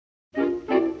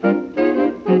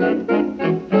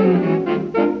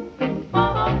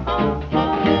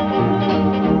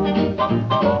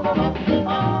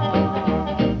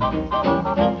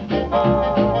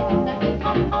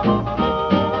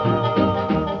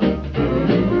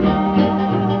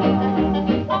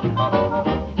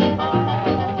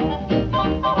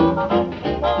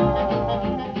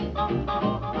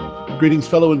Greetings,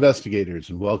 fellow investigators,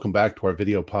 and welcome back to our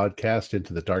video podcast,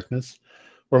 Into the Darkness,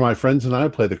 where my friends and I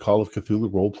play the Call of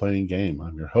Cthulhu role-playing game.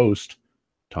 I'm your host,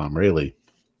 Tom Rayleigh.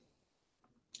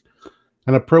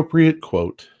 An appropriate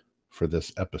quote for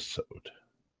this episode.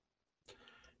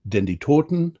 Denn die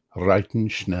Toten reiten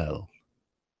schnell,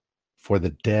 for the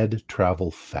dead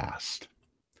travel fast.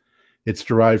 It's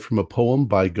derived from a poem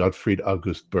by Gottfried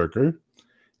August Berger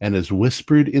and is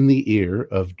whispered in the ear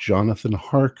of Jonathan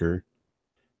Harker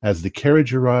as the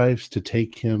carriage arrives to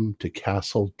take him to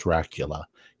Castle Dracula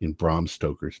in Bram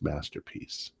Stoker's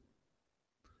masterpiece.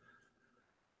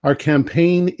 Our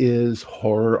campaign is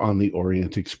Horror on the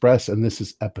Orient Express, and this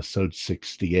is episode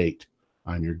 68.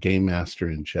 I'm your game master,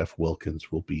 and Jeff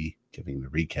Wilkins will be giving the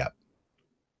recap.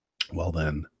 Well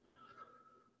then,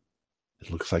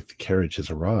 it looks like the carriage has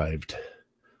arrived.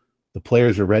 The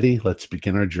players are ready. Let's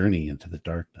begin our journey into the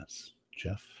darkness.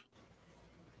 Jeff?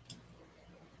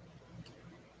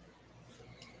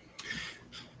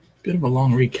 Bit of a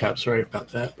long recap, sorry about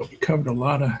that, but we covered a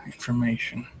lot of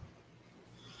information.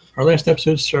 Our last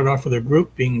episode started off with a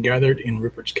group being gathered in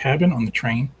Rupert's cabin on the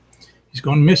train. He's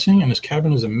gone missing and his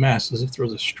cabin is a mess, as if there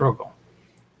was a struggle.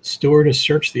 The steward has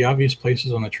searched the obvious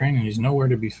places on the train and he's nowhere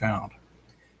to be found.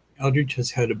 Eldridge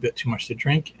has had a bit too much to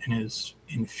drink and is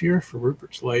in fear for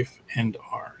Rupert's life and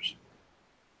ours.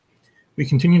 We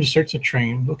continue to search the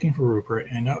train, looking for Rupert,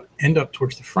 and end up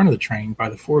towards the front of the train by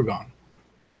the fourgon.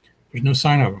 There's no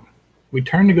sign of him. We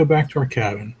turn to go back to our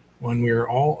cabin when we are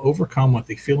all overcome with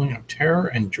a feeling of terror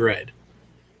and dread.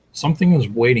 Something is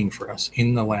waiting for us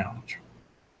in the lounge.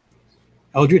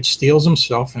 Eldritch steals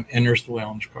himself and enters the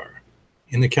lounge car.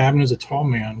 In the cabin is a tall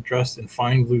man dressed in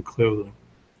fine blue clothing.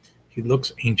 He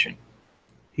looks ancient.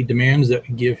 He demands that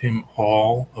we give him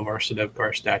all of our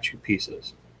Sedevkar statue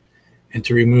pieces and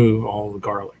to remove all the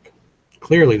garlic.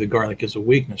 Clearly, the garlic is a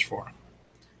weakness for him.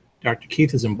 Dr.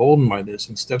 Keith is emboldened by this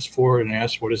and steps forward and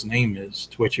asks what his name is,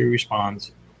 to which he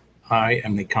responds, "I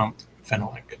am the Count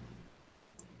Fenelek."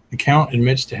 The Count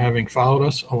admits to having followed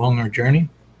us along our journey,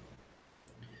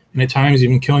 and at times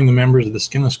even killing the members of the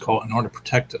Skinless cult in order to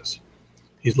protect us.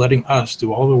 He's letting us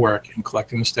do all the work in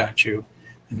collecting the statue,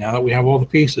 and now that we have all the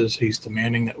pieces, he's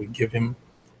demanding that we give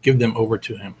them over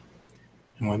to him.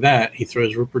 And with that, he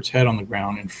throws Rupert's head on the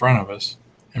ground in front of us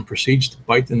and proceeds to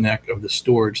bite the neck of the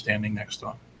steward standing next to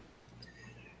him.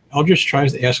 Eldritch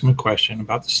tries to ask him a question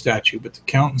about the statue, but the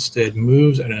Count instead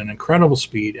moves at an incredible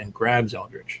speed and grabs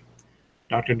Eldritch.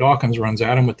 Dr. Dawkins runs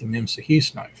at him with the Mim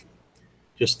Sahis knife.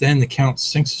 Just then, the Count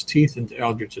sinks his teeth into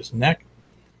Eldritch's neck,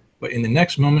 but in the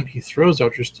next moment, he throws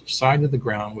Eldritch to the side of the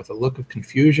ground with a look of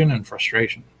confusion and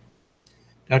frustration.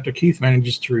 Dr. Keith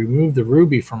manages to remove the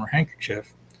ruby from her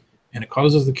handkerchief, and it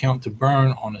causes the Count to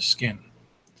burn on his skin.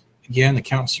 Again, the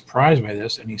Count is surprised by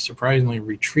this, and he surprisingly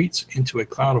retreats into a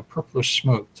cloud of purplish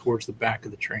smoke towards the back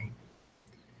of the train.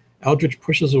 Eldritch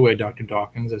pushes away Dr.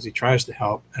 Dawkins as he tries to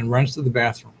help and runs to the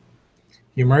bathroom.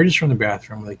 He emerges from the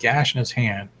bathroom with a gash in his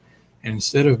hand, and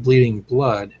instead of bleeding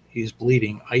blood, he's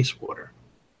bleeding ice water.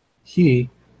 He,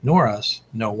 nor us,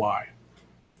 know why.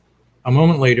 A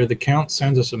moment later, the Count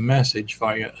sends us a message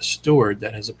via a steward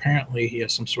that he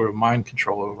has some sort of mind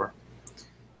control over.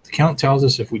 The Count tells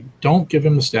us if we don't give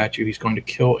him the statue, he's going to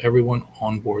kill everyone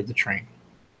on board the train.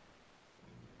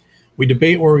 We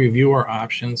debate or review our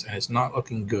options, and it's not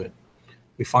looking good.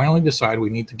 We finally decide we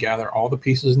need to gather all the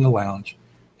pieces in the lounge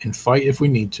and fight if we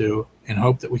need to, and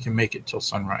hope that we can make it till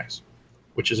sunrise,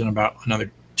 which is in about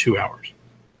another 2 hours.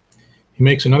 He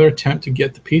makes another attempt to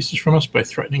get the pieces from us by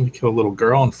threatening to kill a little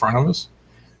girl in front of us,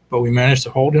 but we manage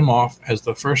to hold him off as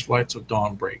the first lights of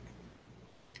dawn break.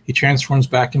 He transforms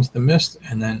back into the mist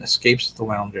and then escapes the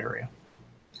lounge area.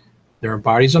 There are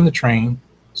bodies on the train,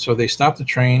 so they stop the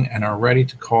train and are ready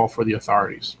to call for the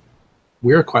authorities.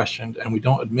 We are questioned and we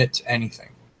don't admit to anything.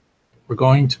 We're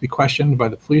going to be questioned by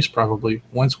the police probably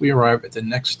once we arrive at the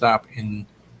next stop in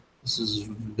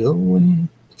Stalingrad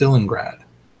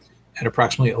at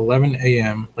approximately 11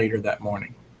 a.m. later that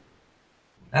morning.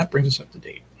 That brings us up to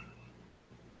date.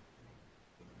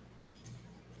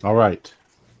 All right.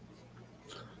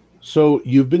 So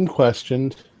you've been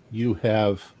questioned. You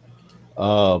have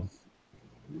the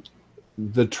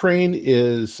train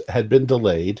had been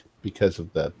delayed because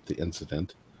of the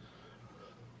incident.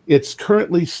 It's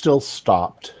currently still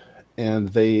stopped, and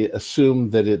they assume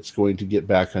that it's going to get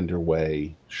back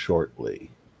underway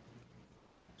shortly.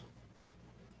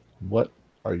 What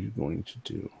are you going to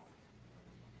do?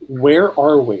 Where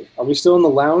are we? Are we still in the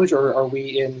lounge, or are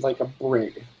we in like a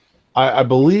brig? I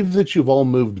believe that you've all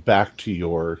moved back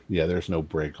to there's no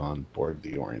brig on board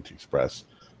the Orient Express.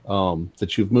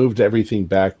 That you've moved everything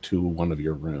back to one of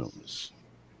your rooms.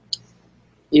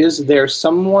 Is there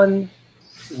someone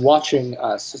watching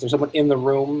us? Is there someone in the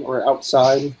room or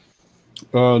outside?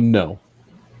 No.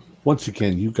 Once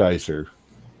again, you guys are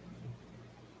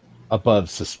above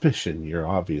suspicion. You're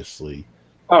obviously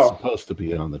supposed to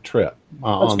be on the trip,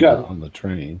 That's good. on the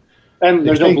train. And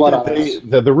there's no blood on us.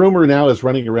 The rumor now is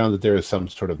running around that there is some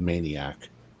sort of maniac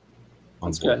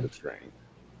on board the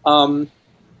train.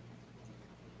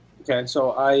 Okay,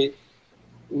 so I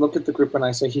look at the group and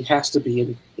I say he has to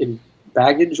be in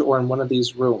baggage or in one of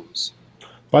these rooms.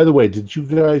 By the way, did you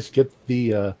guys get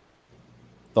the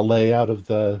layout of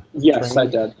the Yes, train?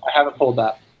 I did. I haven't pulled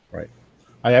that. Right.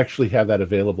 I actually have that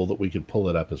available that we could pull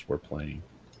it up as we're playing.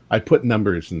 I put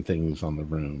numbers and things on the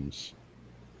rooms.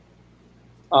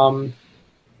 I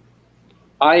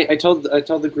told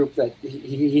the group that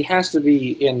he has to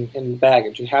be in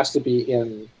baggage. He has to be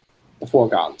in the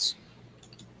foregons.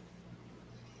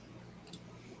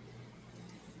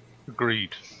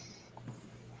 Agreed.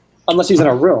 Unless he's in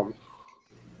a room.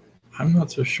 I'm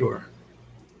not so sure.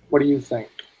 What do you think,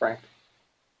 Frank?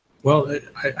 Well,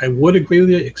 I would agree with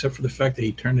you, except for the fact that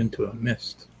he turned into a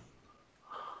mist.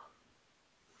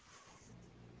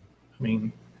 I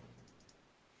mean,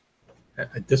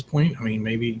 at this point, I mean,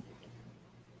 maybe.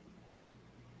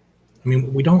 I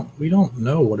mean, we don't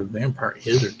know what a vampire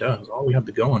is or does. All we have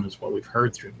to go on is what we've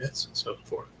heard through myths and so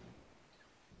forth.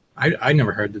 I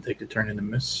never heard that they could turn into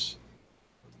mists.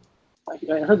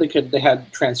 I heard they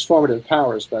had transformative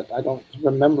powers, but I don't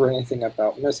remember anything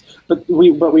about Mist. But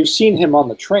we've seen him on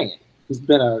the train. He's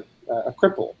been a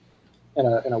cripple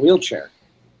in a wheelchair.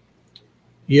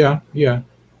 Yeah.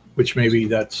 Which maybe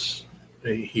that's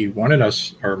he wanted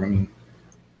us, or I mean,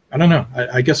 I don't know.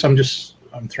 I guess I'm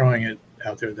throwing it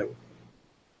out there that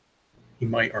he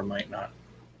might or might not.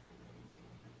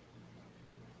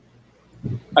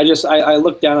 I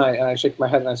look down and I shake my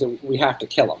head and I say, we have to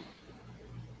kill him.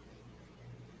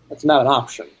 That's not an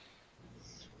option.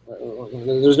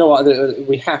 There's no other.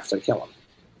 We have to kill him.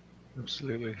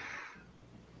 Absolutely.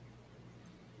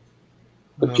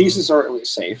 The pieces are at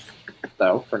least safe,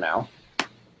 though, for now.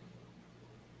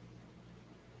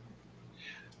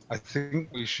 I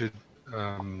think we should.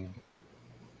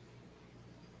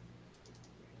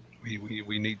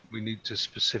 We need to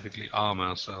specifically arm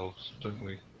ourselves, don't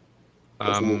we?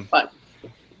 What?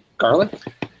 Garlic?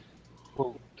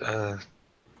 Well, I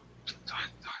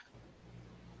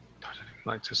don't even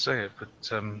like to say it, but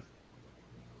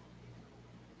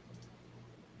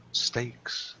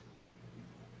stakes.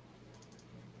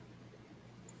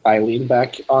 I lean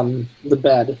back on the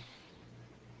bed,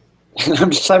 and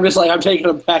I'm taking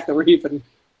him back the reef and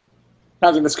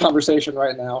having this conversation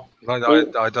right now. I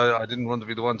didn't want to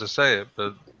be the one to say it,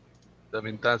 but I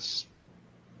mean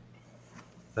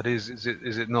is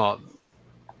it not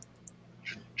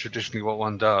traditionally what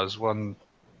one does? One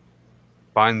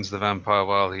binds the vampire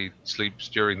while he sleeps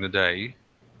during the day,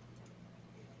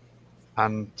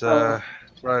 and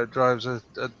drives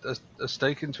a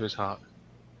stake into his heart.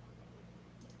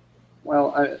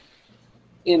 Well,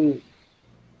 in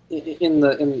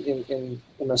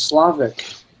the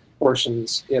Slavic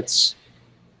portions, it's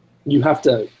you have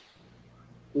to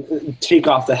take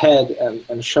off the head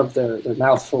and shove their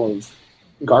mouth full of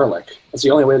garlic. That's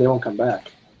the only way they won't come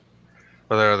back.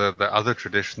 But there are other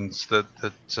traditions that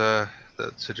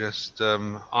suggest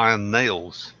iron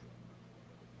nails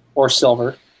or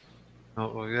silver.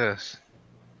 Oh well, yes.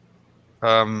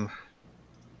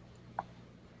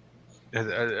 At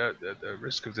the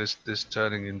risk of this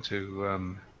turning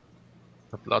into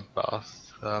a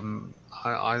bloodbath,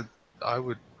 I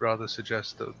would rather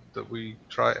suggest that we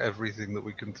try everything that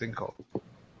we can think of.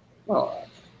 Well,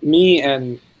 me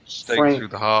and Stake Frank, through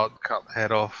the heart, cut the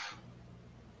head off.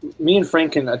 Me and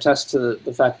Frank can attest to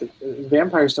the fact that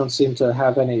vampires don't seem to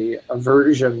have any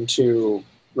aversion to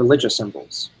religious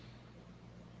symbols.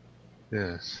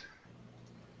 Yes,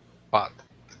 but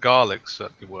the garlic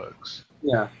certainly works.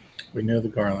 Yeah. We know the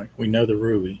garlic. We know the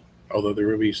ruby, although the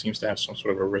ruby seems to have some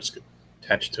sort of a risk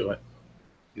attached to it.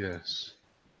 Yes.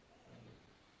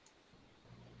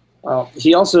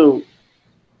 He also,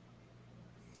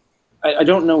 I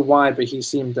don't know why, but he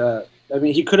seemed, I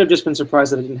mean, he could have just been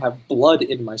surprised that I didn't have blood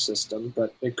in my system,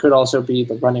 but it could also be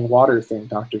the running water thing,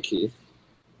 Dr. Keith.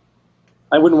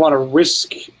 I wouldn't want to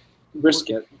risk it,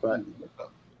 but...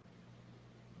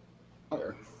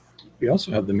 We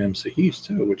also have the Mem Sahis,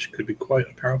 too, which could be quite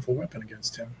a powerful weapon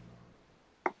against him.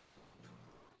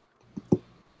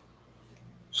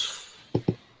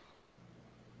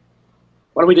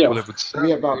 What do we do? Well,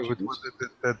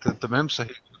 the Mem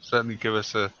Sahis would certainly give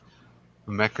us a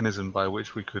mechanism by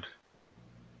which we could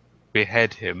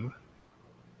behead him.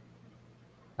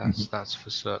 That's for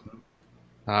certain.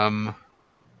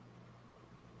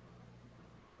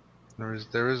 There is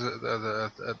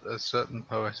a certain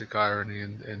poetic irony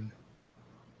in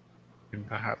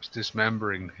perhaps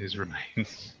dismembering his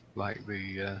remains, like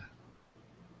the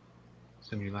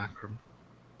simulacrum.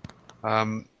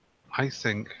 I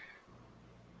think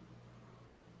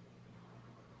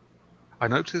I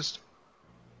noticed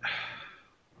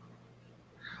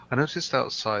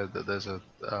outside that there's a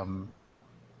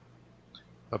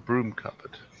broom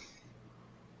cupboard.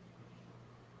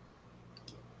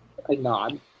 I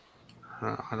nod.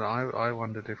 And I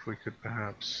wondered if we could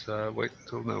perhaps wait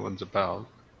until no one's about,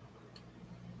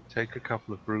 take a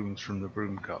couple of brooms from the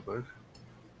broom cupboard,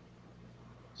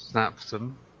 snap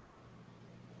them,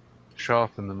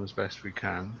 sharpen them as best we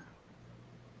can,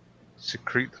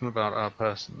 secrete them about our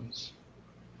persons,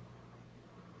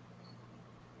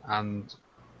 and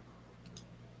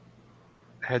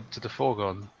head to the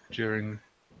foregone during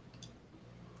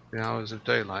the hours of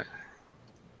daylight.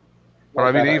 But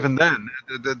I mean, even then,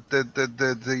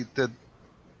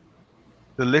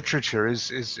 the literature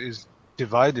is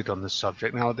divided on the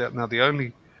subject. Now the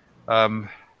only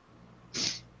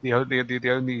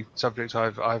the only subject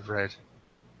I've read,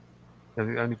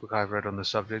 the only book I've read on the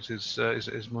subject is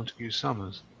Montague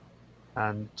Summers,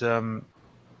 and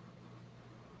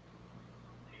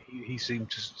he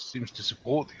seems to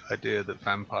support the idea that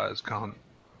vampires can't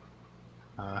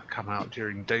come out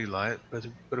during daylight, but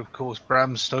of course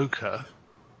Bram Stoker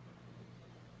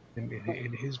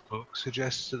in his book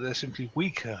suggests that they're simply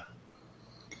weaker.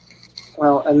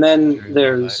 Well, and then during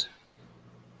there's,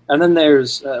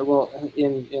 daylight. well,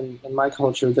 in my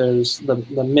culture, there's the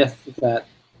myth that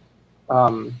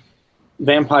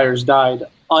vampires died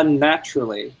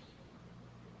unnaturally.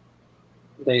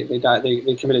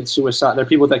 They committed suicide. There are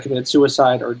people that committed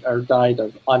suicide or died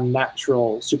of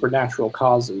unnatural, supernatural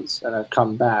causes and have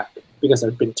come back because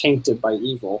they've been tainted by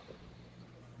evil.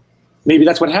 Maybe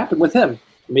that's what happened with him.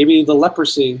 Maybe the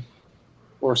leprosy,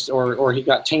 or he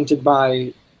got tainted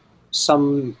by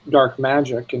some dark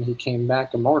magic and he came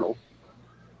back immortal.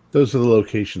 Those are the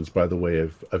locations, by the way,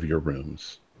 of your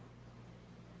rooms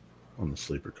on the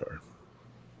sleeper car.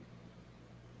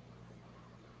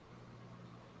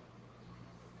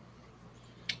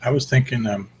 I was thinking,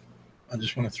 I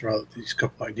just want to throw out these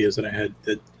couple ideas that I had.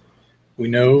 That we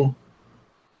know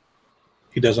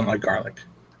he doesn't like garlic.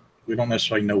 We don't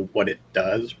necessarily know what it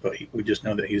does, but we just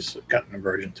know that he's got an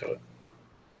aversion to it.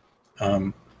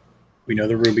 We know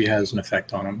the ruby has an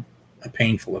effect on him, a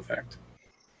painful effect.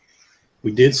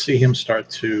 We did see him start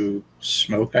to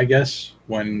smoke, I guess,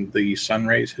 when the sun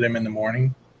rays hit him in the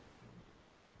morning.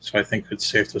 So I think it's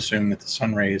safe to assume that the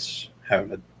sun rays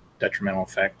have a detrimental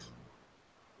effect.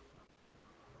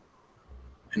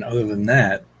 And other than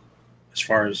that, as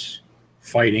far as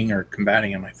fighting or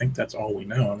combating him, I think that's all we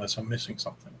know, unless I'm missing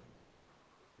something.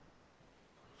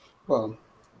 Well,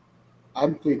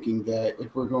 I'm thinking that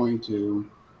if we're going to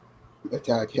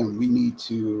attack him, we need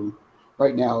to,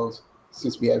 right now,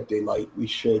 since we have daylight, we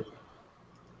should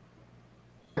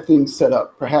have things set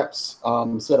up, perhaps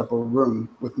set up a room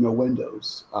with no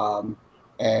windows,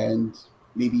 and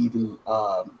maybe even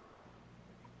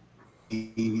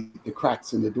the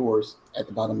cracks in the doors at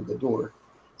the bottom of the door,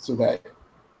 so that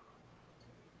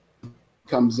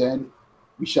comes in,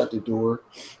 we shut the door,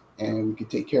 and we can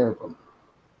take care of him.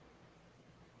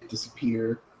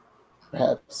 Disappear.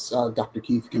 Perhaps Dr.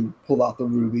 Keith can pull out the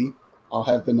ruby. I'll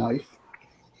have the knife.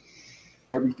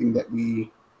 Everything that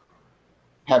we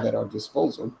have at our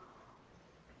disposal.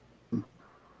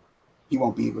 He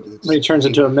won't be able to. When he turns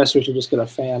into a mist, we should just get a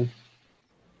fan.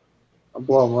 I'll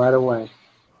blow him right away.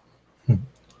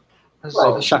 Has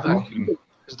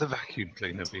the vacuum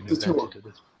cleaner been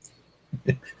invented?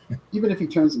 Even if he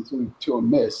turns into a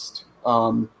mist,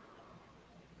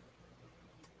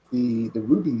 the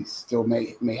ruby still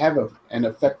may have an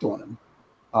effect on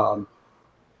him.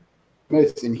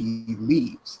 Mist and he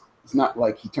leaves. It's not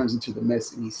like he turns into the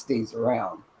mist and he stays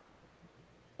around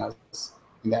in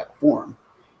that form.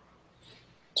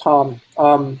 Tom,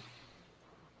 when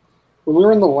we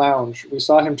were in the lounge, we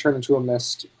saw him turn into a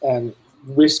mist and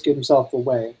whisk himself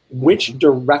away. Which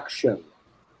direction?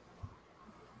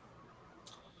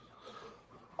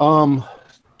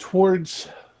 Towards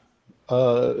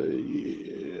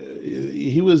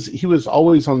he was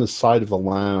always on the side of the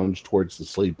lounge towards the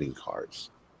sleeping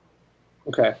cars.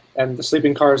 Okay, and the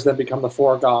sleeping cars then become the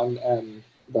foregone and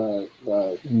the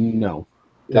No.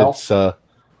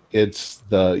 It's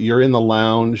the you're in the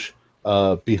lounge.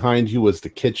 Behind you was the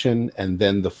kitchen, and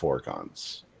then the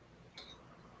foregons.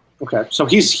 Okay, so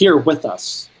he's here with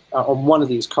us on one of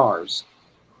these cars.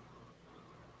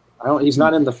 He's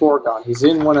not in the foregone. He's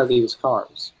in one of these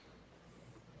cars.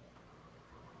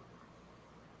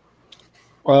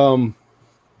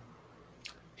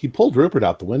 He pulled Rupert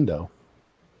out the window.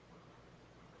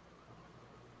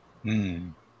 Hmm.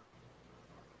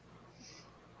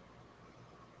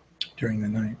 During the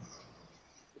night.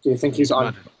 Do you think he's on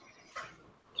Imagine.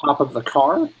 top of the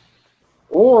car,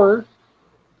 or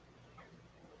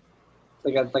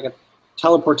like a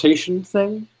teleportation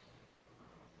thing?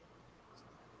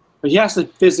 But he has to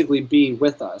physically be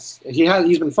with us.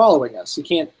 He's been following us. He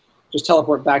can't just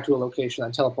teleport back to a location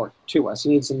and teleport to us. He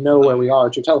needs to know where we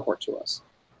are to teleport to us.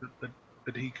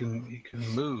 But he can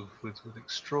move with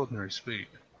extraordinary speed.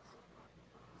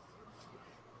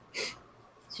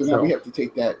 So now we have to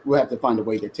take that. We'll have to find a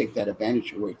way to take that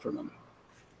advantage away from him.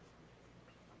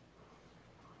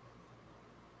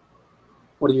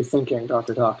 What are you thinking,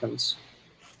 Dr. Dawkins?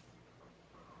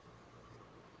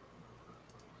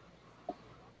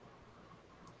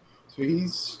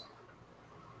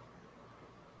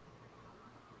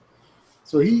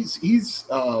 So he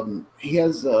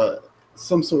has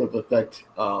some sort of effect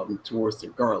towards the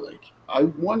garlic. I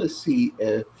want to see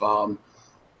if I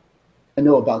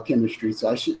know about chemistry, so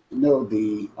I should know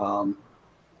the a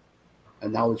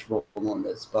knowledge roll on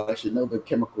this, but I should know the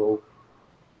chemical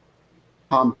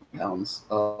compounds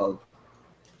of,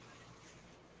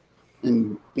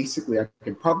 and basically I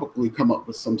could probably come up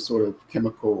with some sort of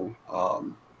chemical,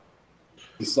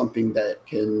 something that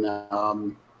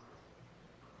can.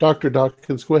 Dr.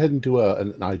 Dawkins, go ahead and do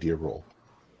an idea roll.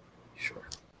 Sure.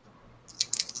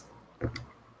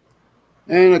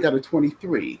 And I got a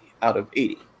 23 out of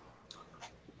 80.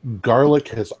 Garlic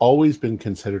has always been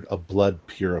considered a blood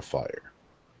purifier.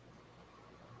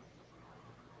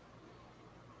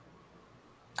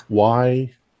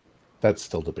 Why? That's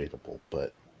still debatable,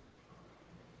 but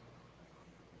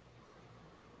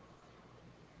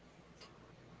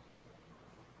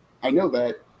I know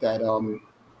that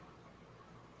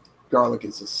garlic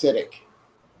is acidic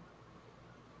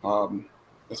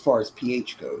as far as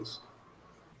pH goes.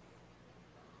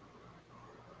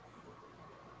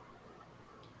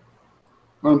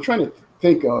 What I'm trying to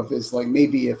think of is like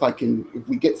maybe if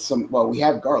we get some, well, we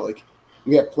have garlic,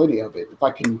 we have plenty of it. If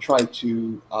I can try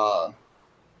to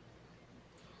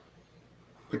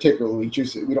particularly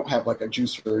juice it, we don't have like a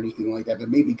juicer or anything like that, but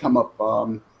maybe come up,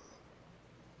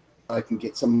 I can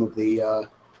get some of the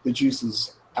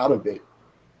juices out of it,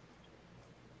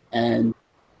 and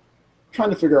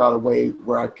trying to figure out a way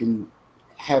where I can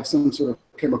have some sort of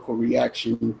chemical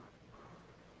reaction,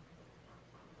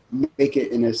 make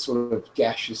it in a sort of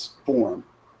gaseous form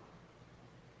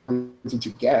into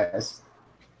gas.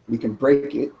 We can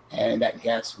break it, and that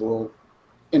gas will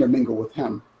intermingle with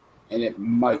him, and it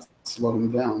might slow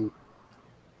him down.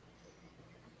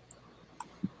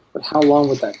 But how long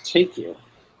would that take you?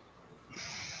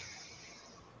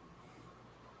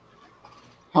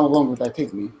 How long would that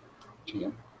take me,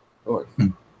 GM? Or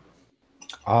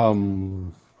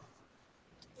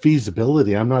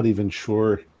feasibility, I'm not even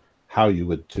sure how you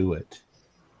would do it.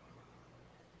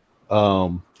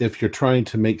 If you're trying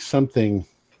to make something,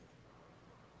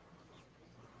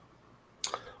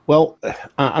 well,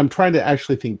 I'm trying to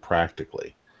actually think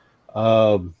practically.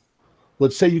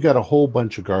 Let's say you got a whole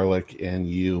bunch of garlic and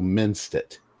you minced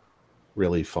it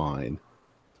really fine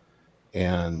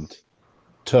and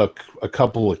took a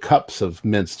couple of cups of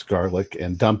minced garlic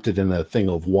and dumped it in a thing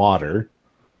of water.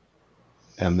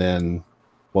 And then,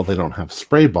 well, they don't have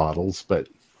spray bottles, but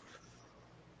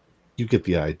you get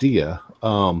the idea.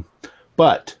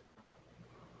 But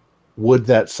would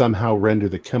that somehow render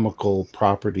the chemical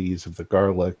properties of the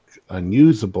garlic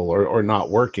unusable or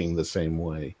not working the same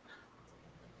way?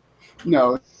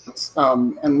 no, it's,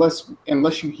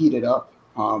 unless you heat it up,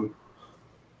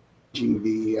 changing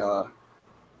the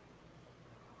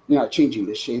you're not changing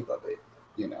the shape of it,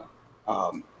 you know.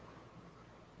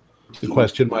 The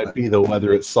question might be, though,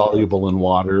 whether it's soluble in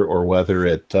water or whether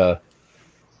it's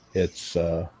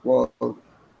well,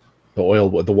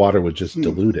 the water would just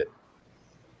dilute it.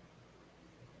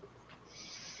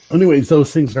 Anyways,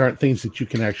 those things aren't things that you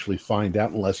can actually find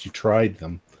out unless you tried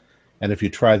them. And if you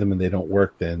try them and they don't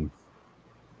work, then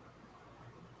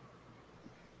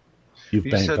you've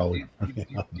banked all.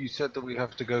 You said that we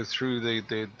have to go through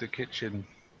the kitchen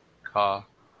car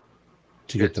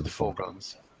to get to the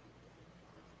foregrounds.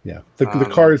 Yeah, the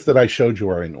cars that I showed you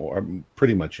are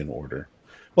pretty much in order.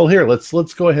 Well, here, let's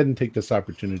go ahead and take this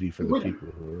opportunity for the people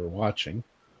who are watching.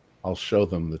 I'll show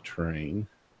them the train.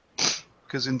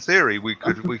 Because in theory, we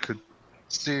could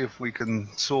see if we can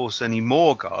source any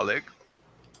more garlic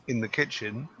in the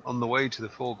kitchen on the way to the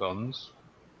fourgons.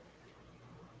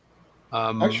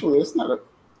 Actually, it's not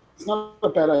a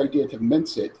bad idea to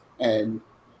mince it, and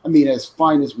I mean as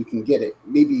fine as we can get it.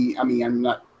 Maybe, I mean, I'm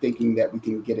not thinking that we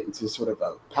can get it into sort of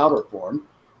a powder form.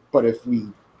 But if we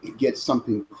get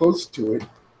something close to it,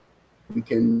 we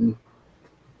can.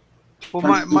 Well,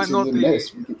 might not the the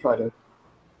mist, we can try to.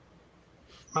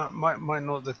 might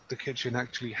not the kitchen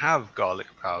actually have garlic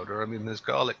powder? I mean, there's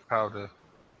garlic powder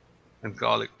and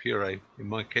garlic puree in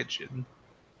my kitchen.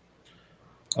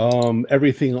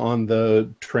 Everything on the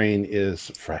train is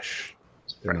fresh.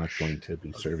 They're not Fresh. going to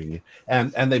be serving you,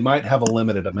 and they might have a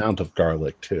limited amount of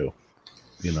garlic too.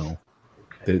 You know,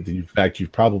 in fact,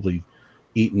 you've probably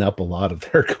eaten up a lot of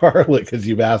their garlic because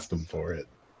you've asked them for it.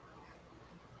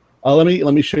 Let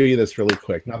me show you this really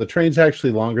quick. Now the train's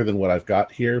actually longer than what I've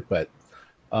got here, but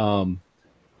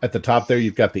at the top there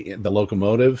you've got the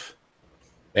locomotive,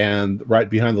 and right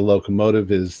behind the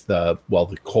locomotive is the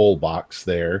coal box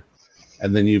there,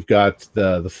 and then you've got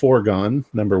the fourgon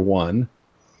number 1,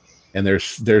 and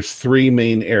there's 3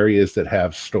 main areas that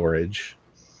have storage,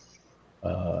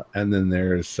 and then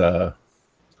there's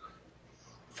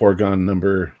fourgon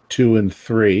number 2 and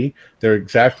 3. They're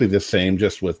exactly the same,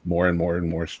 just with more and more and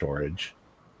more storage.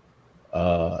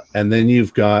 And then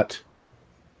you've got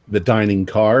the dining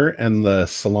car and the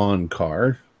salon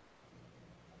car.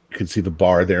 You can see the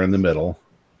bar there in the middle,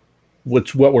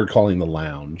 which what we're calling the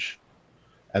lounge.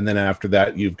 And then after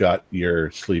that, you've got your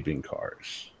sleeping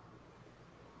cars.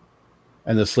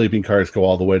 And the sleeping cars go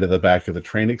all the way to the back of the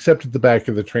train, except at the back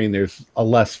of the train, there's a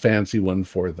less fancy one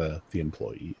for the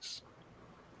employees.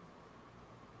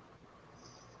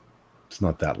 It's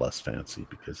not that less fancy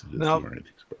because it is the Orient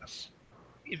Express.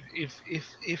 If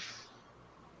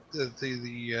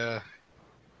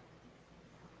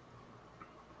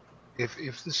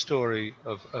if the story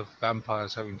of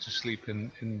vampires having to sleep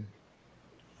in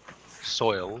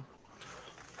soil,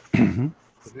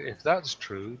 if that's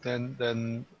true,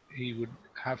 then he would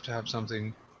have to have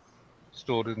something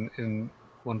stored in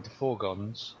one of the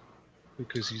fourgons,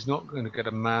 because he's not going to get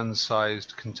a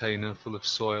man-sized container full of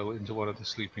soil into one of the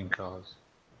sleeping cars.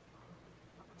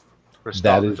 For a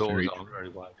start, the doors aren't very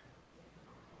wide.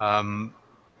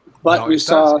 But now, we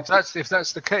saw if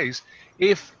that's the case,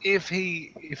 if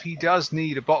he does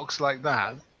need a box like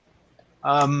that,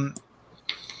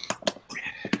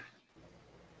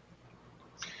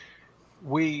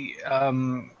 we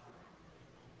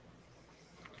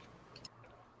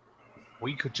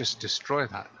could just destroy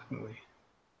that, couldn't we?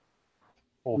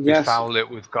 Or befoul it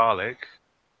with garlic.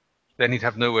 Then he'd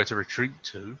have nowhere to retreat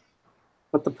to.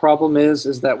 But the problem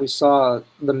is that we saw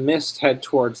the mist head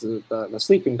towards the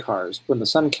sleeping cars when the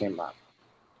sun came up.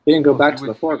 They didn't go back to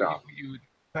the foreground. You would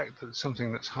expect that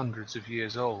something that's hundreds of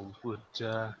years old would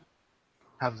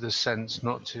have the sense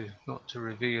not to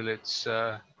reveal its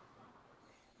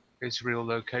real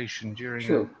location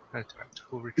during a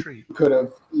tactical retreat. He could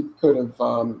have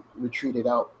retreated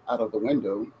out of the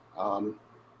window.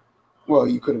 Well,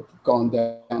 you could have gone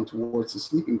down towards the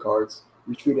sleeping cars,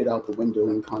 retreated out the window,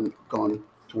 and gone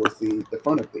towards the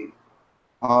front of the.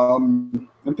 I'm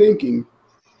thinking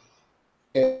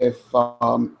if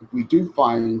we do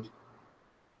find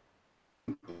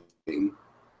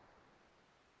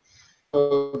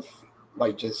of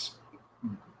like just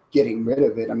getting rid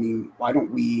of it, I mean, why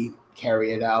don't we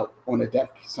carry it out on a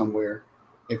deck somewhere?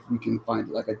 If we can find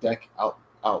like a deck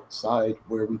outside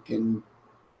where we can.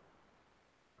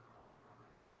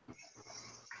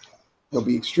 He'll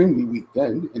be extremely weak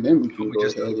then, and then we can go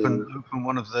just ahead open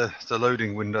one of the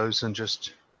loading windows and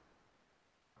just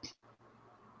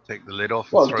take the lid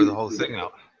off and throw the whole thing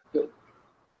out.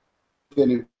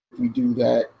 Then if we do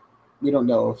that, we don't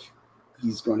know if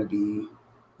he's going to be.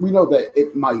 We know that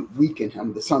it might weaken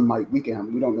him. The sun might weaken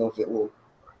him. We don't know if it will.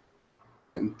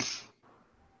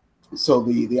 So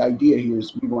the idea here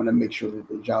is we want to make sure that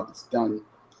the job is done.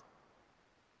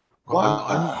 Well,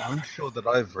 I'm sure that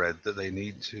I've read that they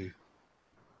need to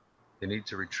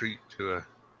retreat to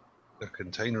a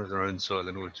container of their own soil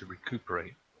in order to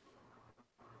recuperate.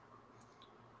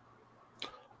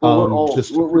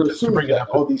 We're assuming that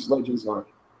all these legends are.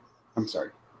 I'm sorry.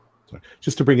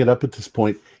 Just to bring it up at this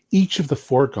point, each of the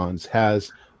fourgons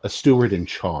has a steward in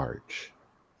charge.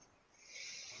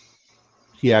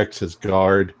 He acts as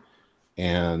guard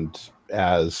and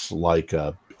as like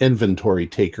a inventory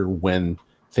taker when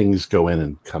things go in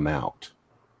and come out.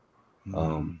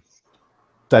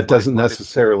 That doesn't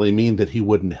necessarily mean that he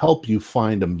wouldn't help you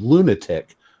find a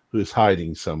lunatic who's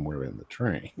hiding somewhere in the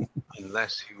train.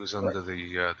 Unless he was under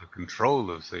the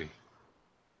control of the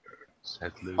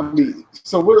said lunatic. I mean,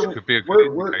 so we're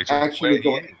actually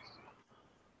going.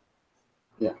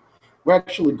 Yeah, we're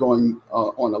actually going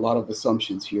on a lot of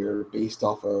assumptions here based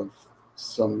off of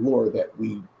some lore that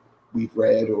we've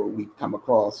read or we've come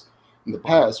across in the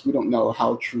past. We don't know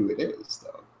how true it is,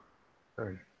 though.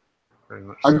 Right. Very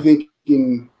much I'm so.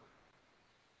 thinking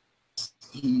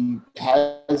he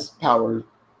has power,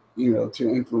 to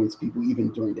influence people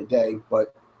even during the day,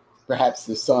 but perhaps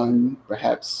the sun,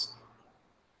 perhaps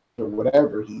or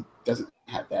whatever, he doesn't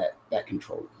have that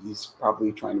control. He's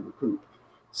probably trying to recruit.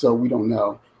 So we don't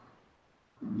know.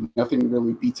 Nothing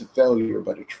really beats a failure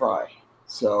but a try.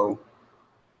 So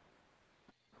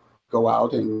go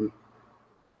out and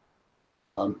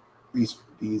these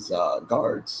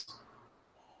guards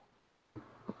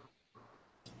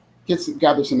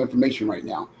gather some information right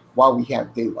now while we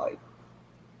have daylight.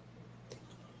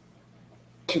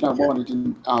 The question I wanted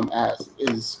to ask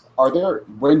is: are there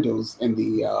windows in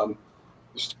the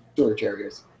storage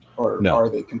areas, or No. are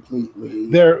they completely?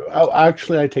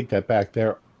 Actually, I take that back.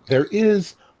 There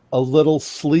is a little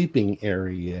sleeping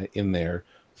area in there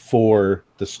for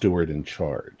the steward in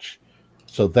charge.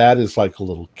 So that is like a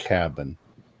little cabin.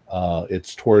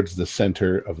 It's towards the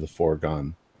center of the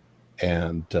foregone,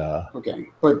 and Okay,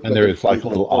 but there is like a the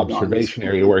little foregone is observation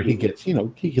area where he completely.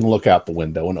 gets, he can look out the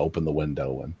window and open the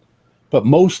window, but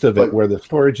most of it But where the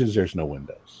storage is, there's no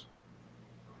windows.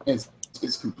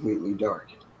 it's completely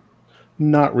dark.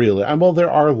 Not really. Well,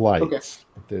 there are lights, Okay.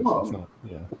 but it's Well, not.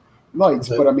 Yeah, lights,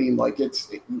 but I mean, like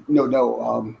it's no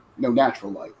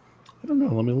natural light, I don't know.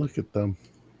 Let me look at them.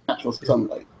 natural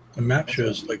sunlight. The map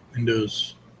shows like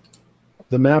windows.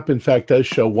 The map, in fact, does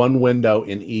show one window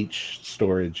in each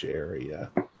storage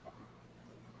area.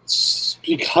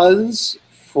 Because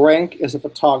Frank is a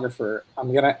photographer,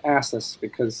 I'm gonna ask this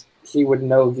because he would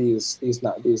know these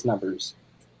numbers.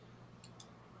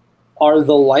 Are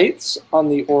the lights on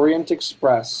the Orient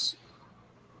Express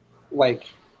like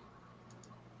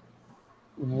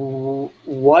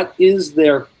what is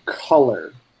their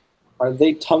color? Are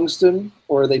they tungsten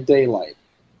or are they daylight?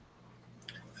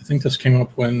 I think this came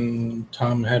up when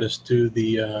Tom had us do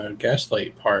the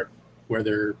gaslight part, where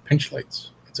they're pinch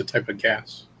lights. It's a type of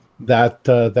gas.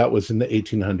 That was in the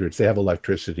 1800s. They have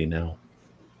electricity now.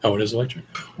 Oh, it is electric?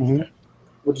 Mm-hmm. Okay.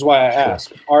 Which is why I Sure.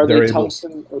 ask: are They're they able-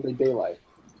 tungsten or are they daylight?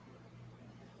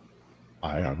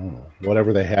 I don't know.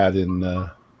 Whatever they had in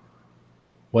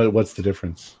what's the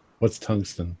difference? What's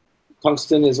tungsten?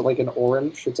 Tungsten is like an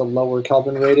orange. It's a lower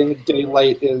Kelvin rating.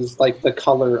 Daylight is like the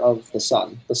color of the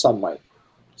sunlight.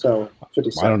 So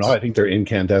 56. I don't know. I think they're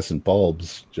incandescent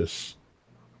bulbs. Just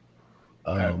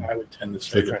I would tend to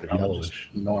say they're they're kind of probably just yellowish.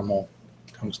 normal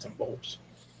tungsten bulbs.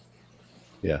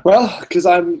 Yeah. Well, because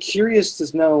I'm curious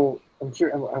to know. I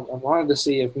wanted to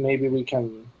see if maybe we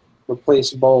can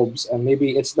replace bulbs, and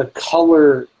maybe it's the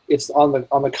color. It's on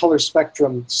the color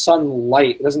spectrum.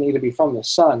 Sunlight. It doesn't need to be from the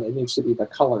sun. It needs to be the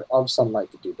color of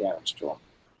sunlight to do damage to them.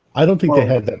 I don't think they Well,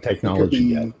 had that It could technology be,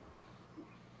 yet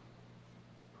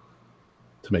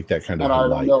to make that kind of and a I don't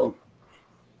light. know.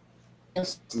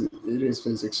 Yes, it is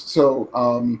physics. So,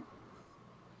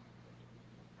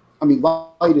 I mean,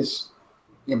 light is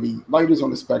on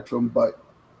the spectrum, but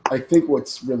I think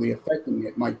what's really affecting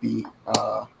it might be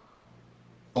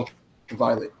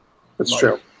ultraviolet. That's light.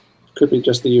 true. Could be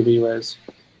just the UV rays.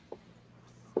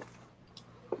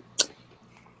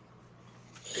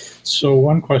 So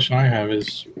one question I have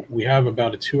is, we have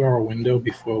about a 2-hour window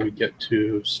before we get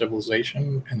to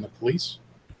civilization and the police.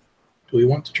 Do we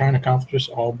want to try and accomplish this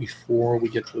all before we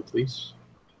get to the police?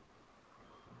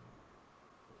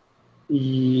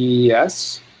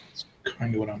 Yes. That's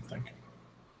kind of what I'm thinking.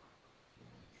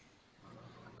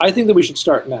 I think that we should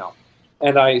start now.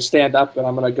 And I stand up and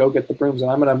I'm going to go get the brooms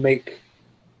and I'm going to make,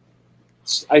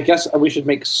 I guess we should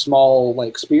make small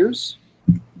like spears.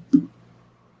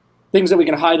 Things that we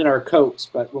can hide in our coats,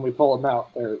 but when we pull them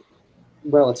out, they're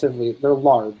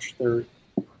large.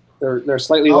 They're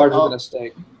slightly larger than a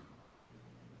steak.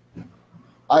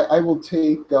 I will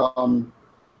take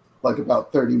like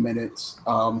about 30 minutes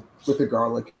with the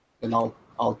garlic, and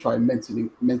I'll try mincing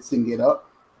it up.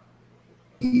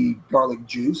 The garlic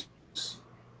juice,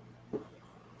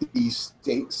 these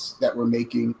steaks that we're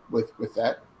making with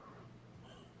that.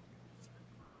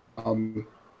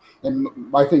 And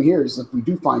my thing here is, if we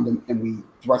do find him and we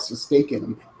thrust a stake in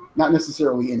him, not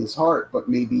necessarily in his heart, but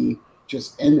maybe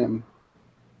just in him,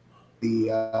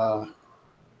 the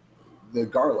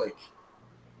garlic,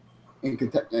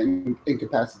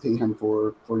 incapacitate him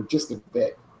for just a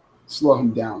bit, slow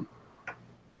him down.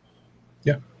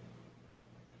 Yeah.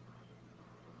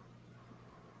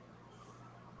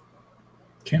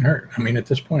 Can't hurt. I mean, at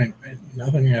this point,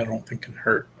 nothing I don't think can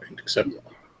hurt, except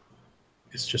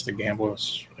it's just a gamble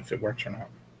if it works or not.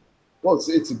 Well,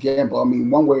 it's a gamble. I mean,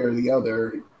 one way or the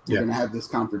other, we're Yeah. going to have this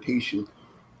confrontation.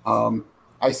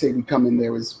 I say we come in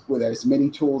there with as many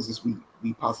tools as we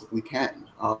possibly can.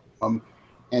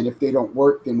 And if they don't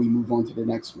work, then we move on to the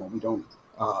next one. We don't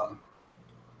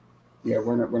Yeah,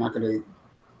 we're not going to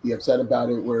be upset about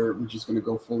it. We're just going to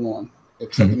go full on.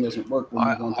 If something doesn't work, we'll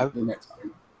move on to the next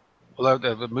thing. Well,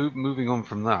 moving on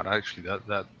from that, actually,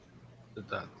 that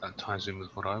ties in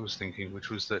with what I was thinking, which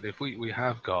was that if we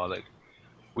have garlic,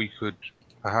 we could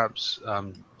perhaps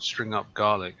string up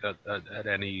garlic at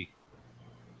any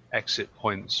exit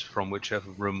points from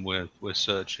whichever room we're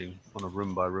searching on a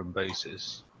room by room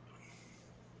basis.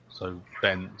 So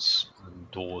vents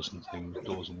and doors and things,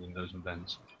 doors and windows and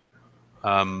vents,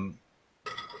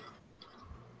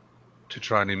 to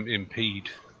try and impede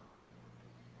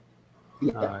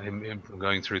him from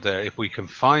going through there. If we can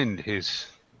find his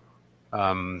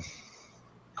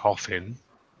coffin,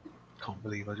 can't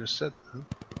believe I just said that.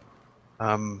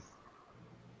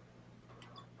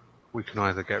 We can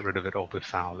either get rid of it or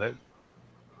befoul it.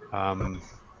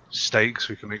 Steaks,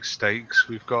 we can make steaks.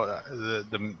 We've got the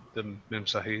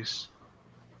Mimsahis.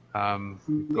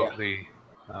 We've got the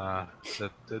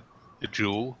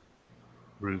jewel,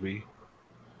 ruby.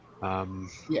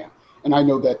 Yeah, and I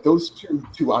know that those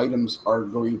two items are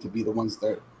going to be the ones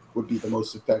that would be the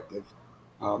most effective.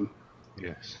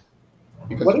 Yes.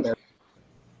 Because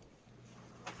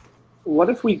what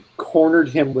if we cornered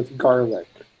him with garlic,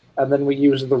 and then we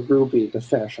use the ruby to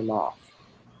finish him off?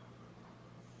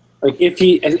 Like if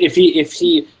he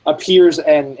appears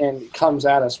and comes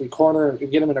at us, we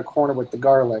get him in a corner with the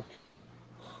garlic,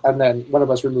 and then one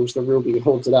of us removes the ruby,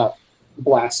 holds it up,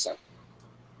 blasts him.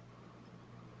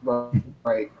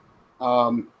 Right.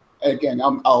 Again,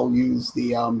 I'll use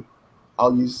some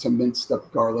minced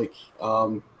up garlic.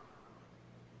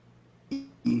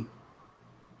 He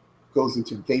goes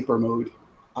into vapor mode.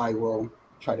 I will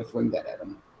try to fling that at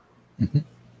him. Mm-hmm.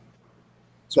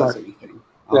 Does anything?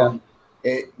 Yeah.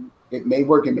 It may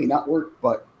work, it may not work,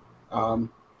 but yeah.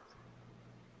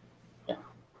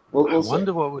 We'll I see.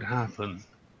 wonder what would happen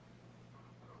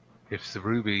if the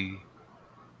ruby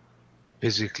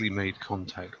physically made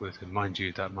contact with him. Mind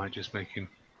you, that might just make him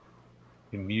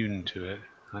immune to it.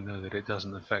 I know that it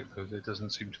doesn't affect those. It doesn't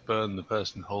seem to burn the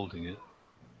person holding it.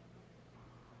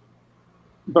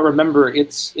 But remember,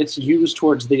 it's used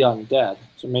towards the undead.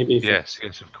 So maybe if yes,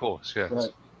 of course, yes. Right.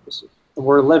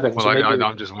 We're living. Well, so maybe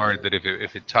I'm just worried that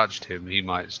if it touched him, he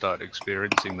might start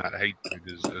experiencing that hatred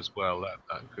as well. That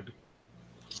could,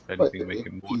 if anything, make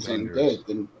him more he's dangerous. Undead,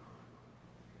 then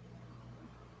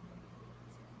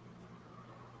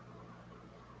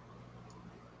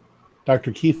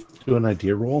Dr. Keith, do an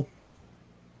idea roll.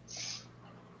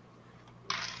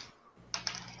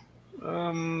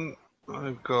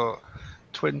 I've got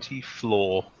 20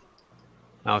 floor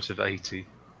out of 80.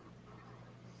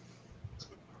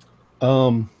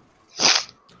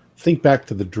 Think back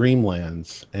to the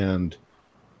Dreamlands and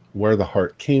where the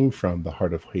heart came from, the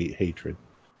heart of hatred.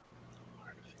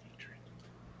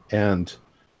 And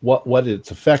what its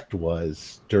effect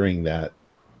was during that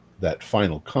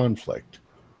final conflict.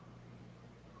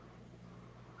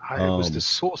 It was the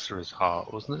sorcerer's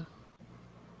heart, wasn't it?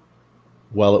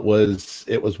 Well, it was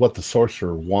what the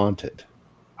sorcerer wanted.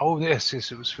 Oh yes,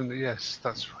 it was from the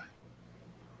that's right.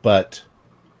 But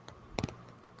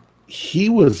he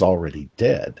was already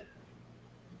dead.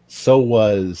 So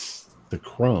was the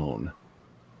crone.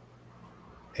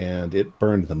 And it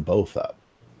burned them both up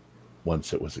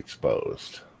once it was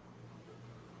exposed.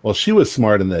 Well, she was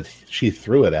smart in that she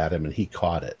threw it at him and he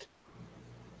caught it.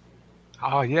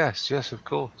 Oh yes, of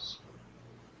course.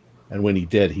 And when he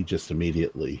did, he just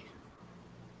immediately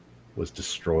was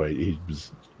destroyed. He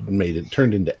was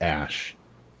turned into ash.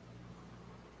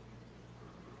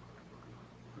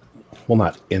 Well,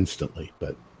 not instantly,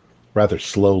 but rather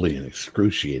slowly and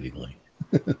excruciatingly.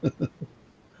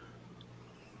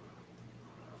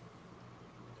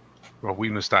 Well, we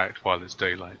must act while it's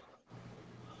daylight.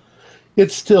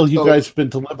 It's still, you guys have been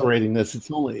deliberating this.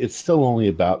 It's still only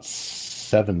about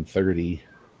 7:30,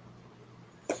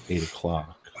 8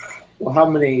 o'clock. Well, how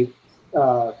many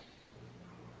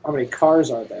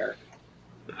cars are there?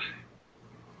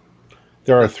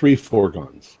 There are 3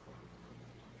 fourgons.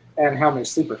 And how many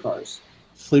sleeper cars?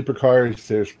 Sleeper cars,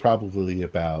 there's probably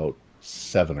about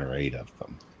 7 or 8 of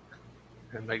them.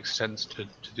 It makes sense to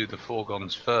do the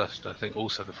fourgons first. I think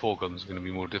also the fourgons are going to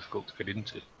be more difficult to get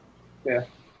into. Yeah.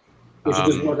 We should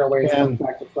just work our way from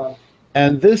back to front.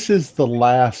 And this is the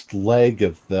last leg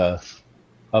of the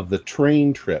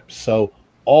train trip, so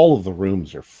all of the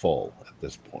rooms are full at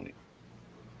this point.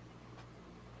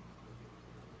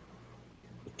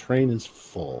 The train is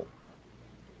full.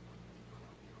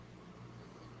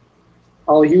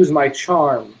 I'll use my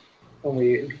charm when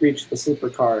we reach the sleeper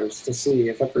cars to see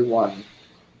if everyone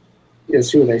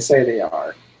is who they say they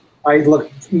are. I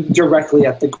look directly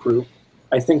at the group.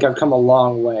 I think I've come a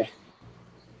long way.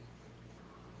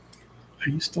 Are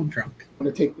you still drunk? I'm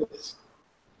going to take this.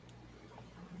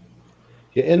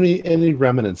 Yeah, any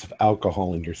remnants of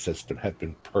alcohol in your system have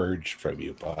been purged from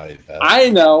you by that. I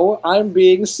know. I'm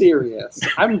being serious.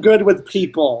 I'm good with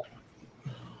people.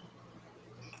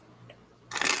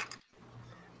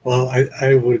 Well,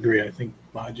 I would agree. I think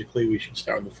logically we should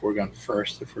start with the foregone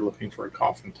first if we're looking for a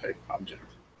coffin-type object.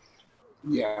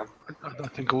 Yeah. I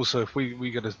think also if we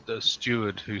get a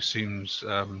steward who seems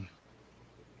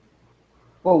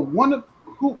Well, one of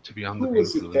who to be under who the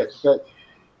was it influence. that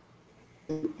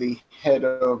the head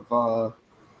of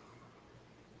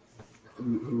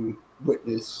who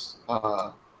witnessed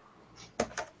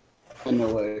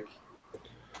Anulik?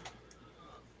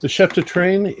 The chef de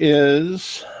train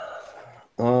is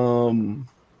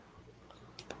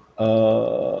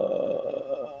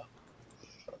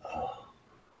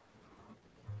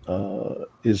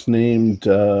is named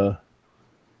what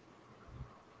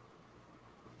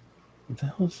the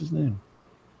hell is his name?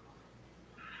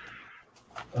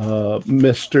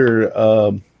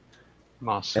 Mr.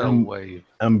 Marcel Wave.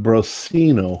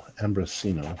 Ambrosino.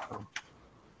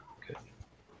 Okay.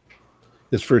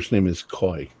 His first name is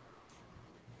Coy.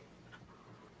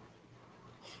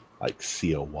 Like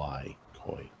Coy.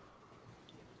 Coy.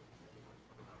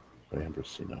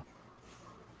 Ambrosino.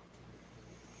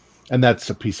 And that's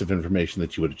a piece of information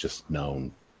that you would have just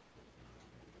known.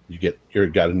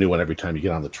 You've got a new one every time you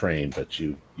get on the train, but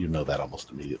you know that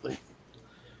almost immediately.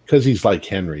 Because he's like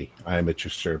Henry. I am at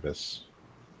your service.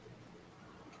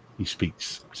 He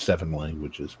speaks 7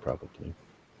 languages, probably.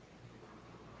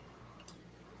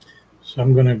 So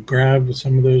I'm going to grab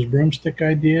some of those broomstick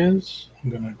ideas. I'm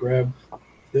going to grab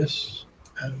this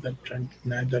that I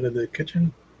nabbed out of the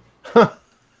kitchen.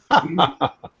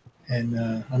 And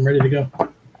I'm ready to go.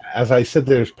 As I said,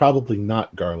 there's probably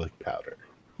not garlic powder.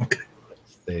 Okay.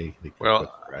 They Well,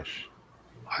 cook fresh.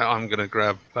 I'm going to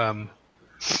grab the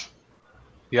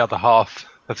other half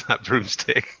of that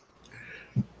broomstick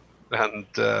and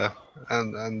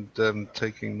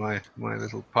taking my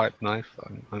little pipe knife,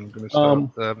 I'm going to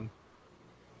start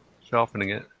sharpening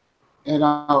it. And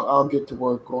I'll get to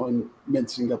work on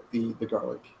mincing up the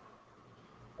garlic.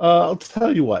 I'll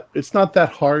tell you what, it's not that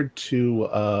hard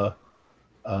to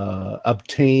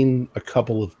obtain a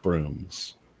couple of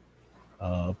brooms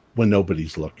when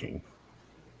nobody's looking.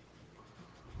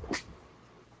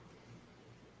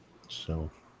 So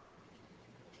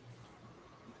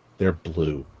they're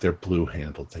blue. They're blue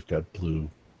handled. They've got blue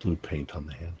paint on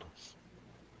the handles.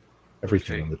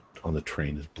 Everything on the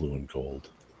train is blue and gold.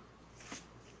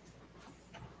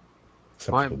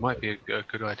 Might be a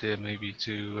good idea maybe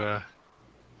to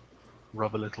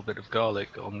rub a little bit of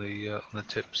garlic on the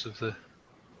tips of the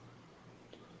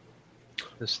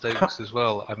stakes as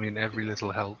well. I mean, every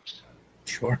little helps.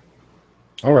 Sure.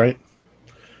 All right.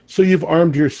 So you've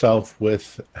armed yourself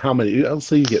with how many? Let's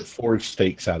say you get 4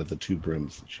 stakes out of the 2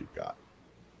 brooms that you've got.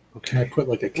 Can I put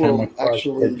like a camouflage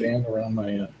band around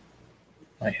my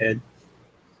head,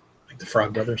 like the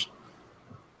Frog Brothers?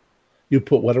 You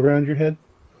put what around your head?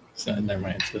 So, never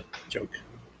mind, it's a joke.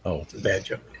 Oh, It's a bad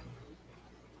joke.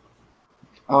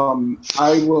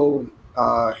 I will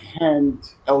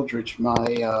hand Eldritch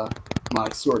my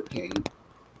sword cane,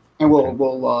 and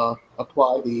we'll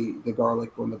apply the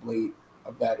garlic on the blade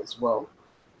of that as well.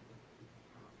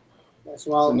 Yes,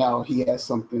 well, So now he has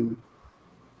something.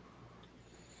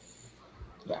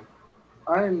 Yeah.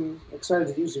 I'm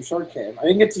excited to use your sword cane. I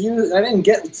didn't get to use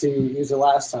it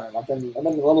last time. I've been a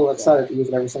little excited to use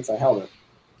it ever since I held it.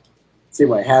 Let's see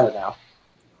why I have it now.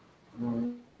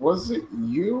 Was it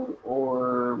you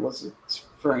or was it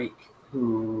Frank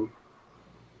who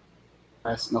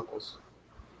asked Knuckles?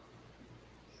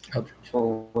 Eldritch.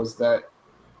 Or was that?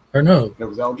 Or no. It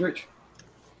was Eldritch.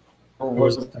 Or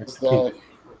was was Dr. that?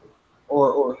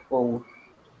 Or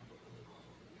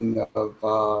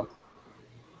of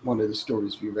one of the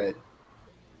stories we read.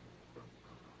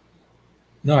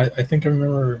 No, I think I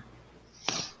remember.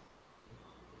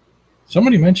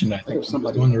 Somebody mentioned, I think, was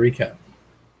doing the recap.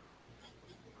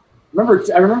 I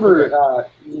remember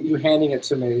you handing it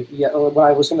to me when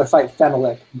I was going to fight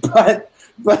Fenalik,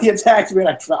 but he attacked me and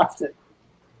I dropped it.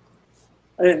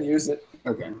 I didn't use it.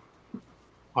 Okay.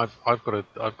 I've got a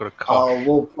cough.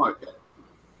 We'll mark it.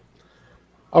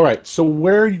 all right. So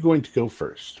where are you going to go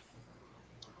first?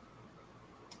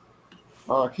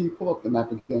 Can you pull up the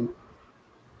map again?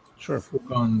 Sure.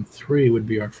 Foregone 3 would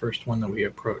be our first one that we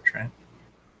approach, right?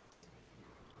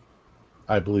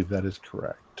 I believe that is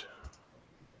correct.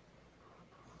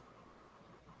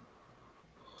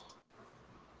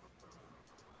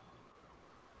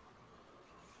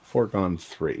 Foregone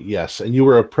 3, yes. And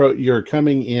you're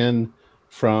coming in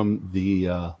from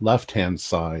the left-hand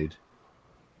side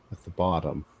at the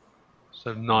bottom.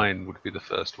 So 9 would be the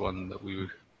first one that we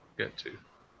would get to.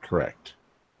 Correct.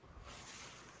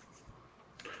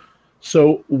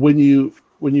 So when you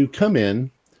come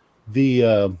in,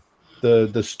 the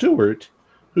steward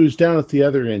who's down at the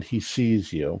other end, he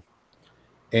sees you,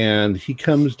 and he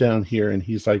comes down here and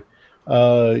he's like,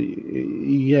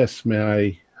 yes, may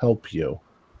I help you?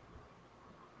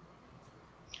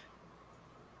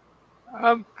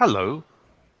 Hello.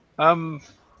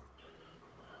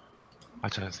 I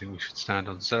don't think we should stand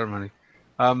on ceremony.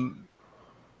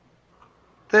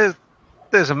 There's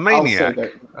a I'll say maniac.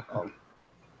 that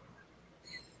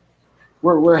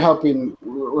we're helping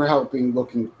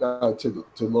looking to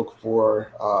look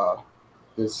for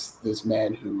this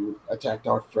man who attacked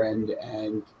our friend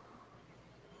and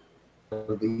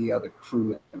the other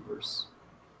crew members.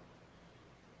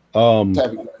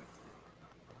 Having-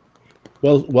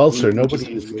 Well, sir, we just-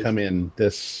 nobody has come in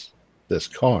this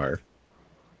car.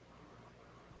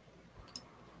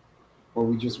 Well,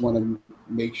 we just want to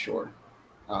make sure.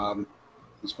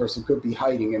 This person could be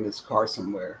hiding in this car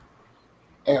somewhere,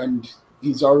 and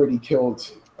he's already killed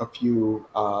a few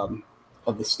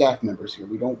of the staff members here.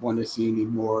 We don't want to see any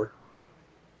more.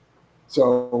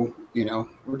 So,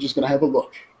 we're just going to have a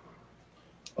look.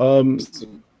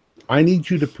 I need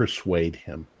you to persuade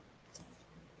him.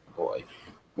 Boy,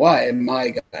 why am I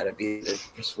got to be the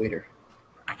persuader?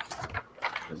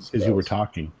 Because you were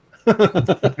talking.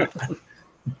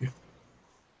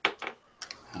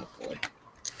 Oh, boy.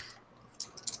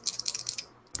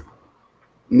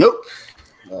 Nope.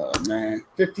 Oh, man.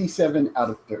 57 out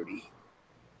of 30.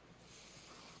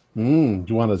 Do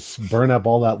you want to burn up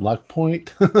all that luck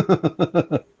point?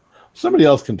 Somebody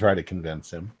else can try to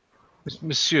convince him.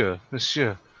 Monsieur,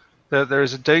 there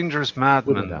is a dangerous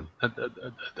madman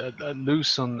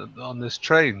loose on this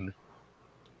train.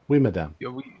 Oui, madame.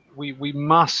 We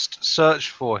must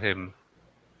search for him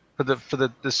for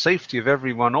the safety of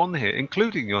everyone on here,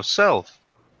 including yourself.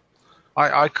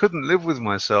 I couldn't live with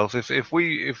myself if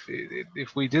we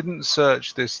didn't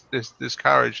search this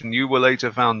carriage and you were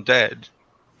later found dead.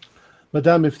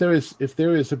 Madame, if there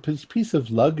is a piece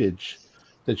of luggage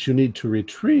that you need to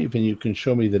retrieve and you can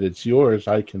show me that it's yours,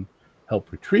 I can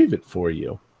help retrieve it for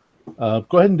you. Go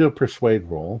ahead and do a persuade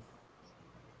roll.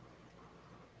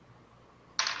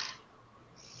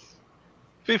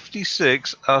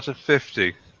 56 out of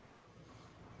 50.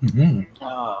 Mm-hmm.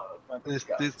 Oh,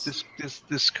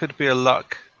 This could be a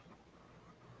luck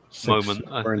moment.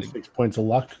 Burn 6 points of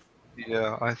luck.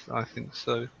 Yeah, I think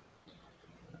so.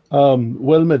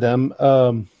 Well, madame,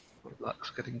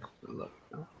 Luck's getting luck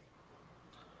now.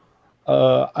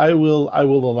 I will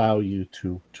allow you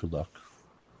to look.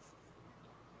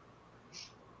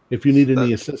 If you need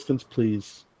any assistance,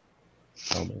 please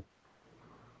tell me.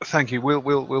 Thank you.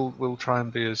 We'll try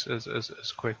and be as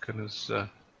quick and as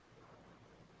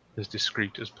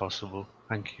discreet as possible.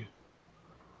 Thank you.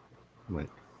 Right.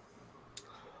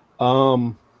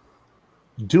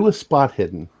 Do a spot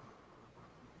hidden.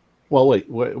 Well, wait.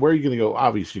 Where are you going to go?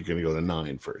 Obviously, you're going to go to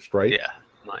 9 first, right? Yeah,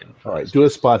 9 first. All right. Do a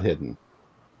spot hidden.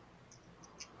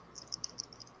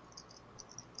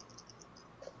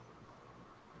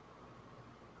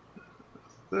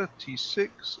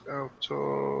 $36 out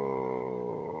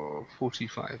of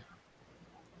 45.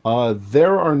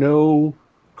 There are no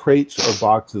crates or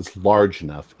boxes large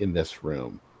enough in this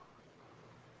room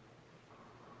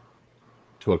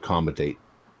to accommodate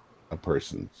a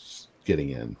person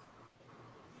getting in.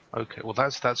 Okay, well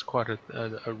that's quite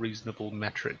a reasonable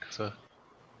metric for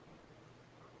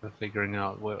figuring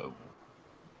out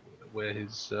where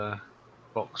his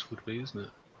box would be, isn't it?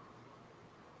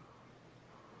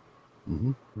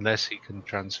 Mm-hmm. Unless he can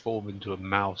transform into a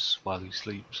mouse while he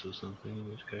sleeps or something, in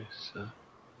which case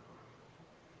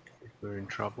we're in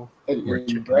trouble. And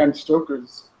Bram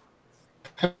Stoker's,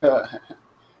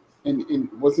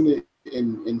 wasn't it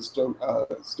in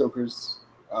Stoker's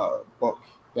book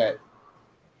that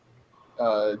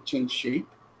changed shape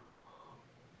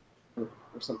or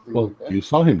something Well, like that? you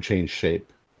saw him change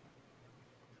shape.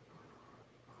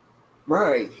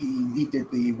 Right, he did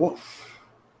the wolf,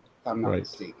 if I'm not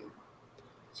mistaken.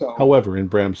 So, however, in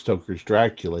Bram Stoker's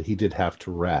Dracula, he did have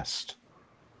to rest.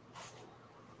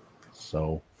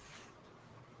 So,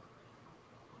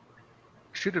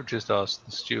 should have just asked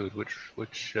the steward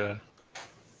which room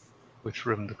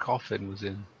the coffin was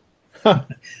in.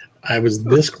 I was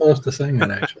this close to saying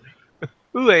that, actually.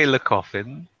 Où est le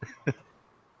coffin?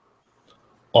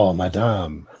 oh,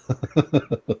 madame.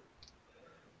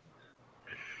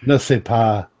 Ne sais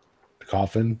pas the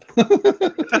coffin.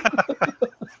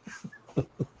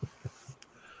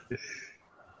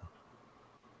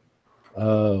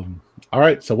 All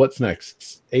right. So what's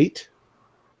next? 8.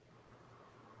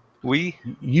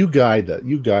 You guide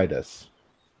us.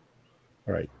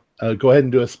 All right. Go ahead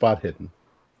and do a spot hidden.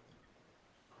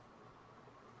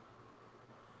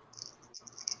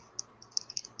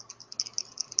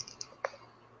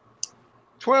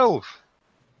 $12.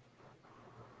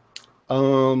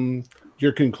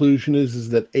 Your conclusion is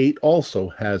that 8 also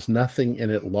has nothing in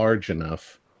it large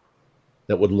enough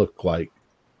that would look like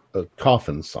a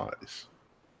coffin size.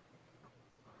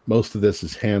 Most of this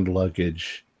is hand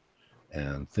luggage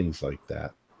and things like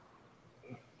that.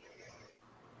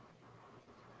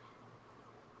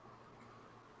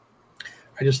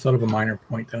 I just thought of a minor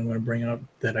point that I'm going to bring up,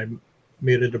 that I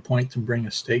made it a point to bring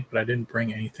a stake, but I didn't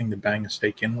bring anything to bang a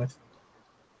stake in with.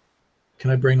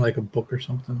 Can I bring like a book or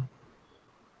something?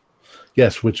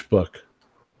 Yes, which book?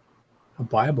 A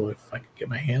Bible, if I could get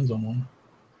my hands on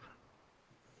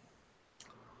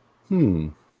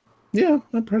one. Yeah,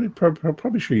 I'm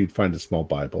probably sure you'd find a small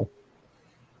Bible.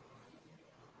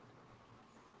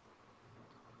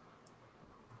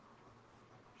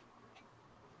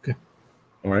 Okay.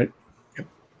 All right. Yep.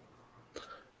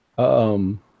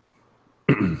 Go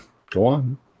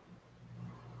on.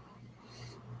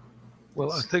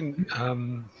 Well, I think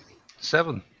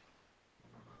 7.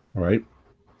 All right.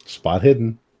 Spot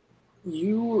hidden.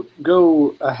 You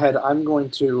go ahead. I'm going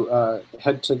to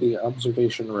head to the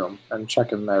observation room and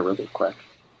check in there really quick.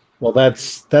 Well,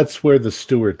 that's where the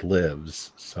steward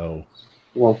lives. So,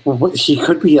 well, he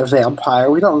could be a vampire.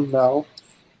 We don't know.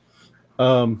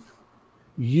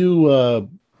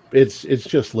 It's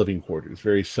just living quarters,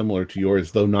 very similar to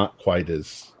yours, though not quite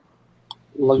as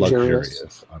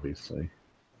luxurious obviously.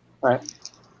 All right.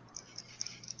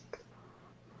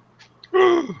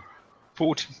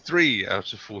 43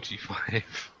 out of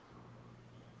 45.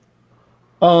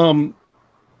 Room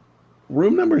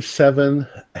number 7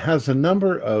 has a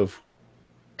number of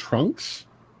trunks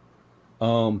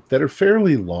that are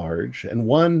fairly large, and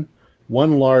one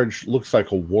large looks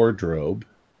like a wardrobe.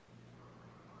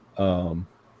 What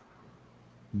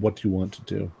do you want to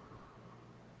do?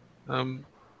 Can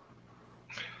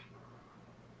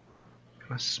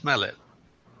I smell it?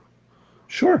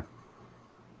 Sure.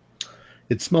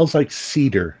 It smells like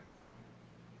cedar.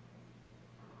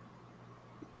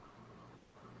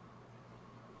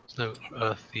 It's no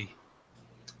earthy.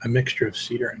 A mixture of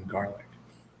cedar and garlic.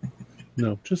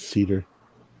 No, just cedar.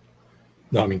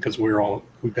 No, I mean, because we've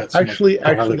got actually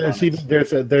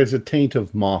there's a taint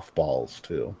of mothballs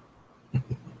too.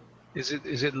 Is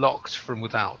it locked from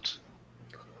without?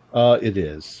 It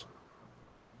is.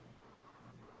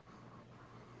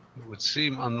 It would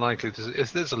seem unlikely.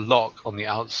 If there's a lock on the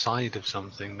outside of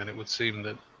something, then it would seem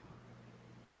that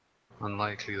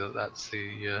unlikely that that's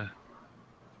the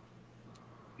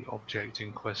object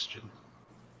in question.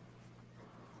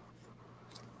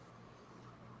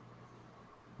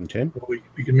 Okay. Well,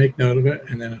 we can make note of it,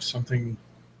 and then if something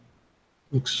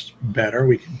looks better,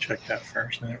 we can check that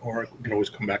first, or we can always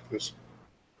come back to this.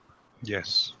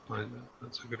 Yes,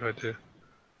 that's a good idea.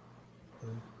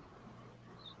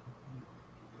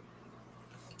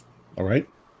 All right.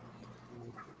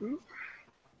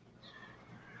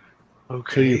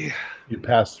 Okay. So you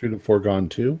pass through the foregone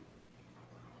too?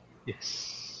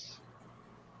 Yes.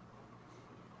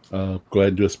 Go ahead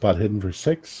and do a spot hidden for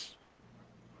 6.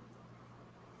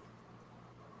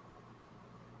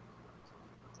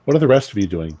 What are the rest of you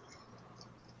doing?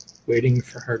 Waiting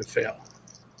for her to fail.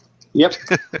 Yep.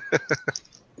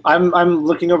 I'm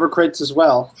looking over crates as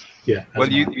well. Yeah.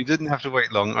 Well, you didn't have to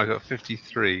wait long. I got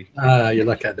 53. Your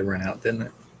luck had to run out, didn't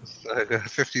it? So I got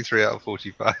 53 out of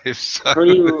 45. So. Who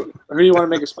do you want to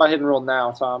make a spot hidden roll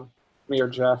now, Tom? Me or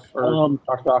Jeff or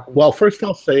Dr. Dawkins? Well, first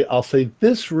I'll say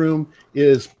this room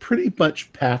is pretty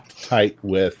much packed tight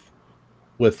with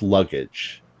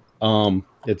luggage.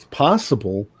 It's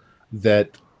possible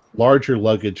that larger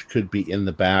luggage could be in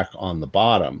the back on the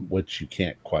bottom, which you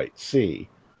can't quite see.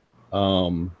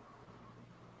 Who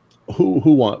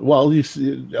want? Well,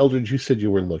 Eldridge, you said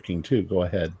you were looking too. Go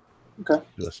ahead. Okay.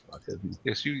 Do a spot hidden.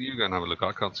 Yes, you go and have a look.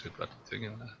 I can't see a bloody thing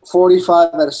in there.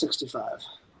 45 out of 65.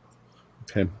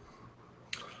 Okay.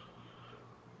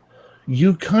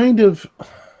 You kind of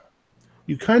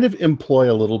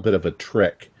employ a little bit of a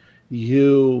trick.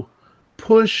 You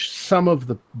push some of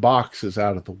the boxes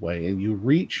out of the way and you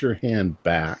reach your hand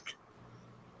back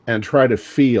and try to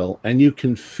feel, and you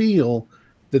can feel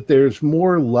that there's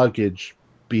more luggage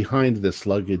behind this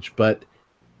luggage, but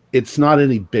it's not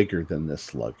any bigger than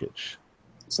this luggage.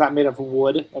 It's not made of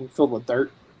wood and filled with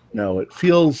dirt. No, it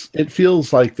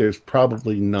feels like there's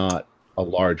probably not a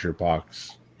larger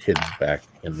box hidden back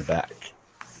in the back.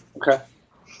 Okay.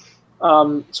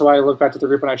 So I look back to the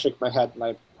group and I shake my head and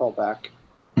I pull back.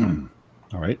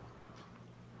 All right.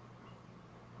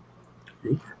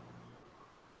 Group.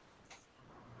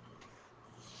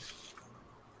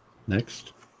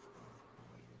 Next.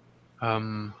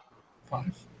 5.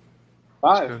 Let's go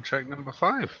 5. and check number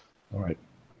 5. All right.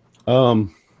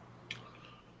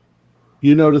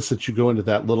 You notice that you go into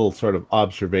that little sort of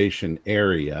observation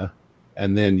area,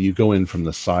 and then you go in from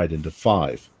the side into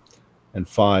 5. And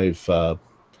 5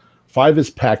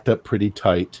 is packed up pretty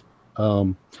tight.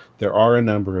 There are a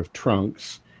number of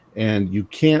trunks, and you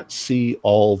can't see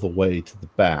all the way to the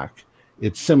back.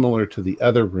 It's similar to the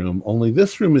other room, only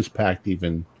this room is packed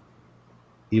even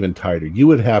tighter. You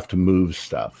would have to move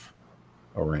stuff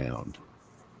around.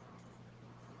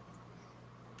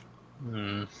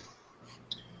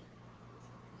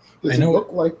 Does it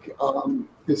look like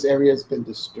this area has been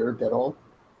disturbed at all?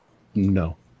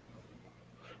 No.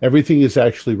 Everything is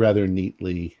actually rather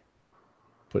neatly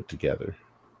put together.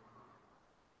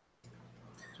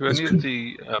 Do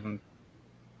any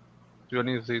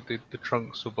of the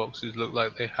trunks or boxes look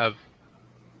like they have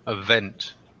a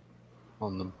vent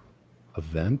on them? A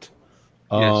vent?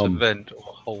 Yes, a vent or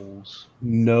holes.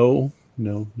 No,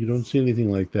 you don't see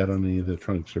anything like that on any of the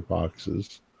trunks or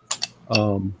boxes.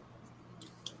 Go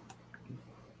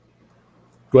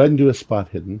ahead and do a spot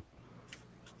hidden.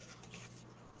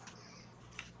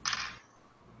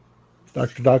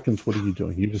 Dr. Dawkins, what are you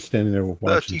doing? You're just standing there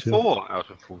watching 34 out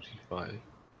of 45.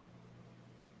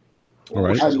 All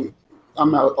right.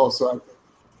 I'm out also.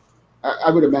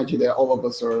 I would imagine that all of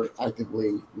us are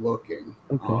actively looking.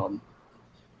 Okay.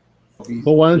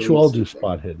 Well, why don't you all do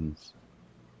spot hiddens?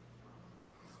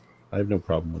 I have no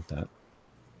problem with that.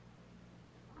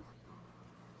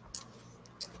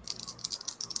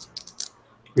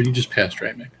 But you just passed,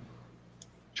 right, Mick?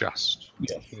 Just.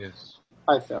 Yes.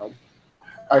 I failed.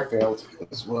 I failed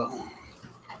as well.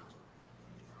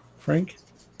 Frank?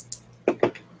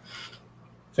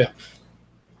 Fail.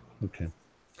 Okay.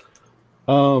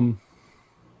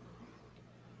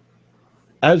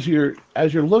 As you're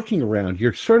looking around,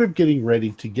 you're sort of getting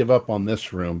ready to give up on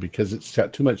this room because it's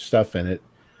got too much stuff in it.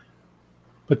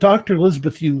 But Dr.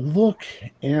 Elizabeth, you look,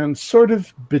 and sort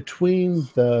of between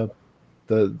the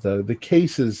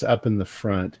cases up in the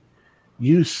front,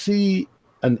 you see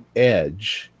an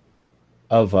edge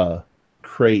of a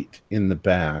crate in the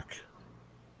back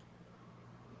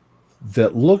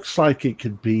that looks like it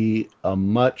could be a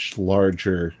much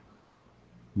larger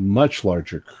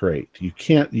crate.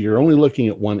 You're only looking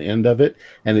at one end of it,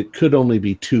 and it could only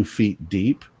be 2 feet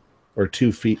deep or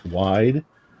 2 feet wide,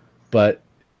 but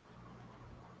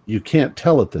you can't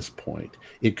tell at this point.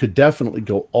 It could definitely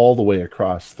go all the way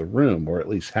across the room, or at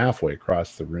least halfway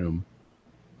across the room,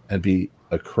 and be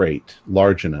a crate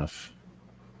large enough.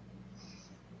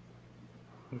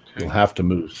 Okay. You'll have to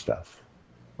move stuff.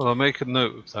 Well, I'll make a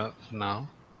note of that for now.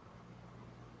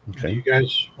 Do you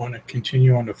guys want to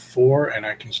continue on to 4, and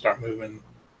I can start moving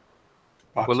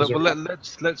boxes?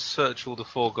 Let's search all the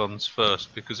foregons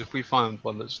first, because if we find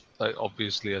one that's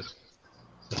obviously a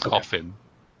coffin,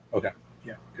 okay,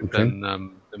 yeah,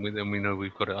 then we know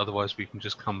we've got it. Otherwise, we can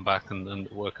just come back and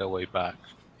work our way back.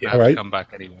 Yeah, we have to come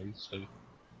back anyway. So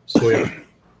we have a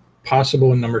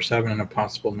possible in number 7 and a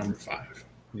possible number 5.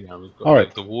 Yeah, we've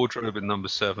got the wardrobe in number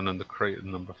 7 and the crate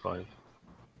in number 5.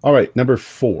 All right, number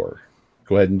 4.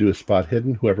 Go ahead and do a spot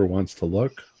hidden, whoever wants to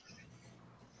look.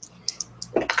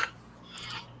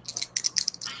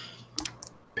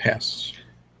 Pass.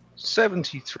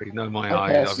 73. No, my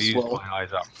eyes. I've used my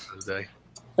eyes up for the day.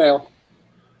 Fail.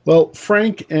 Well,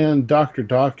 Frank and Dr.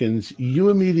 Dawkins, you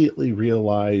immediately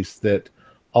realize that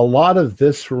a lot of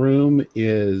this room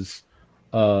is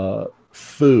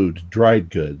food, dried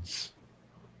goods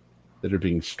that are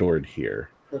being stored here.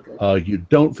 Okay. You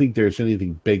don't think there's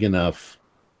anything big enough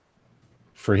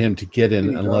for him to get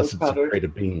in unless it's a crate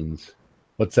of beans.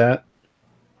 What's that?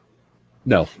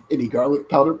 No. Any garlic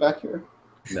powder back here?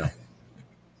 No.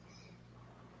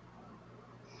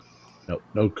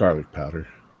 No garlic powder.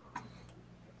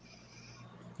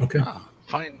 Okay.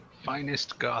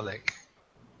 Finest garlic.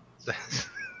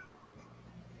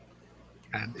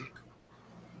 Handy.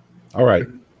 All right.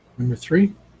 Number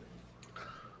 3?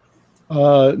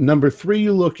 Number 3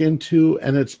 you look into,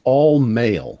 and it's all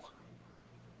mail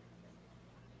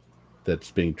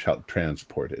that's being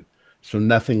transported. So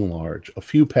nothing large. A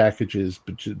few packages,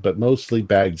 but mostly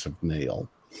bags of mail.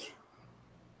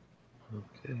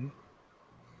 Okay.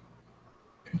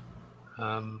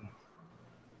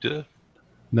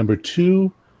 Number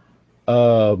 2,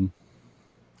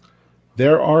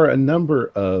 there are a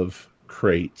number of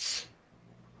crates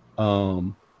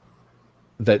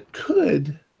that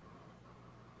could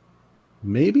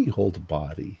maybe hold a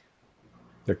body.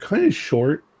 They're kind of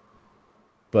short,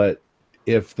 but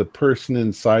if the person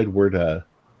inside were to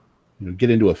get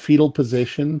into a fetal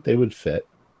position, they would fit.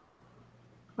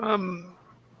 Was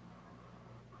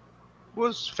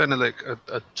Fenelek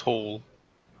a tall?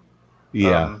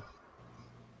 Yeah.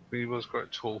 He was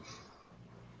quite tall.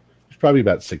 He's probably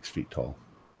about 6 feet tall,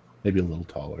 maybe a little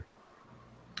taller.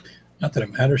 Not that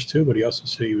it matters too, but he also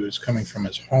said he was coming from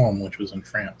his home, which was in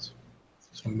France.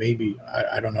 So maybe,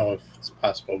 I don't know if it's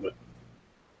possible, but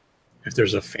if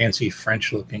there's a fancy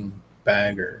French-looking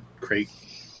bag or crate.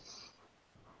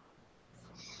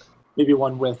 Maybe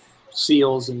one with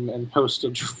seals and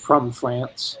postage from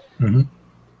France. Mm-hmm.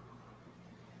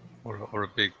 Or a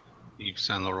big Yves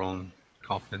Saint Laurent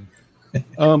coffin.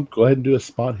 Go ahead and do a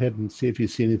spot head and see if you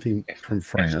see anything from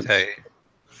France.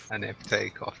 An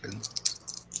FT coffin.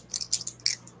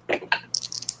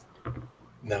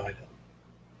 No, I don't.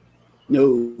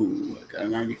 No, I got a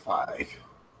 95.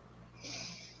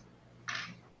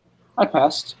 I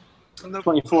passed.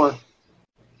 24.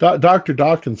 Dr.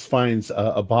 Dawkins finds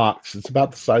a box. It's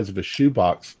about the size of a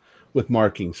shoebox with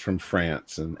markings from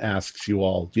France and asks you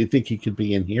all, do you think he could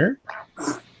be in here?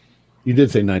 You did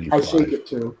say 95. I shake it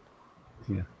too.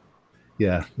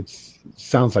 Yeah, it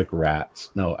sounds like rats.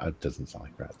 No, it doesn't sound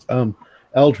like rats.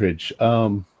 Eldridge,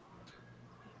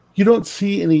 you don't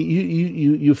see any.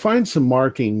 You find some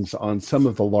markings on some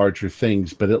of the larger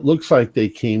things, but it looks like they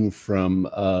came from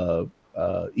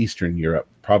Eastern Europe,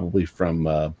 probably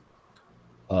from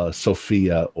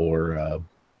Sofia or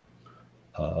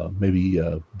maybe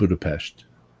Budapest.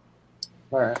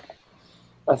 All right.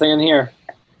 Nothing in here.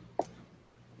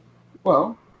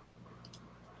 Well,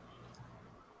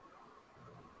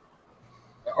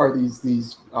 are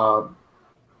these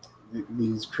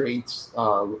crates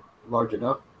large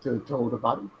enough to hold a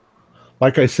body?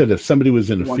 Like I said, if somebody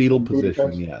was in a One fetal from position,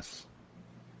 Budapest?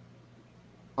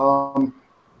 yes.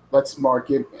 Let's mark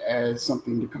it as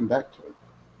something to come back to.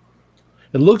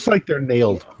 It looks like they're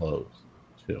nailed closed,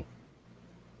 too.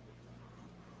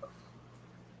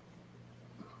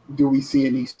 Do we see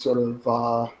any sort of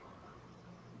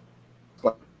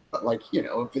like,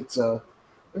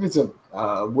 if it's a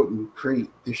wooden crate,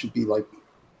 there should be like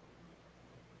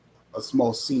a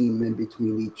small seam in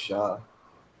between each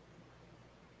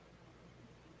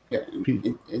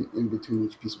in between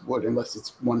each piece of wood, unless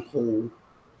it's one whole.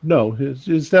 No,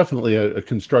 it's definitely a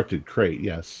constructed crate,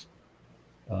 yes.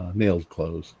 Nailed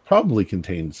closed. Probably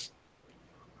contains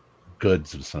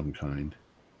goods of some kind.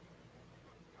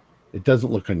 It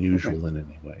doesn't look unusual in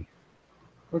any way.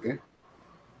 Okay.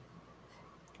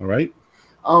 All right.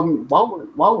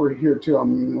 While we're here too,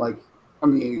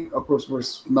 of course we're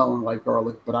smelling like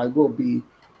garlic, but I will be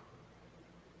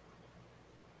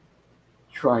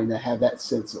trying to have the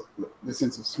sense of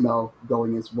smell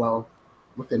going as well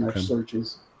within our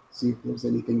searches. See if there's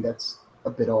anything that's a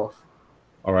bit off.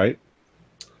 All right.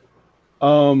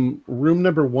 Room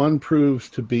number 1 proves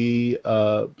to be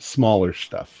smaller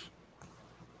stuff.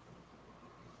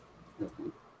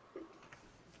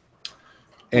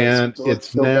 And so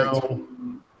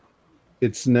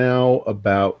it's now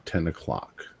about 10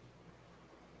 o'clock.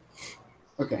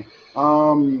 Okay.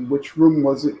 Which room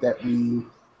was it that we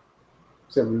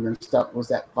said we were going to stop? Was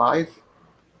that 5?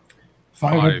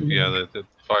 5, yeah, the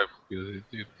 5 the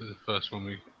first one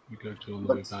we go to all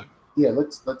the way back. Yeah,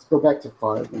 let's go back to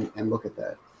 5 and look at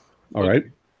that. All right.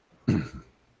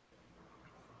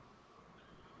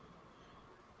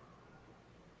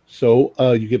 So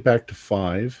you get back to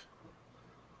 5.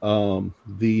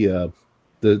 The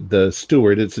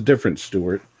steward, it's a different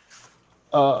steward.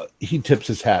 He tips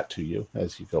his hat to you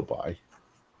as you go by.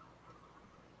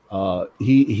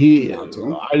 We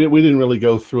didn't really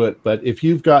go through it, but if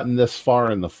you've gotten this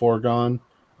far in the foregone,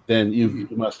 then you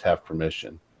must have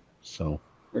permission. So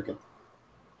okay,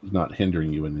 he's not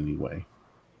hindering you in any way.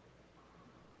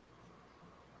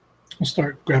 I'll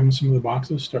start grabbing some of the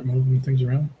boxes, start moving things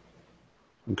around.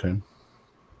 Okay.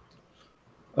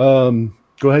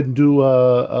 Go ahead and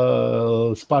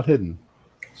do spot hidden.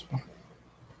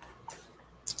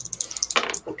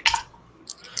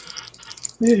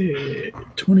 Hey,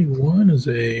 21 is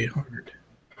a hard.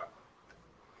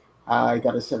 I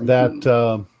got a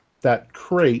 17. That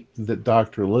crate that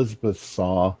Dr. Elizabeth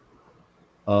saw,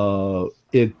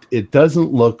 it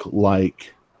doesn't look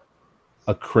like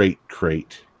a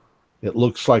crate. It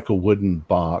looks like a wooden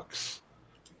box,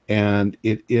 and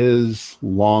it is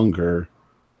longer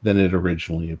than it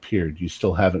originally appeared. You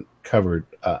still haven't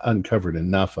uncovered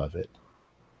enough of it,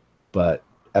 but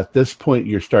at this point,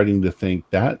 you're starting to think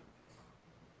that's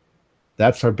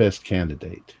our best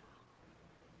candidate.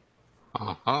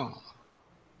 Uh-huh.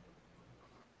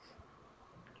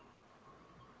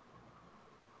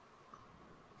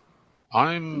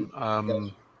 I'm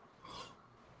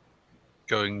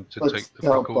going to Let's take the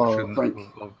help precaution Frank.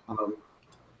 of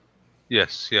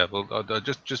yes, yeah. Well,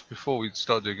 just before we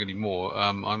start doing any more,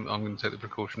 I'm going to take the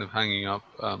precaution of hanging up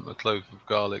a clove of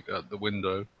garlic at the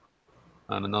window,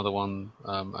 and another one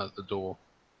at the door.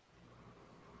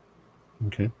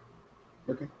 Okay.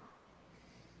 Okay.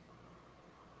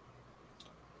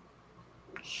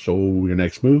 So your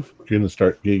next move, you're going to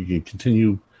start. You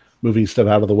continue moving stuff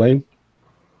out of the way.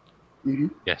 Mm-hmm.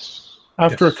 Yes.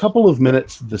 After Yes. a couple of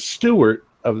minutes, the steward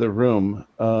of the room,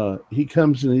 he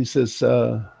comes and he says,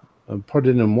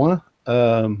 "Pardonnez-moi.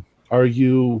 Do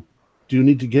you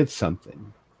need to get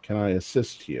something? Can I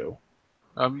assist you?"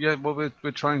 Yeah. Well,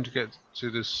 we're trying to get to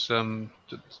this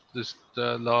this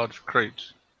large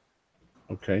crate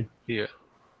Okay. here.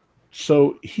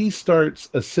 So he starts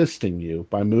assisting you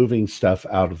by moving stuff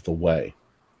out of the way.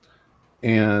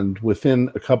 And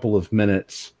within a couple of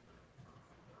minutes,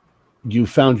 you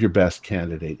found your best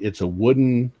candidate. It's a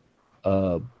wooden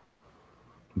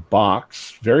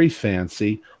box, very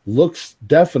fancy, looks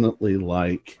definitely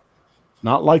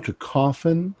not like a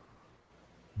coffin,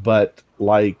 but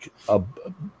like a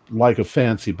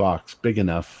fancy box, big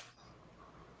enough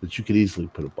that you could easily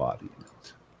put a body in it.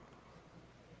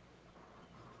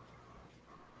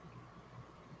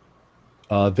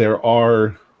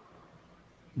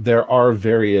 There are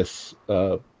various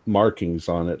markings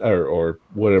on it, or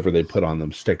whatever they put on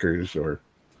them, stickers or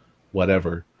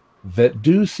whatever, that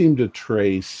do seem to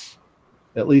trace,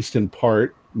 at least in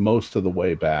part, most of the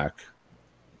way back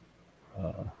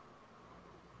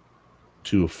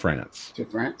to France. To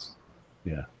France.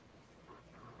 Yeah.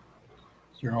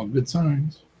 These are all good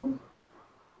signs.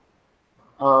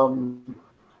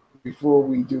 Before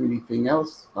we do anything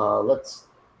else, let's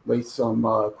lay some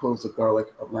cloves of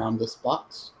garlic around this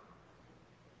box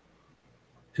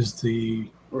Is the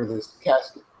or this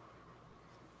casket.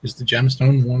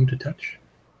 gemstone warm to touch?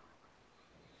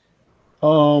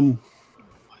 Do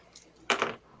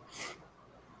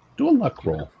a luck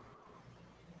roll.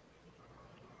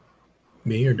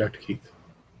 Me or Dr. Keith?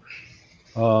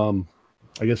 I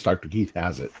guess Dr. Keith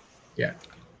has it. Yeah.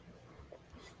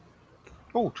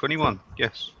 Oh, 21.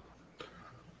 Yes.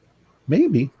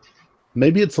 Maybe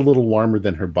it's a little warmer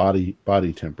than her body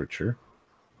temperature.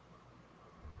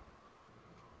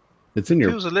 It's in It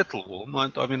your. feels a little warm. I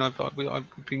mean, I've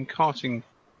been carting.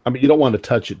 I mean, you don't want to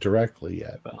touch it directly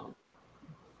yet.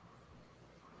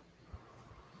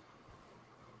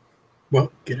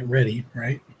 Well, get it ready,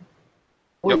 right?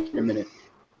 Wait a minute.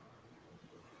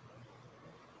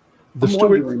 The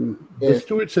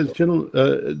steward says,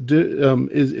 "Gentlemen,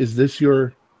 is this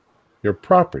your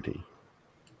property?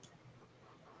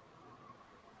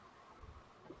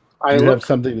 Do you have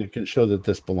something that can show that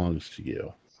this belongs to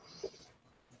you?"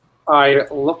 I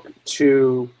look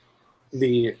to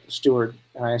the steward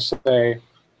and I say,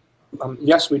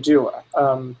 yes, we do.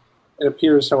 It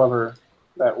appears, however,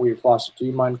 that we've lost it. Do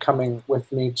you mind coming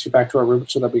with me back to our room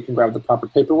so that we can grab the proper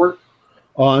paperwork?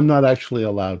 Oh, I'm not actually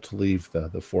allowed to leave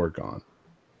the foregone.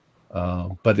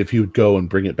 But if you would go and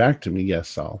bring it back to me,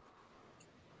 yes, I'll.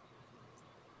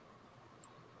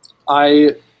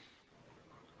 I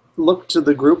look to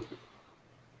the group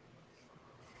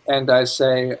and I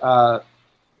say,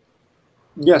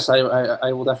 yes,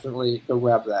 I will definitely go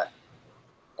grab that.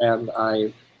 And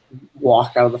I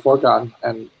walk out of the foregone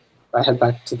and I head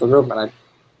back to the room and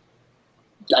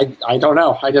I don't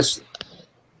know. I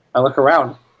look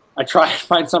around. I try and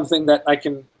find something that I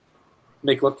can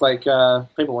make look like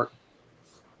paperwork.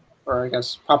 Or I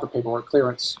guess proper paperwork,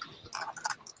 clearance.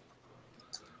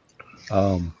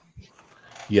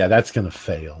 Yeah, that's going to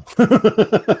fail.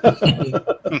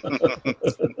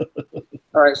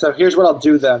 All right, so here's what I'll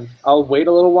do then. I'll wait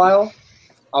a little while.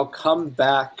 I'll come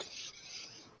back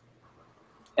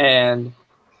and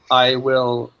I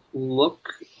will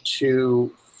look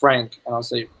to Frank and I'll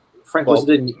say, Frank, was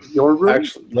it in your room?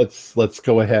 Actually, let's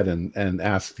go ahead and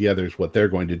ask the others what they're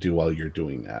going to do while you're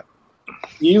doing that.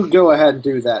 You go ahead and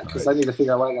do that because I need to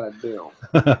figure out what I got to do.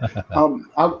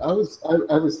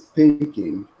 I was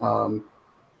thinking,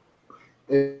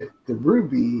 if the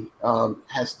ruby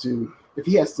if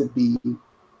he has to be,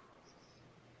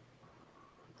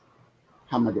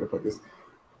 how am I going to put this?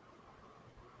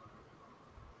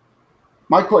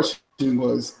 My question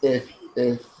was if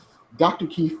Dr.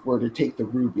 Keith were to take the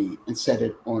ruby and set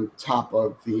it on top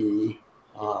of the,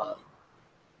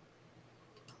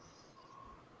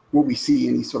 will we see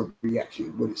any sort of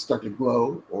reaction? Would it start to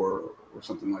glow or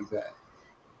something like that?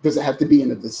 Does it have to be in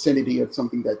the vicinity of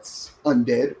something that's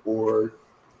undead, or?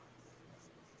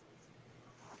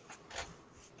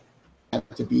 have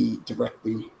to be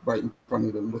directly right in front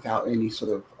of them without any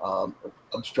sort of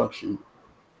obstruction.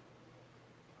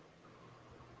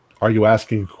 Are you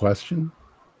asking a question?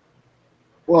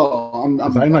 Well, I'm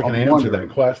not going to answer that wondering.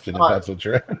 question if that's what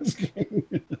you're asking.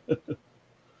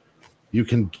 You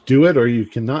can do it or you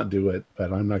cannot do it,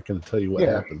 but I'm not going to tell you what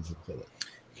happens until it.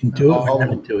 You can do it or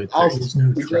not do it. There is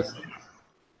no suggest,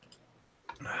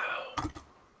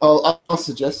 I'll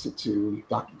suggest it to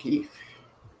Dr. Keith.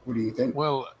 What do you think?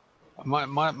 Well,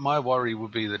 my worry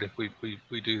would be that if we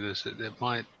do this, it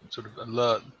might sort of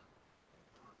alert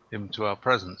him to our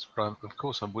presence. But of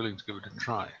course, I'm willing to give it a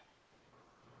try.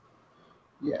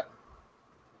 Yeah.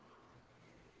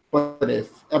 But if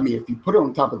you put it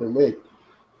on top of the lid,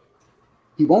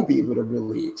 he won't be able to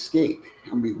really escape.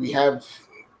 I mean, we have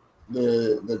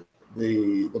the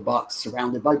box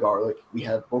surrounded by garlic. We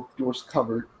have both doors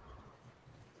covered.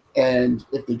 And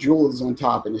if the jewel is on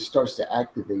top and it starts to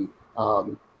activate,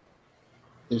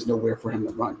 there's nowhere for him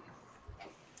to run.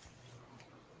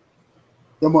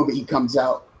 The moment he comes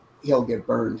out, he'll get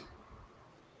burned.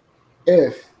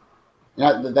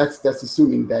 That's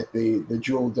assuming that the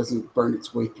jewel doesn't burn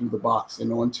its way through the box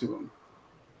and onto him.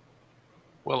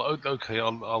 Well, okay,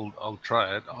 I'll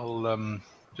try it. I'll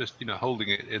just holding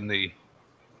it in the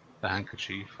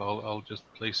handkerchief. I'll just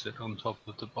place it on top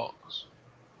of the box.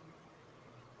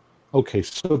 Okay,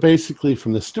 so basically,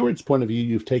 from the steward's point of view,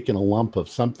 you've taken a lump of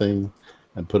something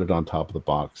and put it on top of the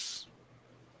box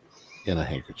in a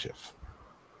handkerchief.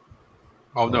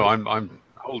 Oh no, I'm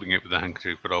holding it with a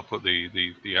handkerchief, but I'll put the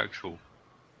actual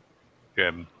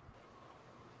gem,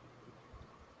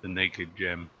 the naked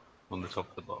gem, on the top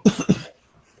of the box.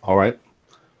 All right.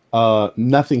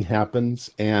 Nothing happens,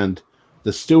 and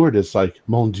the steward is like,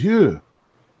 "Mon Dieu!"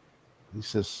 He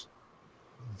says,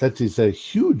 "That is a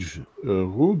huge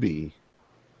ruby."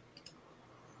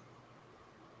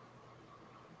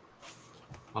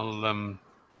 I'll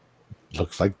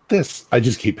looks like this. I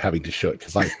just keep having to show it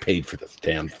because I paid for this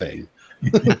damn thing.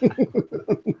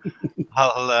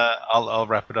 I'll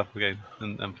wrap it up again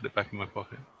and put it back in my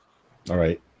pocket. All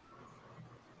right.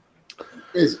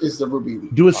 Is the ruby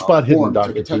do a spot hidden,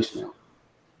 Dr. Keith? Now?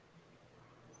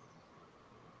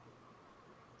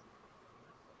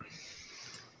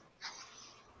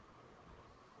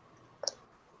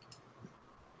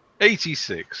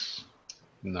 $86.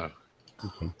 No.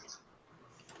 Okay.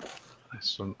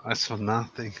 I saw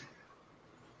nothing.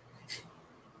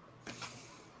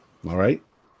 All right.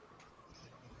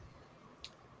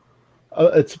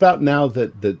 It's about now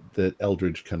that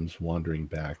Eldridge comes wandering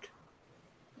back.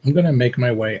 I'm going to make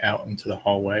my way out into the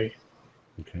hallway.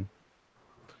 Okay.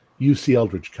 You see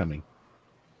Eldridge coming.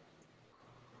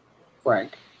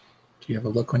 Frank, do you have a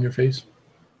look on your face?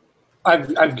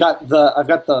 I've got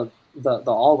the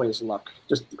always look,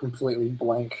 just completely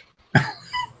blank.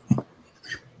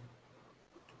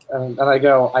 and I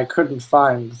go, I couldn't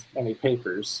find any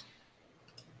papers.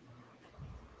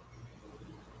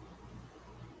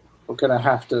 We're gonna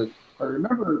have to. I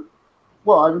remember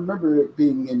it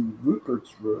being in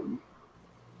Rupert's room,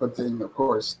 but then of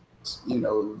course,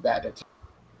 that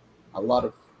a lot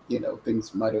of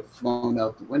things might have flown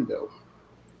out the window.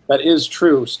 That is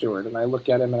true, Stuart. And I look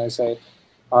at him and I say,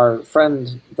 our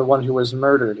friend, the one who was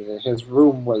murdered, his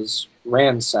room was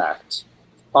ransacked.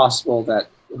 It's possible that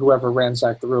whoever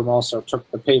ransacked the room also took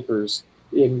the papers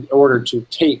in order to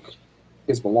take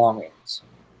his belongings.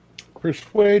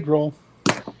 Persuade roll.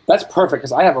 That's perfect,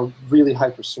 because I have a really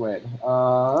high persuade.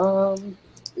 Boy,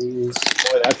 that's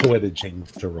the way to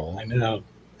change the roll. I know.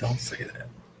 Don't say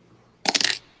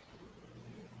that.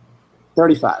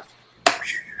 35.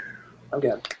 I'm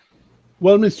good.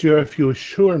 Well, monsieur, if you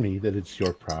assure me that it's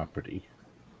your property,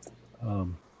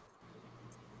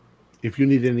 if you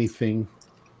need anything,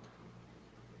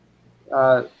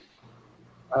 I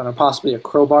don't know, possibly a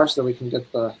crowbar so that we can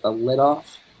get the lid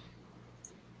off.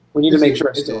 We need to make sure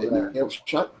it's still there.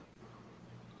 Shut.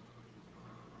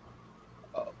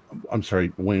 I'm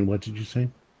sorry, Wayne, what did you say?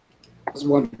 I was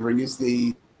wondering, is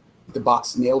the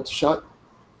box nailed shut?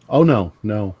 Oh, no.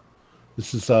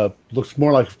 This is looks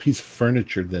more like a piece of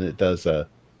furniture than it does a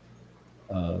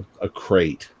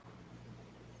crate.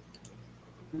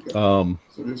 Okay. So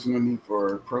there's no need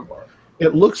for a crowbar.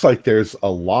 It looks like there's a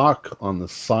lock on the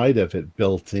side of it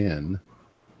built in,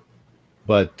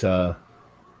 but you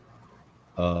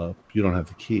don't have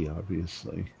the key,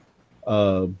 obviously.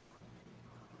 But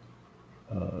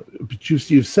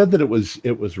you've said that it was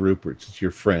Rupert's. It's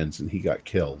your friend's, and he got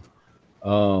killed.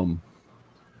 Go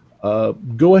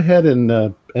ahead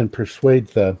and persuade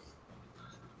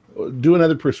do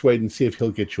another persuade and see if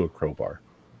he'll get you a crowbar.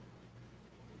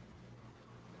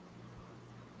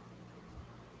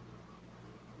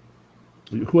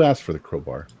 Who asked for the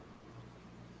crowbar?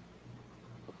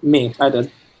 Me, I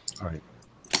did. All right.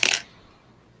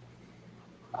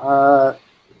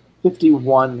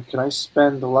 51. Can I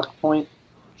spend the luck point?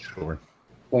 Sure.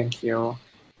 Thank you.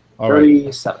 All right.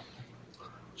 37.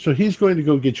 So he's going to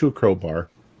go get you a crowbar.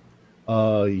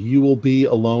 You will be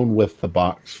alone with the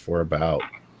box for about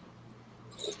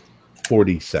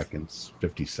 40 seconds,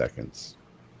 50 seconds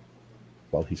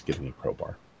while he's getting a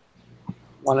crowbar.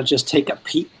 Want to just take a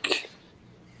peek?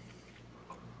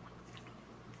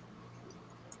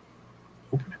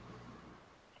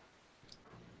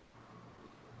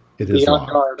 It Be is on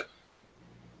locked. guard.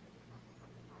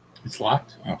 It's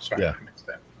locked? Oh, sorry. Yeah. I missed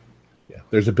that. Yeah,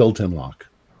 there's a built-in lock.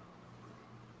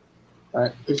 All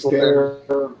right. Is Well, there?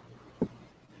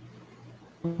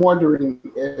 I'm wondering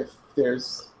if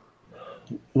there's.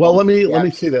 Well, let me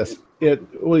gaps. say this.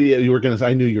 Well, yeah, you were gonna.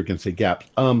 I knew you were gonna say gaps.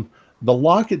 The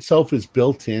lock itself is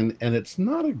built in, and it's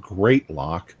not a great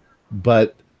lock,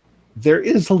 but there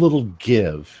is a little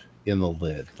give in the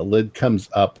lid. The lid comes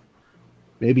up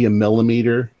maybe a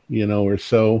millimeter, or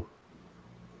so.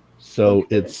 So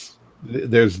Okay.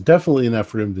 there's definitely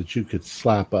enough room that you could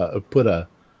put a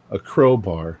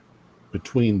crowbar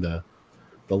between the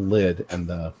lid and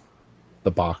the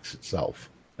box itself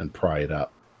and pry it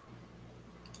up.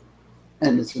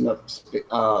 And it's enough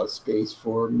space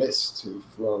for mist to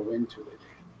flow into it.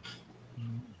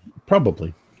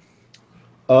 Probably.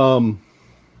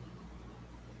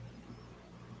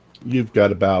 You've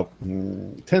got about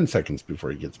 10 seconds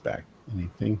before he gets back.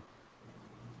 Anything?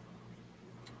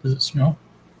 Does it smell?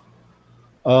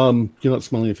 You don't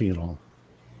smell anything at all.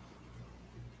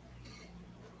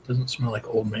 Doesn't smell like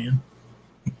old man.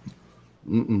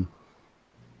 Mm-mm.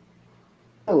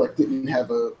 Alec didn't have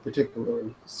a particular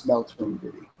smell to him,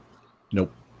 did he?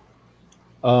 Nope.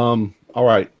 All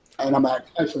right. And I'm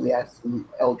actually asking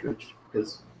Eldridge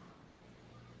because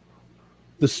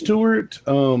The steward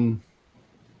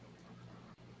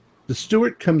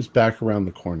comes back around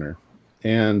the corner,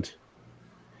 and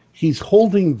he's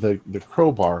holding the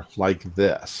crowbar like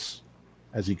this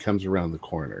as he comes around the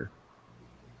corner.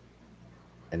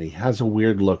 And he has a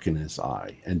weird look in his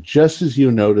eye. And just as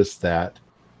you notice that,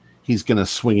 he's going to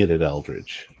swing it at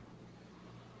Eldridge.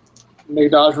 make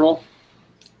a dodge roll.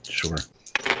 Sure.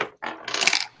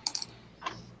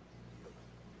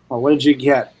 Well, what did you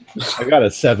get? I got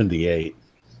a 78.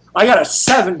 I got a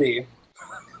 70.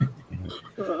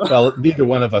 Well, neither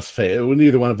one of us failed.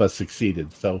 Neither one of us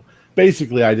succeeded. So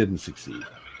basically, I didn't succeed.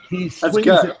 He That's swings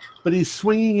good. it, but he's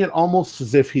swinging it almost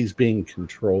as if he's being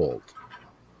controlled.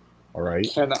 All right.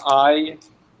 Can I,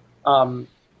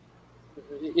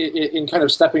 in kind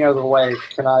of stepping out of the way,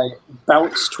 can I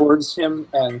bounce towards him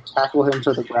and tackle him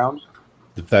to the ground?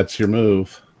 If that's your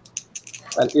move.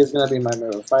 That is going to be my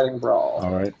move. Fighting brawl.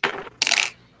 All right.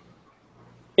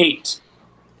 8.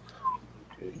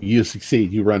 You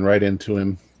succeed. You run right into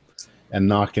him and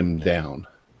knock him down.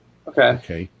 Okay.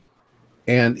 Okay.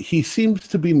 And he seems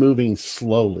to be moving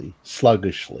slowly,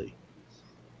 sluggishly.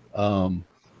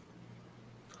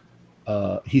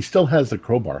 He still has the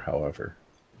crowbar, however.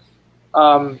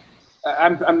 I'm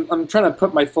trying to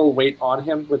put my full weight on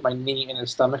him with my knee in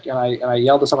his stomach, and I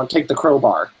yell to someone, "Take the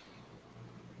crowbar!"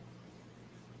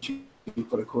 you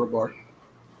put a crowbar.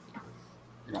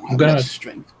 You don't I'm have gonna- much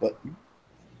strength, but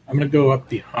I'm going to go up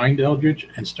behind Eldridge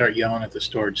and start yelling at the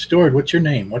steward. Steward, what's your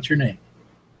name? What's your name?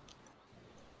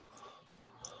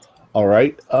 All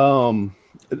right. Wayne,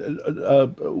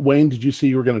 did you see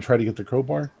you were going to try to get the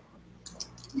crowbar?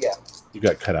 yeah. You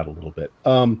got cut out a little bit.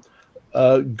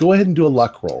 Go ahead and do a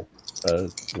luck roll,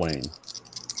 Wayne.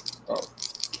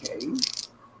 Okay.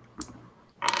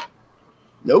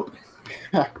 Nope.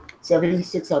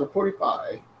 76 out of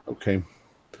 45. Okay.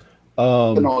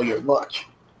 And all your luck.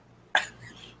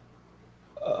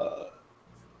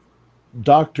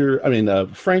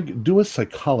 Frank, do a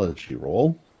psychology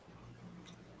roll.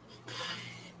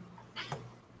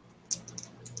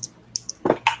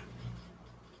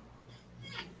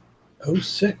 Oh,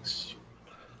 6.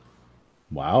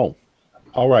 Wow.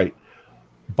 All right.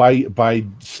 By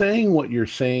saying what you're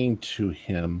saying to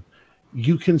him,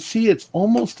 you can see it's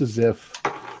almost as if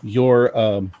you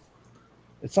were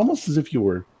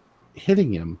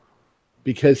hitting him,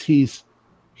 because he's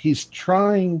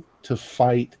trying to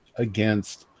fight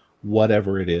against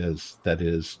whatever it is that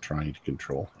is trying to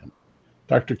control him.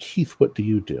 Dr. Keith, what do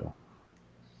you do?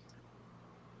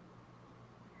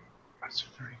 That's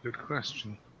a very good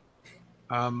question.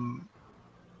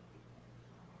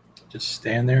 Just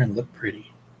stand there and look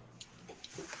pretty.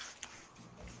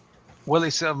 Well,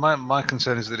 it's my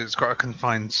concern is that it's quite a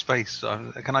confined space.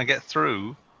 Can I get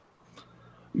through?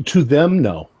 To them,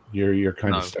 no. You're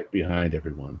kind of No. stuck behind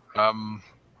everyone. Um.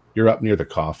 You're up near the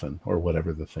coffin or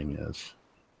whatever the thing is.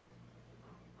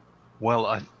 Well,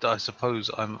 I suppose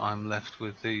I'm left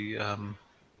with the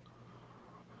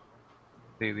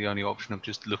only option of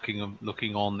just looking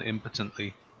on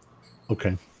impotently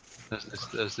Okay.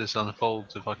 as this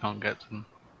unfolds if I can't get to them.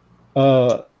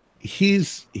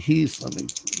 He's let me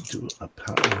do a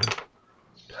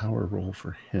power roll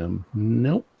for him.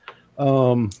 Nope.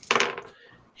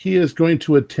 He is going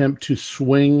to attempt to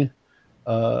swing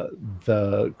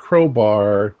the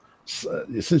crowbar.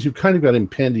 Since you've kind of got him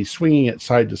pinned, he's swinging it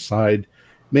side to side,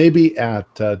 maybe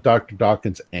at Dr.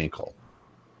 Dawkins' ankle.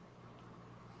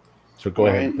 So go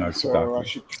ahead, Dr. So Dawkins. I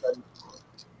should try to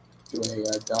do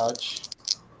a dodge.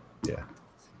 Yeah.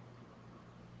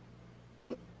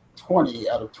 20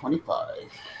 out of 25.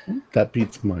 That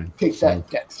beats mine. Take that,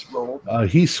 Dex roll.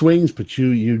 He swings, but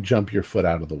you jump your foot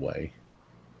out of the way.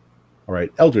 All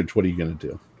right, Eldridge, what are you going to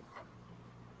do?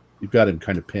 You've got him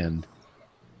kind of pinned.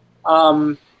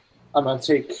 I'm going to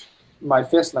take my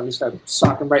fist and I'm just going to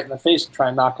sock him right in the face and try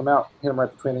and knock him out. Hit him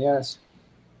right between the eyes.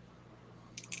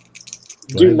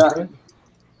 Do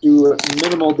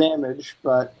minimal damage,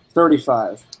 but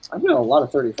 35. I'm getting a lot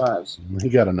of 35s. He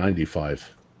got a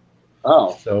 95.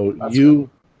 Oh. So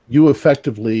you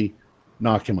effectively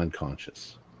knock him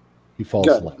unconscious. He falls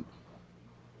limp.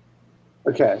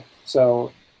 Okay,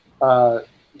 so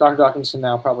Dr. Dawkins can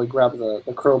now probably grab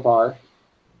the crowbar.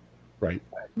 Right.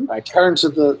 I turn to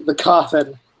the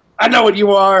coffin. I know what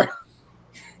you are!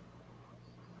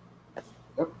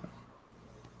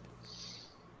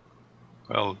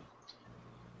 Well,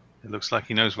 it looks like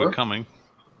he knows we're coming.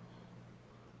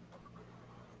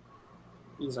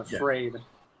 He's afraid.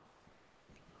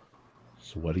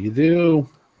 So what do you do?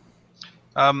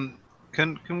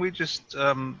 Can we just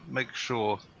make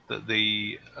sure that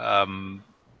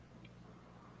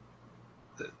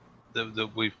that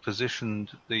we've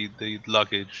positioned the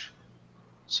luggage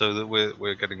so that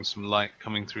we're getting some light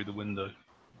coming through the window?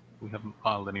 We haven't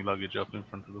piled any luggage up in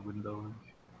front of the window.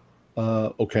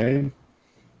 Okay.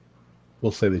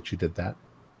 We'll say that you did that.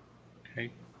 Okay.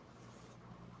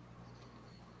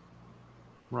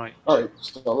 Right. All right,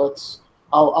 so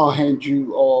I'll hand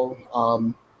you all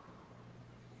a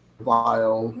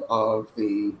vial of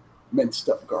the minced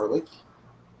up garlic.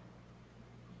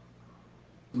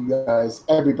 You guys,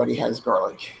 everybody has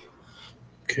garlic.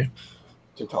 Okay.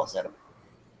 To toss at him.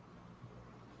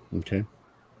 Okay.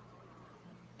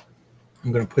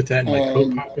 I'm going to put that in my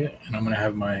coat pocket, and I'm going to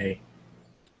have my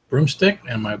broomstick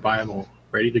and my Bible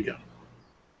ready to go.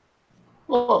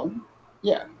 Well,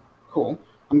 yeah, cool.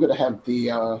 I'm going to have the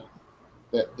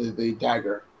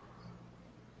dagger.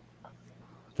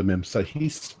 The Mem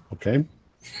Sahis. Okay.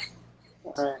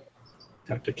 All right.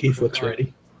 Dr. Keith looks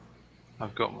ready.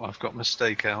 I've got my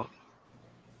steak out.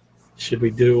 Should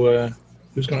we do?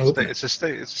 Who's going to open it? It's a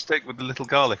steak with a little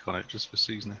garlic on it, just for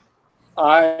seasoning.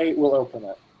 I will open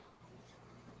it.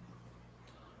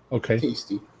 Okay.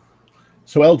 Tasty.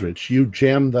 So Eldridge, you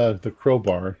jam the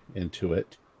crowbar into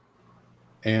it,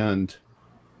 and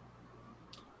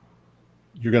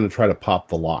you're going to try to pop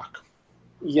the lock.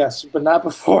 Yes, but not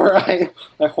before I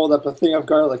hold up a thing of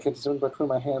garlic. It's in between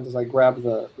my hands as I grab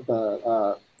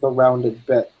the rounded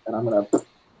bit, and I'm going to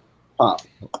pop.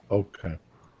 Okay.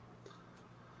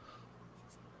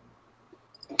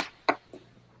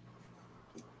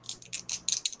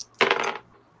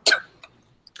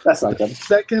 That's not good.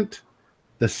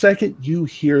 The second you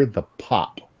hear the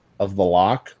pop of the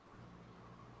lock,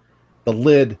 the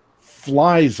lid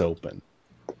flies open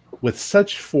with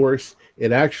such force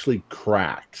it actually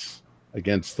cracks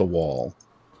against the wall.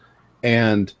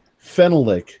 And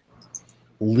Fenelic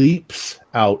leaps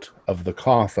out of the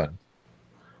coffin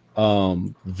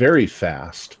very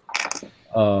fast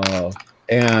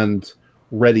and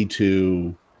ready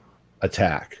to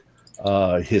attack.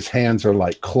 His hands are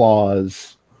like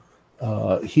claws.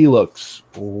 He looks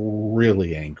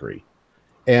really angry.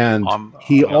 And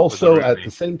he also, at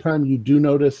the same time, you do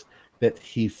notice that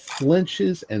he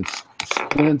flinches and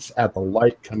squints at the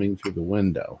light coming through the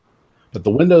window. But the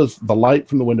light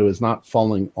from the window is not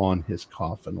falling on his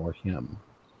coffin or him.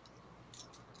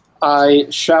 I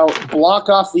shout, block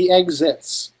off the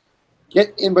exits.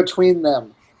 Get in between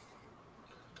them.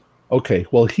 Okay,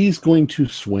 well, he's going to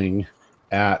swing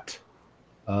at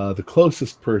the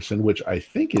closest person, which I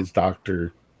think is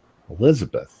Dr.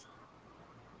 Elizabeth.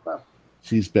 Oh.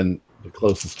 She's been the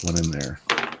closest one in there.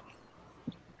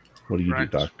 What do you do,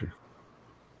 Doctor?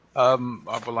 Well,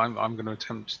 I'm going to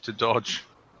attempt to dodge.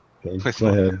 Okay, go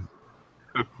ahead.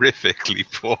 Horrifically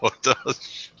poor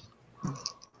dodge.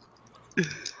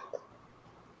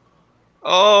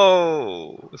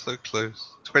 Oh, so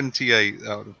close. 28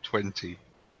 out of 20.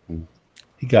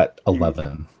 He got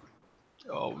 11.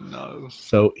 Oh no.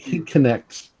 So he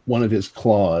connects one of his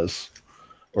claws,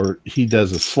 or he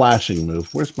does a slashing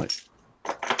move. Where's my...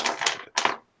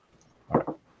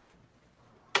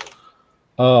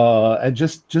 and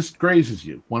just grazes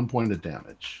you. 1 point of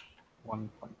damage. 1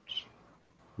 point.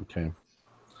 Okay.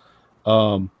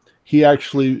 He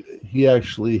actually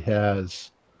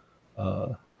has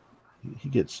he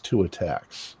gets 2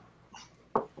 attacks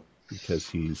because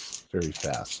he's very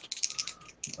fast.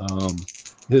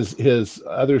 His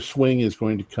other swing is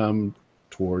going to come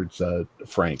towards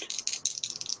Frank.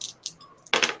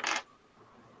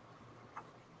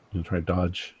 You try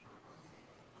dodge.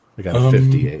 I got a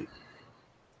 58.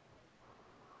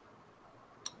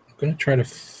 I'm gonna try to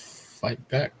fight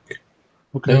back.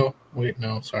 Okay. No, wait,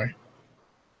 no, sorry.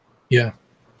 Yeah,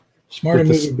 smarter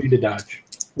move would be to dodge.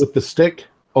 With the stick?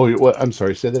 Oh, what? I'm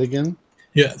sorry. Say that again.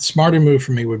 Yeah, smarter move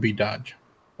for me would be dodge.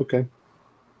 Okay.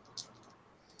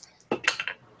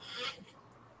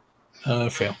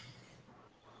 Fail.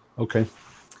 Okay.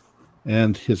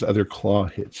 And his other claw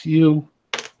hits you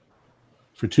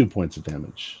for 2 points of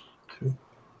damage. 2.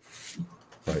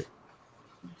 Right.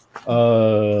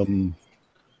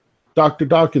 Dr.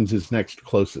 Dawkins is next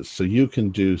closest, so you can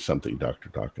do something, Dr.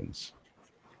 Dawkins.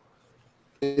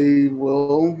 They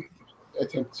will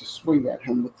attempt to swing at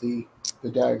him with the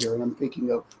dagger, and I'm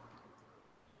thinking of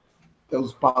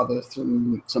those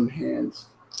bothersome some hands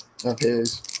of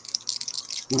his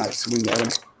when I swing at him.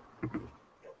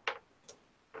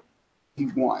 He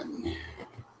won.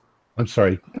 I'm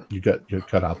sorry, you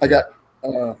cut out. I got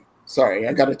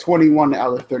a 21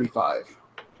 out of 35.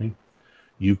 Okay.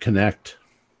 You connect.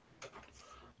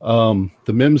 The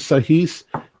Mim Sahis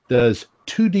does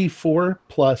 2d4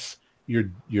 plus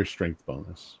your strength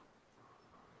bonus.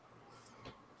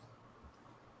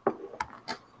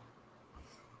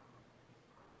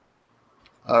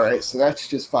 All right, so that's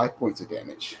just 5 points of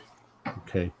damage.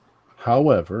 Okay.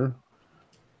 However,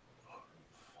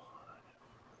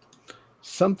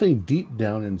 something deep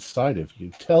down inside of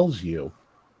you tells you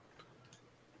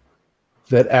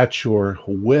that at your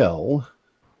will,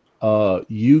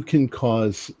 you can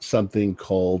cause something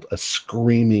called a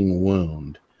screaming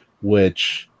wound,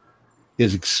 which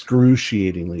is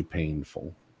excruciatingly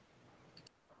painful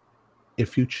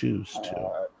if you choose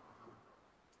to.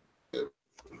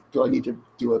 Do I need to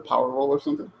do a power roll or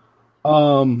something?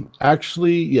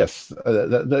 Actually, yes.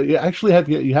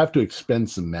 You have to expend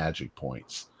some magic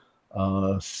points.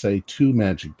 Say 2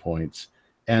 magic points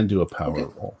and do a power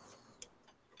roll.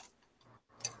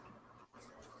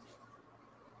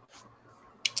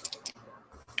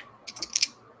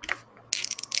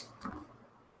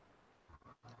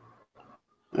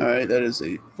 All right, that is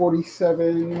a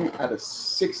 47 out of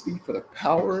 60 for the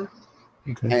power.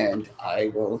 Okay. And I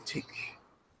will take...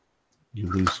 You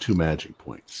lose 2 magic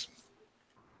points.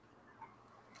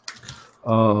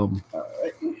 All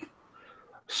right.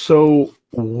 So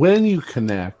when you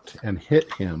connect and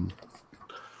hit him,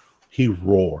 he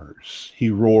roars. He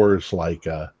roars like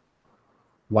a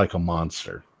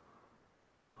monster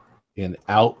in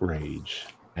outrage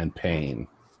and pain.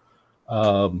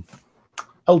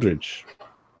 Eldridge.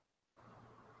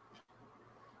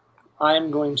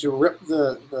 I'm going to rip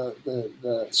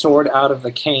the sword out of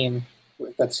the cane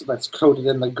that's coated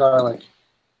in the garlic,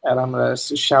 and I'm going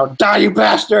to shout, "Die, you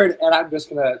bastard!" And I'm just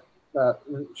going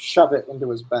to shove it into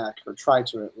his back, or try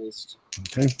to at least.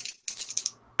 Okay.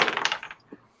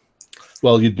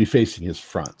 Well, you'd be facing his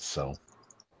front, so.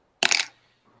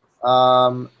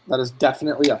 That is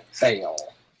definitely a fail.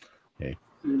 Okay.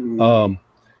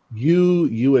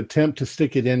 You attempt to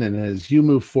stick it in, and as you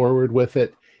move forward with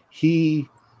it, he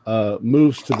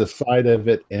moves to the side of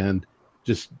it and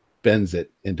just bends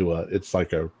it into it's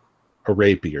like a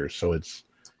rapier, so it's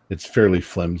fairly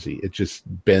flimsy. It just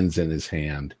bends in his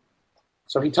hand.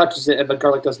 So he touches it, and the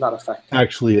garlic does not affect him.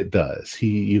 Actually, it does.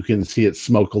 You can see it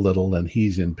smoke a little, and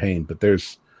he's in pain. But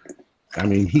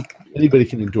anybody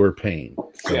can endure pain.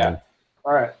 So. Yeah.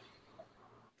 All right.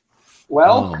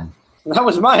 Well, that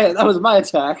was my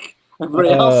attack. Everybody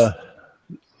else.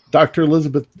 Dr.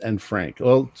 Elizabeth and Frank.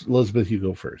 Well, Elizabeth, you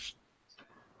go first.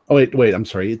 Oh, wait. I'm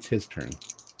sorry. It's his turn.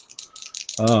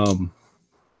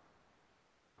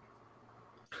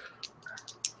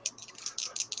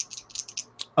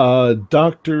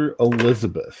 Dr.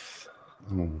 Elizabeth,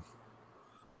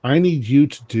 I need you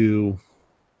to do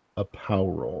a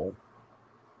power roll.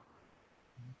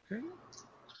 Okay.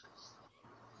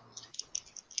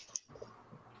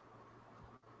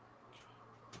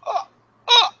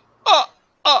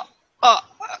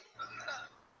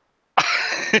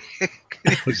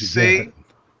 What'd you See? get?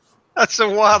 That's a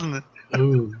 1.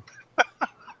 Ooh.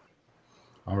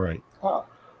 All right.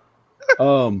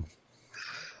 Oh,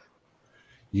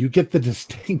 You get the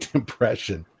distinct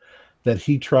impression that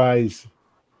he tries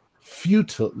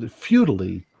futility,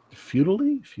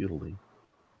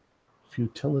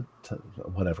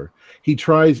 whatever. He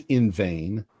tries in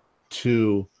vain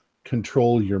to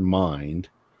control your mind,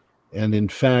 and in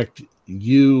fact,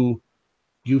 you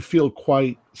feel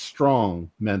quite strong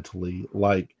mentally.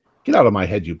 Like, get out of my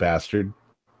head, you bastard!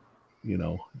 You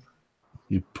know,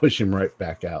 you push him right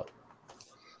back out.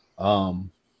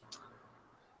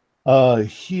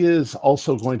 He is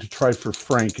also going to try for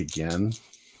Frank again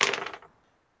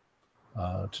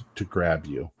to grab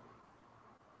you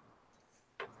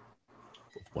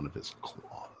with one of his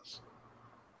claws.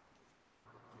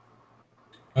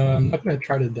 I'm not going to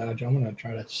try to dodge. I'm going to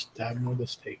try to stab him with a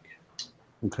stake.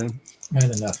 Okay. I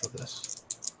had enough of this.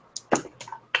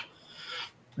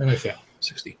 And I fail.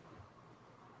 60.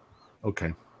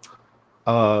 Okay.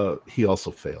 He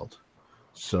also failed.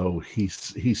 So he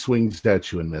swings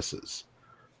at you and misses.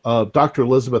 Dr.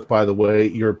 Elizabeth, by the way,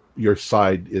 your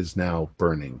side is now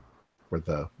burning where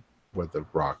the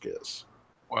rock is.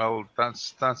 Well,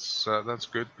 that's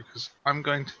good because I'm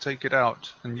going to take it out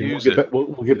and Okay, use it. we'll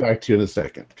get back to you in a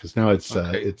second because now it's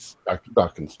Okay. it's Dr.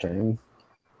 Dawkins' turn.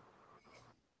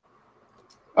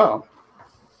 oh.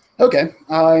 Okay,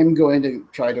 I'm going to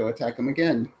try to attack him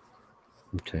again.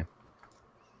 Okay.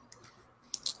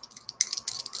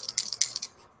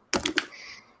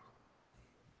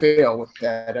 Fail with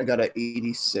that. I got an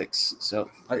 86, so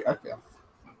I fail.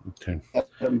 Okay.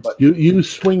 But You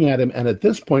swing at him, and at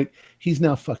this point, he's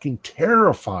now fucking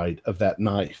terrified of that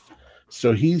knife.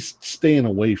 So he's staying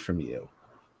away from you,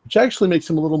 which actually makes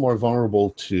him a little more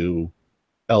vulnerable to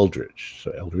Eldridge.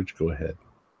 So Eldridge, go ahead.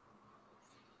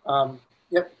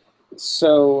 Yep.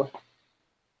 So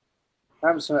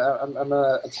I'm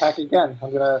gonna attack again.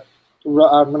 I'm gonna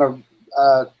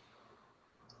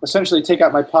essentially take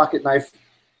out my pocket knife,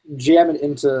 jam it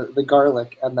into the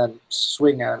garlic, and then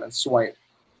swing at him and swipe.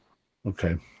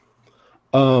 Okay.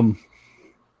 Go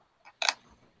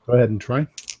ahead and try.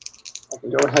 I can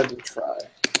go ahead and try.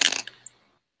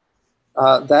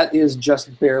 That is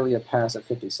just barely a pass at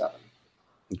 57.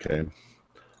 Okay.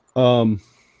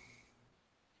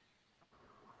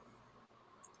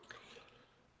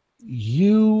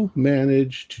 You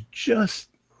manage to just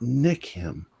nick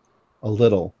him a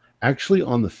little, actually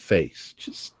on the face,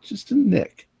 just a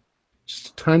nick, just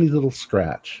a tiny little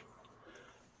scratch.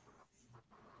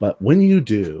 But when you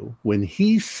do, when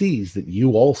he sees that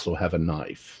you also have a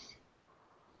knife,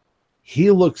 he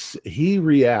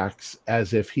reacts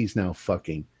as if he's now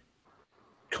fucking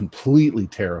completely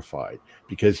terrified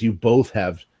because you both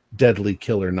have deadly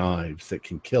killer knives that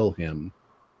can kill him.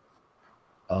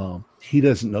 He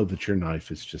doesn't know that your knife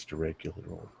is just a regular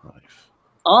old knife.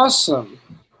 Awesome.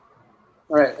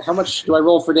 All right, how much do I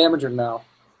roll for damage now?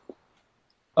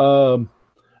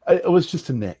 It was just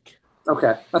a nick.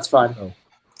 Okay, that's fine.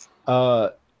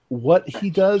 So, what he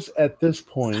does at this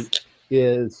point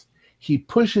is he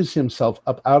pushes himself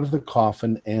up out of the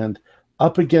coffin and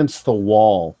up against the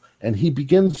wall, and he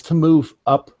begins to move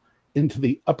up into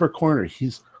the upper corner.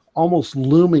 He's almost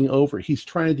looming over. He's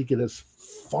trying to get as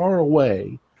far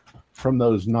away from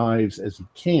those knives as he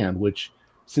can, which,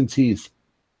 since he's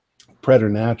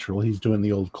preternatural, he's doing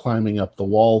the old climbing up the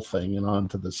wall thing and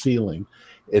onto the ceiling.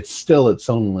 It's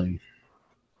only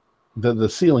the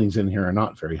ceilings in here are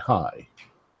not very high,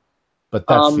 but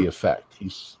that's the effect.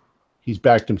 He's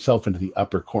backed himself into the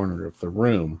upper corner of the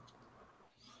room,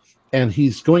 and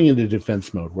he's going into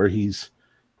defense mode where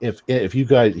if you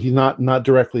guys, he's not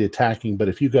directly attacking, but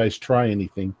if you guys try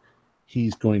anything,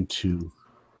 he's going to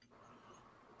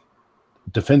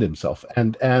defend himself.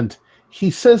 And he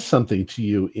says something to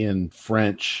you in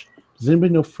French. Does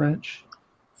anybody know French?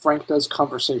 Frank does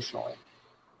conversationally.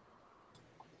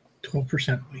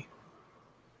 12%.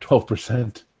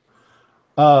 12%.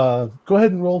 Go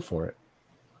ahead and roll for it.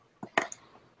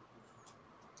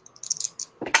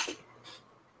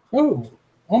 Oh,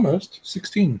 almost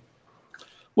 16.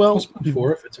 Well, Plus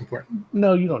 4 if it's important.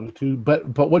 No, you don't need to.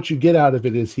 But what you get out of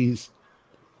it is he's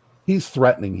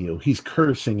threatening you. He's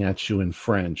cursing at you in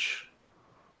French.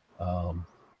 I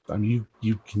mean,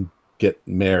 you can get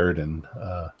married and.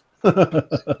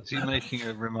 Is he making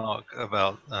a remark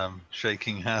about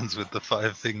shaking hands with the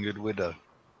five-fingered widow?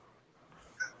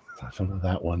 I don't know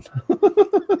that one.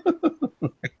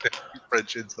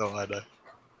 French insider.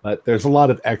 But there's a lot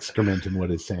of excrement in what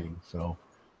he's saying. So,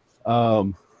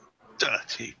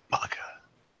 Dirty bugger.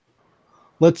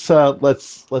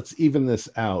 let's even this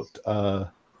out.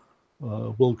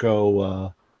 We'll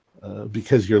go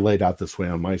because you're laid out this way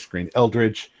on my screen.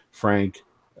 Eldridge, Frank,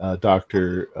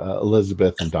 Dr.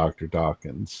 Elizabeth, and Dr.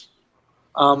 Dawkins.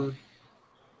 Tom,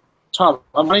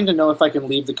 I'm wanting to know if I can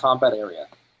leave the combat area.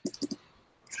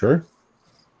 Sure.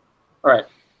 All right.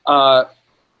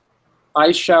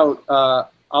 I shout,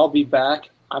 I'll be back.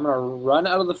 I'm going to run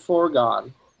out of the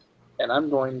foregone, and I'm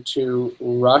going to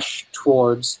rush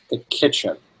towards the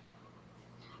kitchen.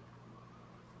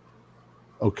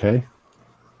 Okay.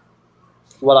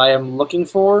 What I am looking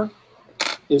for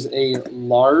is a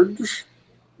large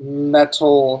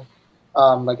metal,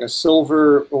 like a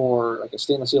silver or like a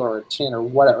stainless steel or a tin or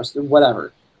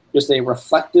whatever. Just a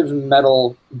reflective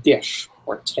metal dish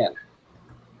or tin.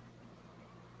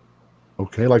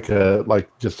 Okay, like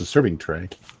just a serving tray.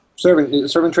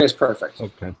 Serving tray is perfect.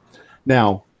 Okay.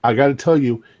 Now, I got to tell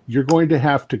you, you're going to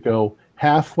have to go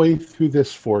halfway through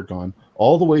this foregone,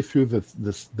 all the way through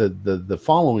the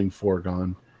following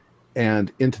foregone,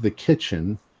 and into the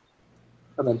kitchen,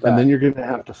 and then you're going to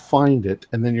have to find it,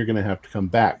 and then you're going to have to come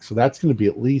back. So that's going to be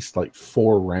at least like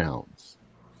 4 rounds.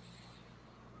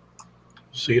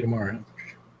 See you tomorrow.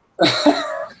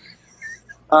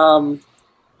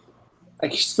 I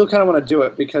still kind of want to do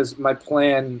it because my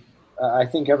plan, I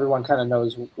think everyone kind of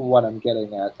knows what I'm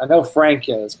getting at. I know Frank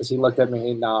is because he looked at me and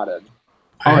he nodded.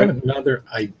 I have another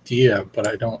idea, but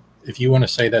I don't. If you want to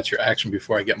say that's your action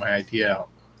before I get my idea out.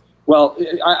 Well,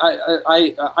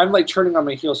 I'm like turning on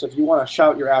my heel, so if you want to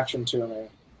shout your action to me.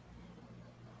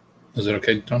 Is it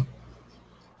okay, Tom?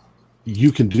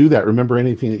 You can do that. Remember,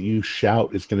 anything that you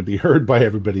shout is going to be heard by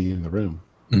everybody in the room.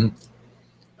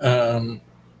 Mm-hmm.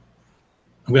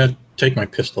 I'm going to take my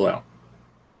pistol out,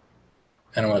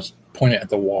 and I'm going to point it at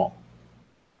the wall.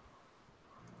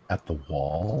 At the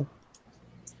wall?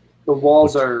 The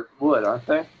walls are wood, aren't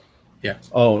they? Yeah.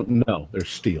 Oh, no, they're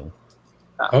steel.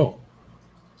 Oh.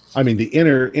 I mean, the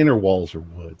inner walls are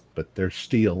wood, but they're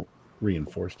steel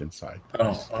reinforced inside.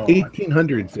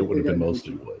 1800s, it would have been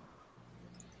mostly wood.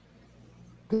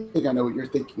 I think I know what you're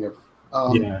thinking of.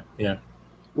 Yeah.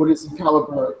 What is the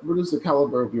caliber? What is the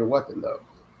caliber of your weapon, though?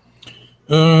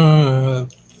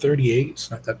 38.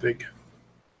 It's not that big.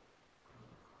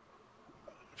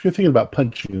 If you're thinking about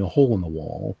punching a hole in the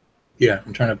wall. Yeah,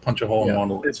 I'm trying to punch a hole in the wall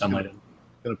to let sunlight in.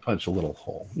 Going to punch a little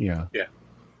hole. Yeah. Yeah.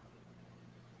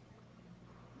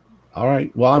 All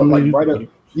right. Well, I'm like right up.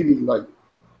 You mean like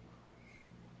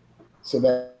so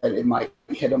that it might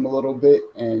hit him a little bit,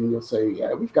 and you'll say,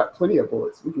 "Yeah, we've got plenty of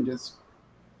bullets. We can just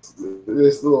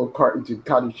this little carton to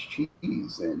cottage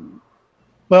cheese and."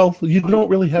 Well, you don't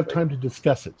really have time to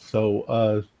discuss it.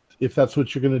 So, if that's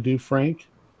what you're going to do, Frank,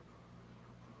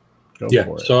 go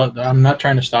for it. So I'm not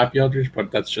trying to stop you, Eldridge,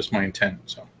 but that's just my intent.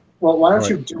 So. Well, why don't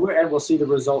you do it, and we'll see the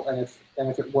result, and if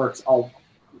it works, I'll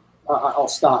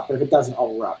stop. But if it doesn't,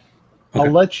 I'll run. Okay.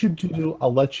 I'll let you do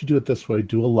it this way.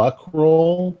 Do a luck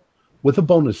roll with a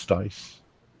bonus dice.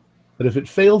 But if it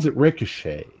fails, it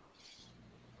ricochets.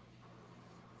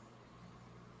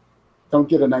 Don't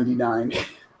get a 99.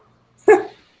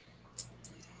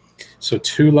 So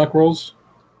 2 luck rolls?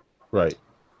 Right.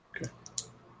 Okay.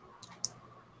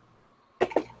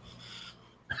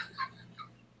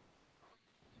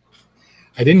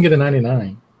 I didn't get a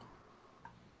 99.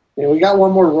 Yeah, we got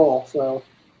one more roll, so.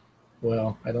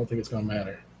 Well, I don't think it's going to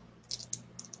matter.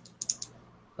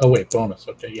 Oh, wait, bonus.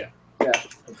 Okay, yeah. Yeah.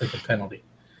 I'll take a penalty.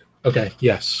 Okay,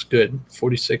 yes, good.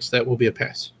 46, that will be a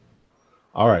pass.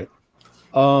 All right.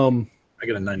 I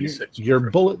got a 96. Your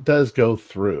bullet does go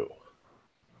through.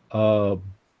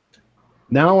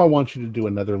 Now I want you to do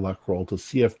another luck roll to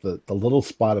see if the little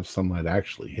spot of sunlight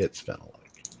actually hits Fenelek.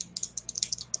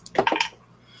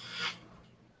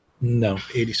 No,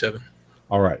 87.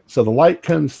 All right. So the light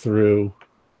comes through,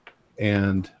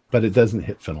 but it doesn't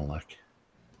hit Fenelek.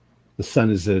 The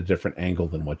sun is at a different angle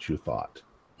than what you thought.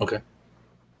 Okay.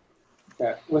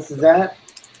 Yeah. With that,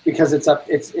 because it's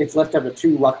left up to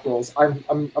 2 luck rolls, I'm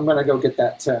gonna go get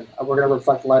that 10. We're gonna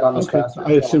reflect light on this bastard.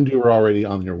 I assumed you were already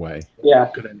on your way. Yeah.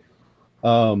 Good idea.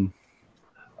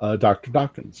 Dr.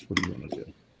 Dawkins, what do you want to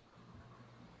do?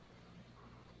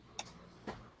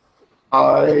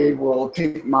 I will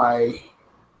take my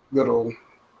little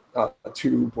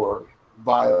tube or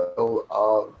vial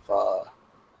of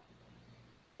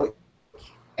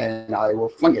and I will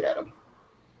fling it at him.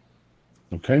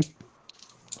 Okay.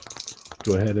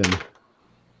 Go ahead and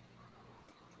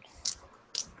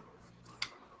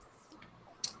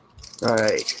all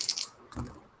right.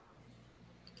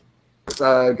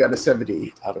 I got a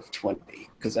 70 out of 20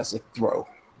 because that's a throw.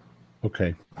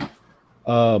 Okay.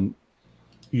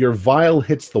 Your vial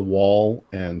hits the wall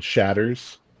and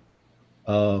shatters,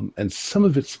 and some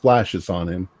of it splashes on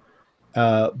him.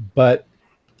 But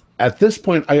At this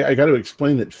point, I got to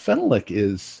explain that Fenwick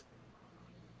is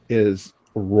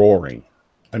roaring.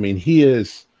 I mean, he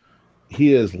is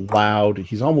loud.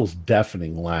 He's almost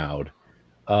deafening loud.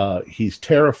 He's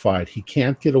terrified. He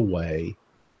can't get away.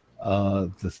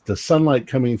 The sunlight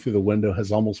coming through the window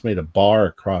has almost made a bar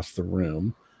across the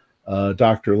room.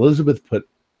 Dr. Elizabeth put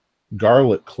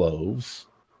garlic cloves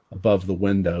above the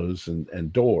windows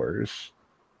and doors.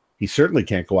 He certainly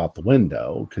can't go out the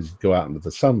window because he'd go out into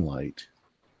the sunlight.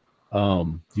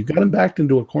 You got him backed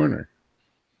into a corner.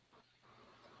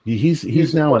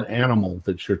 He's now an animal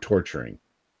that you're torturing.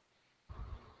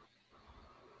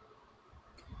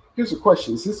 Here's a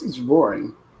question. Since he's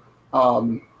roaring,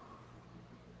 who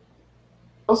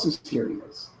else is hearing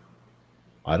this?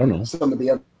 I don't know. Some of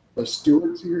the other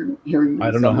stewards hearing this? I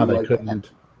don't know how they couldn't.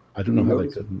 I don't know how they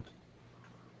couldn't.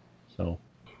 So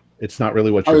it's not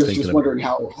really what you're thinking. I was just wondering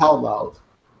how loud.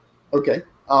 Okay.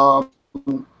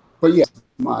 But yeah,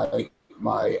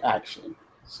 my action.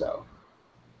 So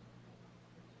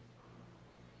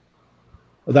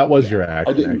that was your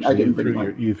action. I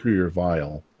didn't you threw your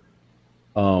vial.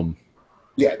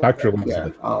 Yeah, Dr.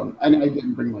 Elizabeth. Yeah. And I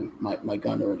didn't bring my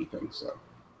gun or anything. So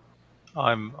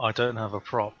I don't have a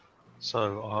prop,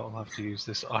 so I'll have to use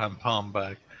this iron palm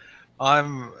bag.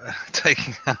 I'm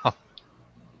taking out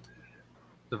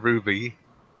the ruby.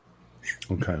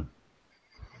 Okay.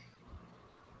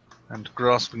 And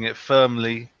grasping it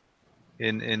firmly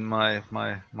in my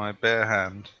bare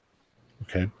hand.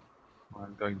 Okay.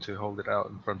 I'm going to hold it out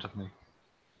in front of me.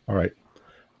 All right.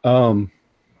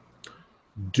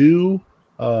 Do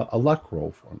a luck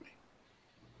roll for me.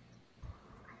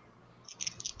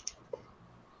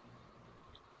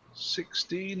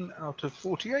 16 out of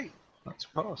 48. That's a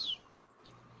pass.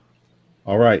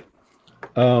 All right.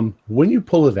 When you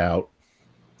pull it out,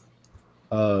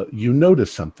 you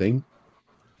notice something.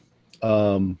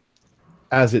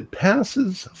 As it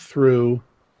passes through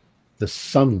the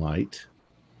sunlight,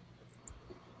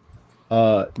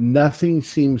 nothing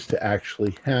seems to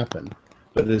actually happen.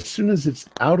 But as soon as it's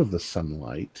out of the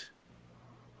sunlight,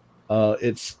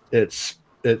 it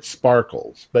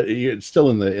sparkles. But it's still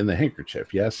in the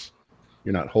handkerchief. Yes,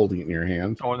 you're not holding it in your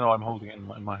hand. Oh no, I'm holding it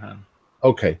in my hand.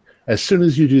 Okay. As soon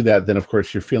as you do that, then of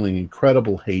course you're feeling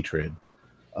incredible hatred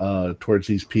towards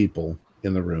these people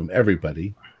in the room,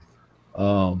 everybody.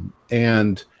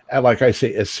 And like I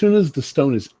say, as soon as the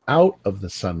stone is out of the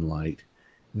sunlight,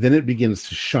 then it begins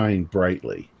to shine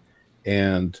brightly.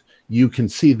 And you can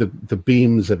see the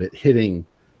beams of it hitting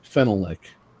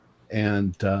Fenwick,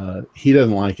 and he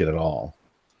doesn't like it at all.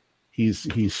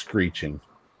 He's screeching.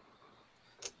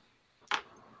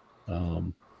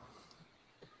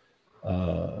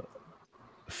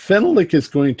 Fenwick is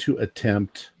going to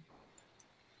attempt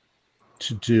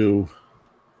to do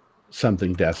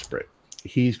something desperate.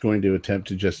 He's going to attempt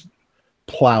to just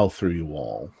plow through you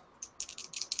all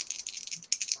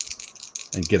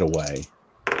and get away.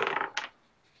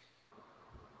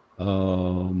 I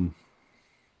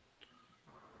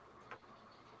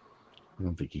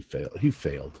don't think he failed. He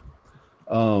failed.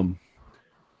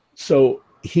 So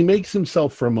he makes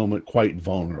himself for a moment quite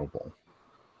vulnerable.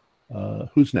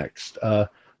 Who's next?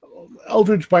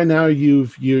 Eldridge, by now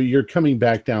you're coming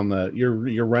back down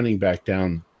you're running back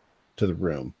down to the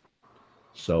room.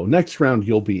 So next round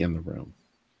you'll be in the room.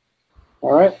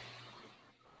 All right.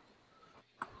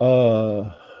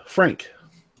 Frank.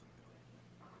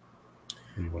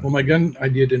 Well, my gun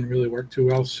idea didn't really work too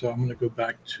well, so I'm going to go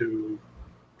back to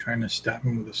trying to stab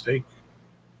him with a stake.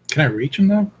 Can I reach him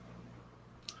now?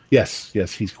 Yes,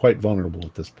 he's quite vulnerable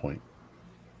at this point.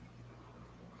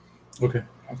 Okay,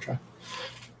 I'll try.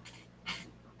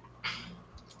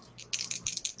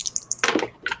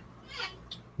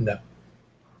 No.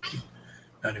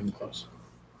 Not even close.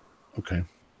 Okay.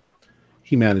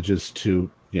 He manages to,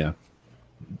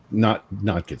 not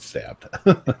get stabbed.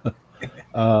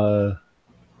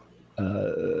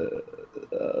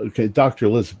 Okay, Dr.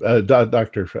 Elizabeth,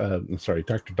 Dr.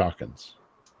 Dawkins.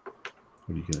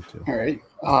 What are you going to do? all right,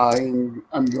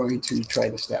 I'm going to try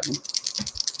to stab him.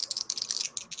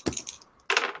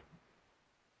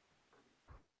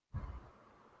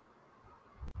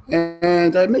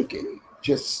 And I make it.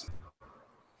 Just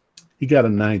He got a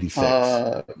 96.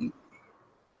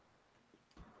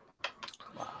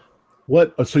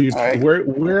 What? So you right.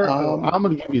 where? I'm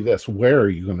going to give you this. Where are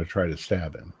you going to try to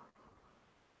stab him?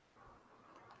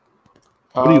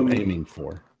 What are you aiming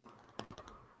for?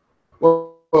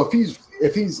 Well,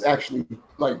 if he's actually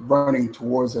like running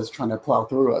towards us, trying to plow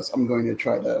through us, I'm going to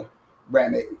try to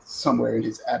ram it somewhere in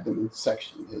his abdomen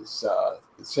section, his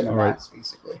center mass,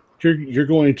 basically. You're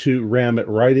going to ram it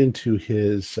right into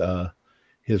his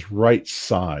right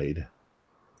side.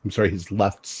 I'm sorry, his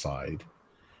left side,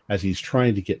 as he's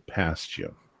trying to get past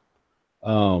you.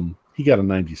 He got a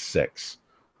 96.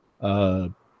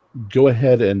 Go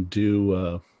ahead and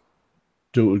go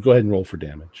ahead and roll for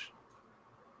damage.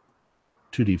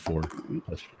 2d4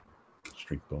 plus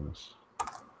strength bonus.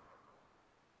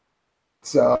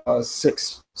 It's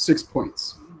 6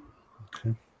 points.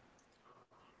 Okay.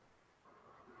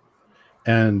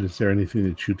 And is there anything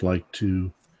that you'd like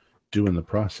to do in the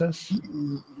process?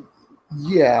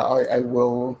 Yeah, I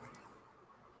will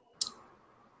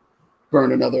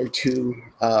burn another 2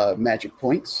 magic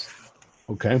points.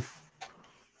 Okay.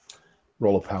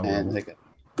 Roll a power And roll. I got.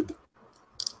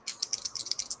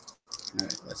 All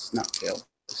right, let's not fail.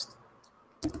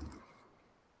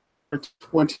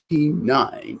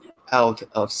 29 out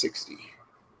of 60.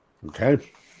 Okay.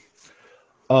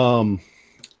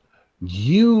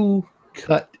 You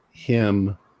cut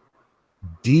him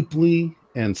deeply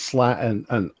and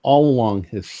all along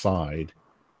his side,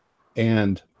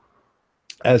 and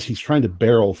as he's trying to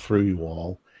barrel through you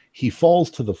all, he falls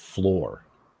to the floor.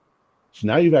 So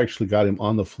now you've actually got him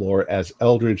on the floor as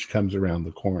Eldridge comes around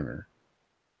the corner.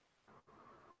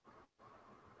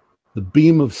 The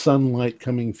beam of sunlight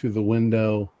coming through the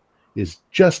window is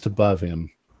just above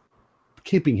him,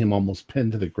 keeping him almost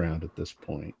pinned to the ground at this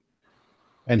point.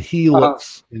 And he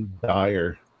looks in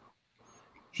dire.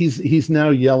 He's now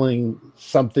yelling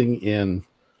something in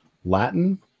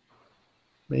Latin,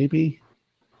 maybe?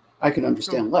 I can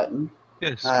understand Latin.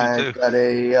 Yes, me I've too.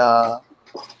 got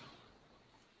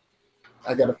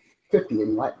I got a 50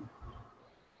 in Latin.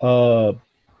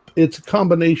 It's a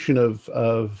combination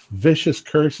of vicious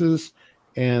curses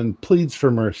and pleads for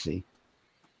mercy.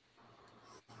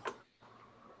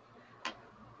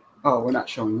 Oh, we're not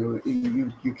showing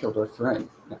you killed our friend.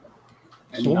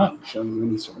 And So not showing you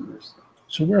any sort of mercy.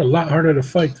 So we're a lot harder to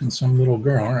fight than some little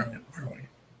girl, aren't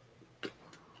we?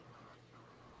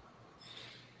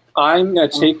 I'm gonna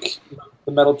take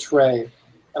the metal tray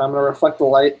and I'm gonna reflect the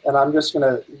light, and I'm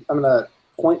gonna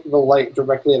point the light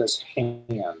directly at his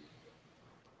hand.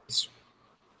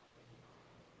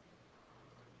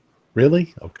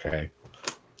 Really? Okay.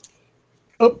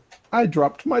 Oh, I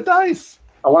dropped my dice.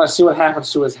 I want to see what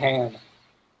happens to his hand.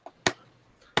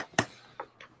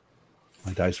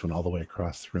 My dice went all the way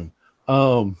across the room.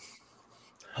 Oh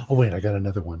wait, I got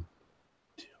another one.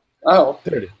 Oh,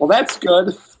 There it is. well, that's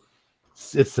good.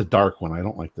 It's the dark one. I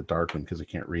don't like the dark one because I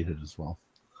can't read it as well.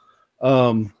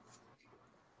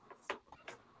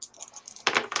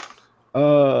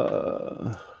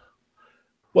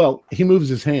 Well, he moves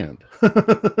his hand.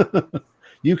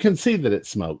 You can see that it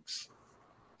smokes.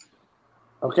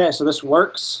 Okay, so this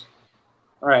works.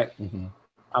 All right, Mm-hmm.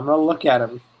 I'm gonna look at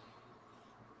him.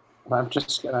 And I'm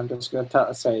just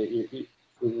gonna say,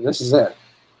 this is it.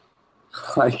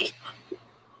 Like,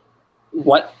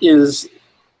 what does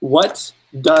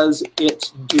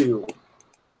it do?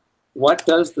 What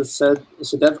does the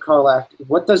Sedev Karlak?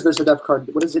 What does the Sedev card?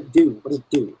 What does it do? What does it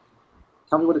do?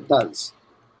 Tell me what it does.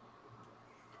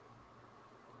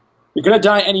 You're gonna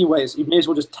die anyways. You may as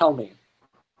well just tell me.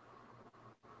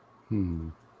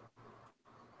 I'm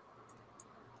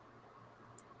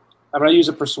gonna use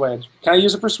a persuade. Can I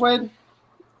use a persuade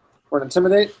or an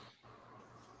intimidate?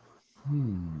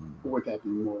 Would that be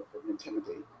more of an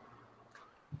intimidate?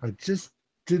 I just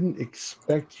didn't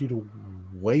expect you to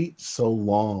wait so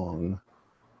long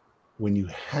when you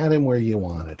had him where you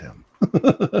wanted him.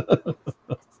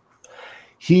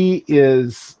 He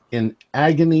is in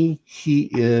agony. He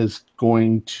is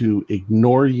going to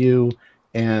ignore you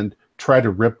and try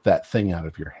to rip that thing out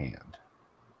of your hand.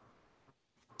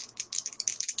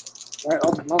 All right,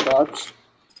 I'll dodge.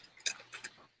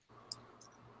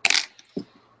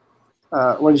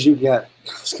 What did you get?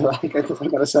 I got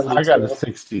a 72. I got a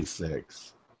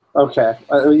 66. Okay,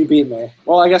 you beat me.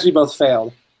 Well, I guess we both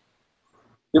failed.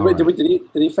 Did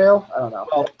he fail? I don't know.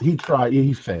 Well, he tried.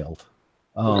 He failed.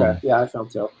 Okay, yeah, I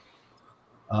failed too.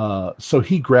 So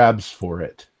he grabs for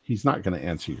it. He's not going to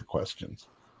answer your questions.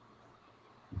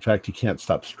 In fact, he can't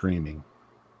stop screaming.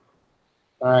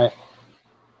 All right.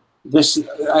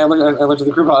 I looked at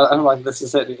the group. I'm like, this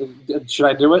is it. Should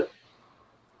I do it?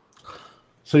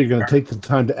 So you're going to take the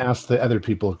time to ask the other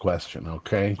people a question,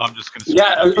 okay? I'm just going to.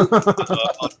 Yeah.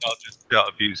 I'll just shout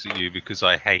abuse at you because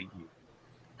I hate you.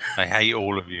 I hate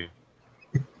all of you.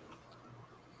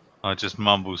 I just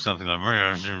mumble something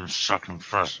like "sucking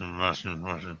fresh and Russian."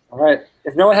 All right.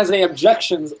 If no one has any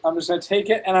objections, I'm just gonna take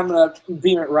it and I'm gonna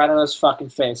beam it right on his fucking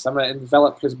face. I'm gonna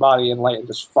envelop his body in light and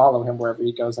just follow him wherever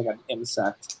he goes like an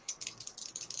insect.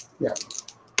 Yeah.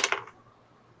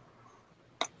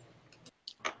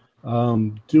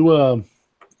 Do a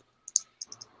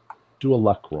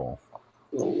luck roll.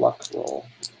 little luck roll.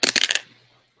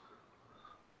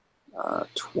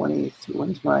 23.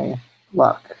 When's my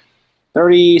luck?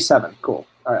 37. Cool.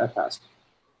 All right, I passed.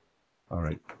 All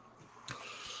right.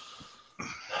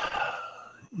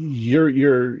 Your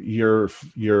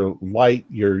light,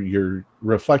 your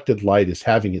reflected light is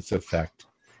having its effect.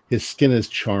 His skin is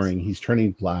charring. He's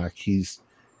turning black. His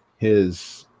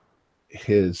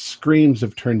screams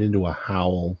have turned into a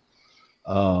howl.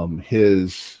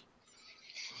 His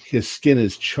skin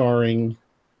is charring.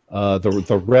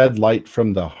 The red light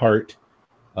from the heart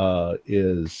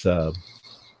is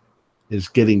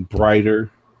getting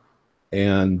brighter,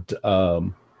 and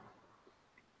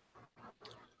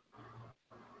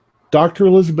Dr.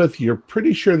 Elizabeth, you're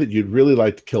pretty sure that you'd really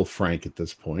like to kill Frank at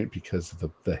this point because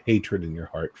of the hatred in your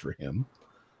heart for him.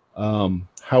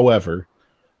 However,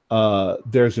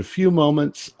 there's a few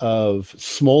moments of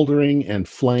smoldering and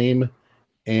flame,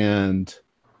 and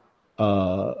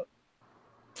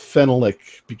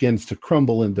phenolic begins to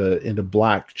crumble into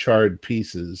black charred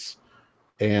pieces,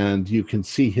 and you can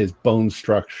see his bone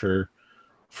structure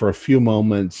for a few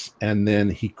moments, and then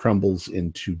he crumbles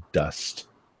into dust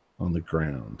on the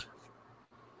ground.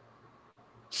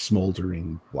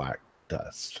 Smoldering black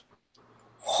dust.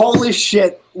 Holy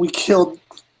shit, we killed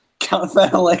Count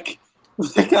Vanelek,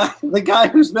 the guy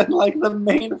who's been like the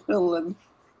main villain.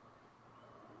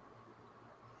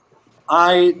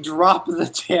 I dropped the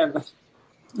tin.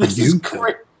 This is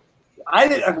great. I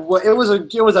didn't. It was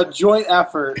a joint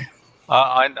effort.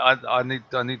 I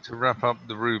need to wrap up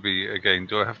the ruby again.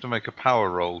 Do I have to make a power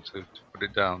roll to put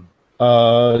it down?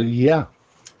 Yeah.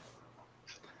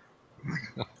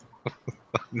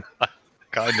 I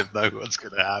kind of know what's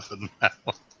going to happen now.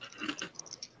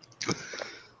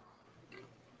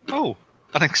 Oh,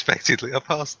 unexpectedly, I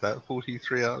passed that.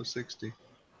 43 out of 60.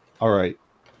 All right.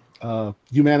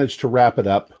 You managed to wrap it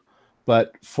up,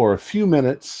 but for a few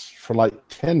minutes, for like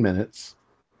 10 minutes,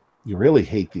 you really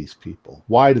hate these people.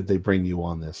 Why did they bring you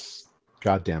on this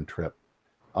goddamn trip?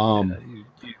 I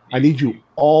need you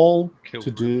all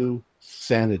to do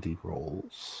sanity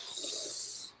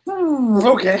rolls.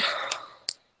 Okay.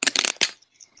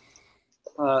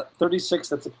 36,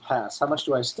 that's a pass. How much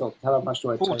do I take?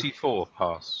 44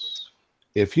 pass.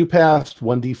 If you passed,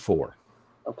 1d4.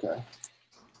 Okay.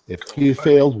 If you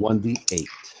failed, 1d8.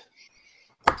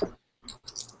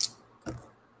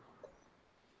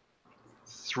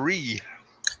 3.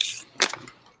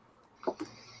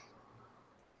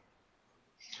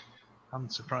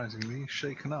 Unsurprisingly,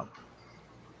 shaken up.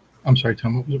 I'm sorry,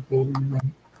 Tom. What were you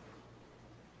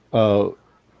running?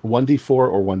 1d4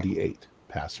 or 1d8.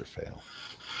 Pass or fail.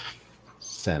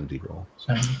 Sanity roll.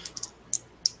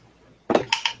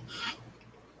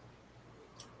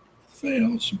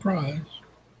 Fail. Surprise.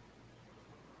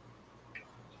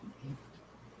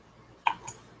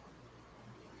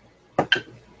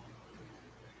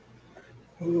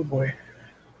 Oh boy.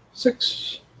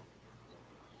 6.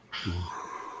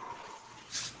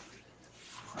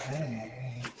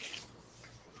 Frank.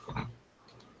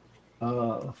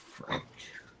 Frank.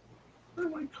 Where are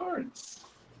my cards?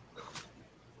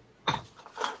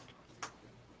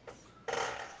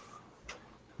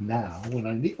 Now, when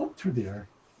I need... Oh, through there.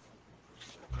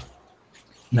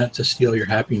 Not to steal your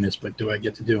happiness, but do I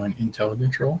get to do an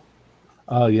intelligence roll?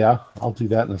 Yeah, I'll do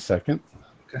that in a second.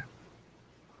 Okay.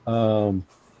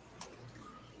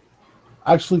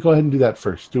 Actually, go ahead and do that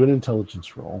first. Do an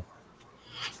intelligence roll.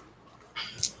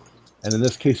 And in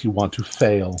this case, you want to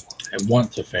fail. I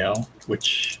want to fail,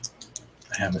 which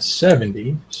I have a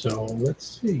 70, so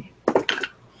let's see.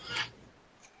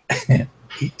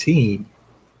 18.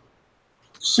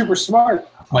 Super smart.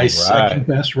 My second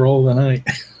best roll of the night.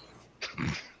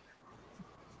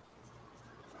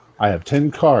 I have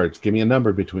 10 cards. Give me a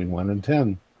number between 1 and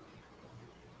 10.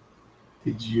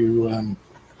 Did you,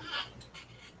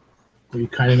 were you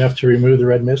kind enough to remove the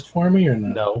red mist for me or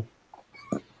not? No.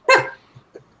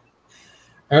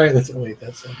 All right, let's wait.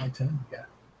 That's my 10. Yeah.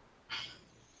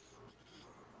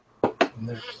 And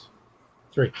there's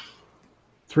 3.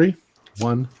 3.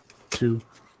 1, 2,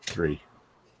 3.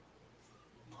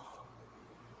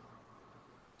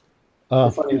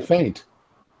 You faint.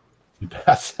 You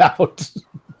pass out.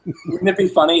 Wouldn't it be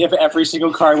funny if every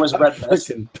single card was red mist?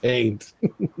 Fucking paint.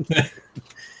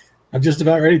 I'm just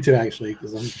about ready to, actually,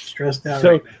 because I'm stressed out.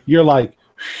 So right now. you're like,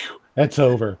 that's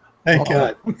over. Thank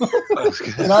God.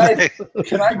 Can I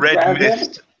Red grab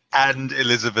Mist him? and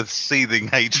Elizabeth's seething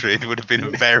hatred would have been a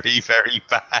very, very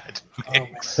bad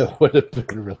mix. It would have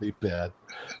been really bad.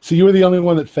 So you were the only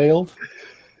one that failed?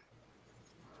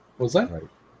 What was that? Right.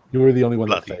 You were the only one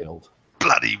Bloody. that failed.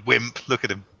 Bloody wimp. Look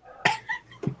at him.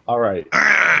 All right.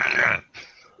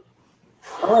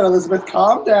 All right, Elizabeth,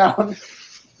 calm down.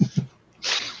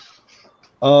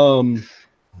 I'm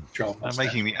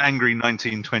making the angry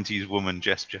 1920s woman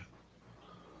gesture.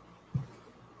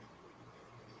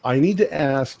 I need to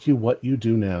ask you what you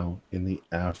do now in the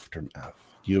aftermath.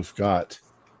 You've got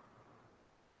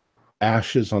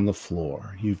ashes on the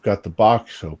floor. You've got the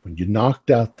box open. You knocked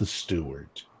out the steward.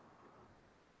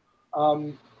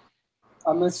 I'm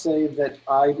going to say that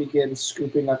I begin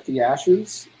scooping up the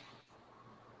ashes,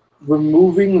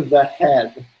 removing the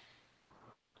head.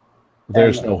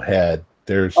 There's no head.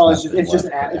 There's it's nothing just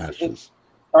left but ashes.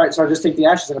 All right, so I just take the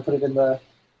ashes and I put it in the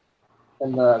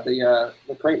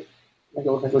crate. Make it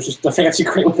look like it was just a fancy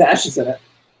crate with ashes in it.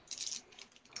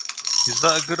 Is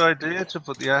that a good idea to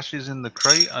put the ashes in the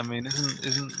crate? I mean,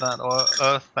 isn't that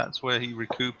Earth? That's where he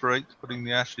recuperates. Putting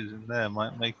the ashes in there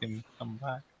might make him come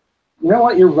back. You know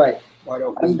what? You're right. Why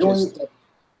don't we just step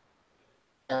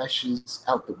ashes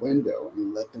out the window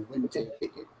and let the wind take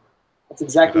it? That's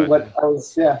exactly what I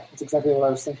was. Yeah, that's exactly what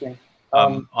I was thinking.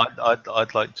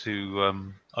 I'd like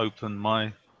to open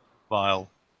my vial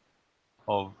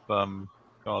of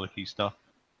garlicky stuff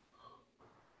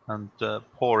and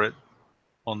pour it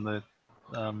on the.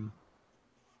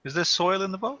 Is there soil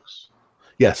in the box?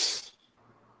 Yes.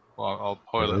 Well, I'll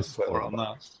pour it on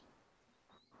that.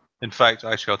 In fact,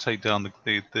 actually, I'll take down the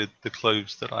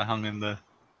clothes that I hung in the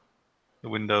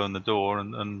window and the door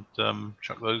and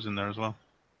chuck those in there as well.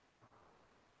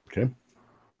 Okay.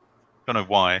 Don't know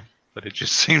why, but it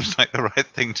just seems like the right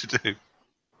thing to do.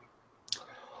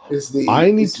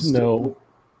 I need to know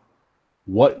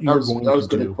what you're going to do. I was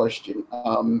going to question.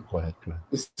 Go ahead.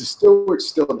 Is the steward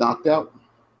still knocked out?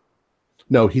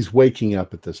 No, he's waking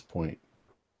up at this point.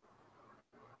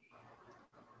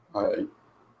 All right.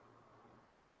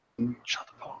 Shut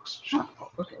the box. Shut the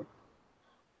box. Okay.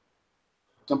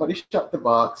 Somebody shut the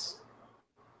box,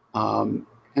 and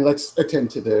let's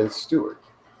attend to the steward.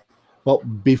 Well,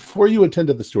 before you attend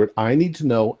to the steward, I need to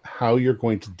know how you're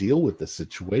going to deal with the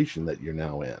situation that you're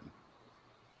now in.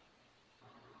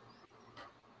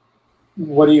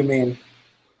 What do you mean?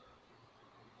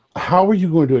 How are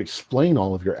you going to explain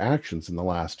all of your actions in the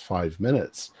last 5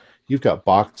 minutes? You've got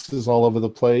boxes all over the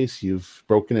place. You've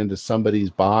broken into somebody's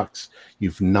box.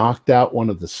 You've knocked out one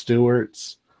of the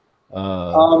stewards.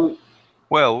 Well,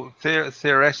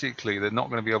 theoretically, they're not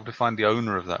going to be able to find the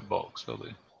owner of that box, are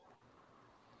they?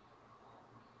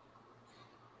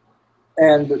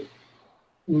 And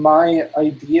my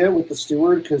idea with the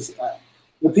steward, because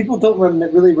the people don't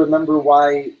really remember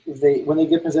why when they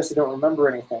get possessed, they don't remember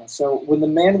anything. So when the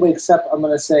man wakes up, I'm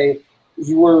going to say,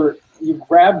 you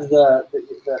grabbed the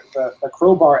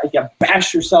crowbar and you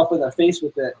bashed yourself in the face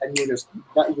with it, and you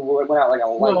went out like a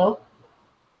light. No.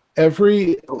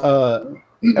 Everything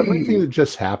that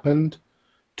just happened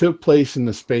took place in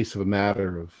the space of a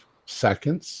matter of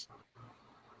seconds.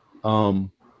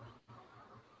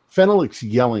 Fenelix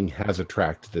yelling has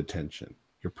attracted attention.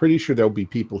 You're pretty sure there'll be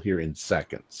people here in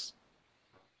seconds.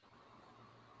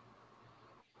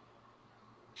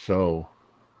 So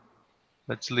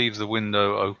let's leave the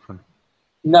window open.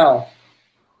 No.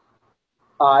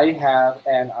 I have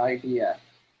an idea.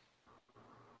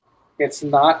 It's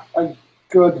not a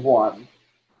good one,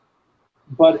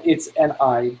 but it's an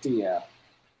idea.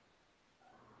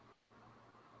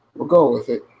 We'll go with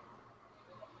it.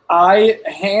 I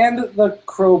hand the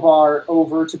crowbar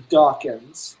over to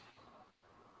Dawkins.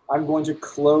 I'm going to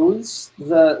close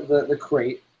the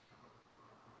crate,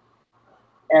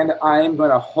 and I'm going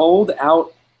to hold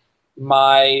out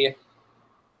my,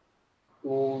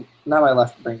 not my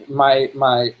left ring, my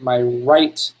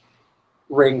right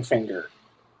ring finger.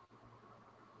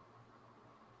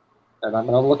 And I'm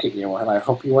going to look at you, and I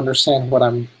hope you understand what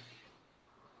I'm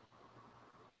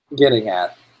getting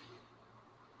at.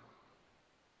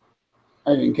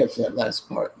 I didn't catch that last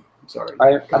part. I'm sorry.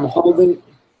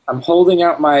 I'm holding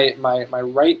out my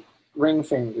right ring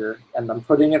finger, and I'm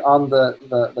putting it on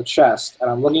the chest, and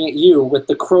I'm looking at you with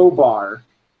the crowbar.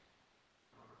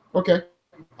 Okay,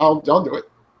 I'll do it.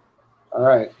 All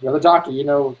right, you're the doctor. You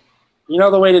know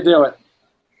the way to do it.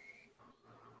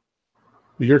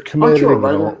 You're committed. Sure,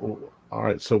 right? All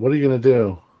right. So what are you going to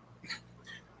do?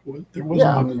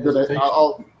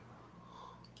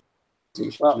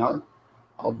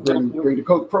 I'll bring the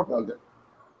coke propaganda.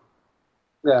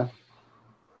 Yeah.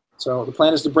 So the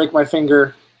plan is to break my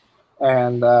finger,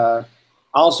 and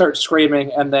I'll start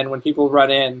screaming, and then when people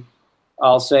run in,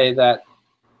 I'll say that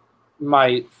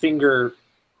my finger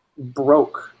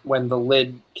broke when the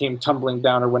lid came tumbling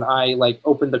down, or when I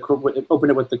opened it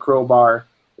with the crowbar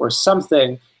or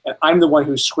something, and I'm the one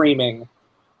who's screaming,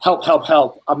 "Help! Help!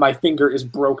 Help! My finger is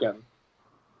broken."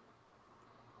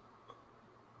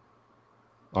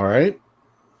 All right.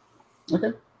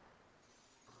 Okay.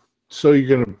 So you're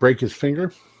going to break his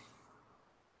finger?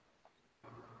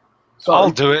 Sorry,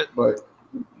 I'll do it. But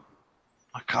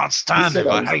I can't you stand said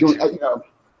him. I I was hate doing. him.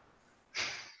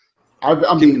 I Give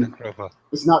me the mean, crowbar.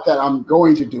 it's not that I'm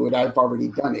going to do it. I've already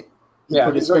done it. He Yeah,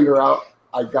 put his he's finger out.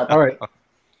 I got. All right.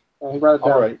 He brought it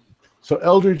down. All right. So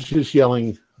Eldridge is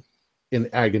yelling in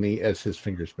agony as his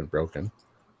finger's been broken.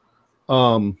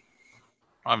 I'm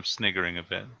sniggering a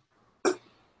bit.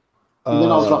 And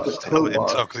then I'll drop the Still crowbar.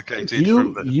 intoxicated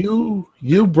from the...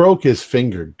 You broke his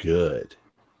finger good.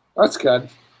 That's good.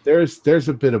 There's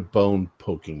a bit of bone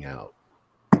poking out.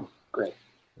 Great.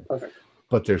 Perfect.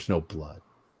 But there's no blood.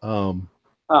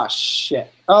 Ah,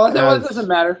 shit. Oh, it doesn't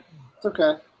matter. It's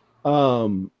okay.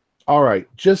 All right.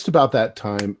 Just about that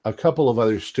time, a couple of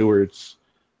other stewards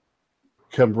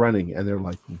come running, and they're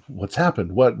like, "What's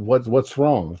happened? What's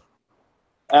wrong?"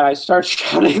 And I start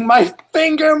shouting, my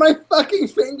fucking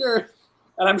finger!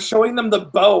 And I'm showing them the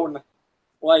bone.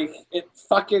 Like, it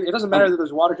doesn't matter that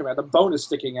there's water coming out. The bone is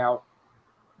sticking out.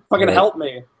 Fucking Right. help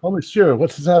me. Oh, monsieur,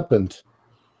 what has happened?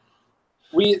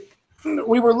 We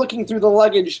were looking through the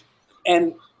luggage,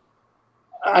 and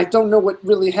I don't know what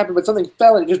really happened, but something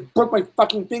fell and it just broke my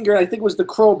fucking finger, and I think it was the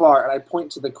crowbar, and I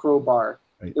point to the crowbar.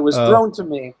 Right. It was thrown to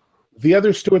me. The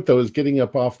other steward, though, is getting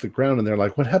up off the ground, and they're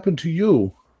like, "What happened to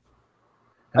you?"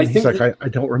 And he's like, I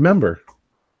don't remember.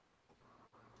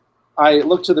 I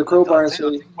looked to the crowbar and I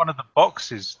said, think one of the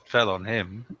boxes fell on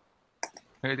him.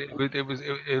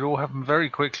 It all happened very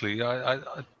quickly.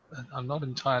 I'm not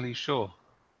entirely sure.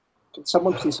 can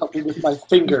someone please help me with my Please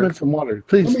finger? get some water.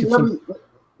 Please get some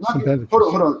bandages.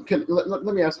 Hold on.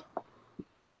 Let me ask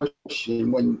a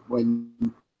question. When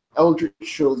Eldridge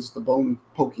shows the bone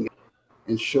poking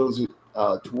and shows it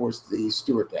towards the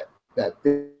steward that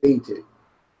fainted,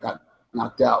 got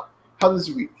knocked out, how does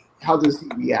he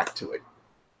react to it?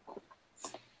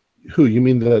 Who, you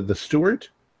mean the steward?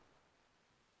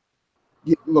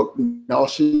 You look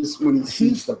nauseous when he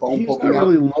sees the bone poking out. He's not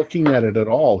really looking at it at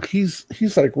all. He's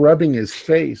like rubbing his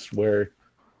face where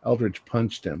Eldridge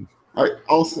punched him. All right.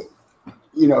 Also,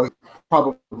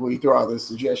 probably throw out the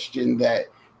suggestion that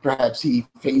perhaps he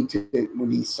fainted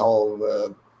when he saw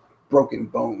the broken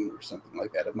bone or something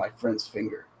like that of my friend's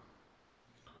finger.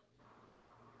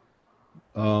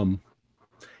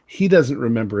 He doesn't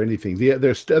remember anything. The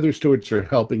other stewards are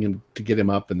helping him to get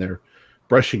him up, and they're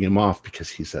brushing him off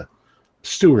because he's a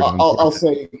steward. I'll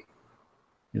say,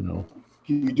 can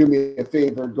you do me a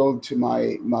favor? Go to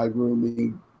my room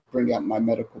and bring out my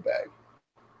medical bag.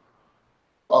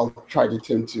 I'll try to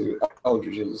tend to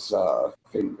Eldridge's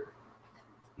finger.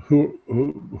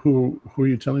 Who are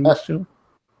you telling this to?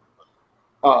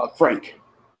 Frank.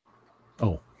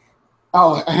 Oh.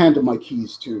 I'll hand him my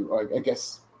keys too. I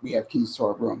guess we have keys to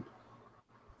our room.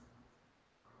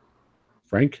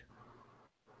 Frank?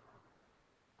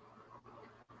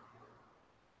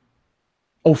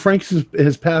 Oh, Frank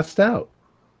has passed out.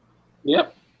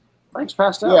 Yep. Frank's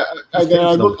passed out. Yeah, then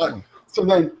I look. So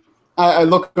then I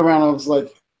look around. I was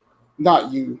like,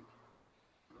 "Not you,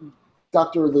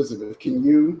 Dr. Elizabeth. Can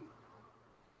you?"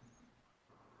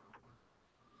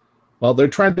 Well, they're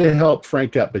trying to help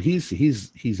Frank up, but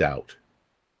he's out.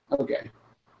 Okay.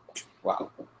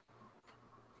 Wow.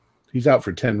 He's out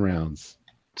for 10 rounds.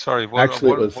 Sorry. What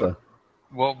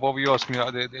were you asking me?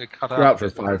 It cut out for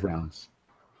 5 rounds.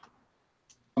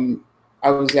 I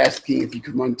was asking if you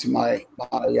could run to my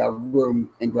room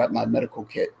and grab my medical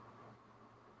kit.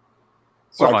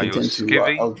 So I can tend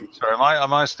to Eldridge. Sorry,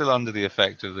 am I still under the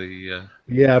effect of the?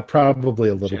 Yeah, probably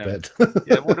a little bit.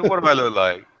 Yeah. What do I look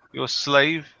like? You're a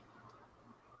slave.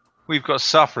 We've got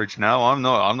suffrage now. I'm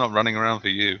not running around for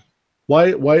you.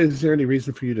 Why is there any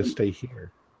reason for you to stay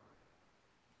here?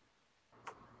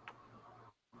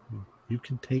 You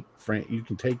can take Frank. You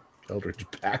can take Eldridge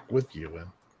back with you.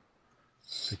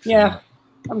 Yeah,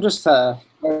 I'm just. Are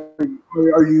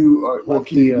you?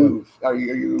 Can you move? Are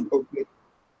you okay?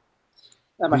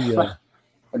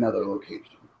 Another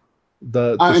location.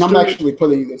 I'm actually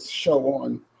putting this show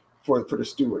on for the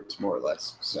stewards, more or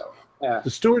less. So yeah.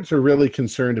 The stewards are really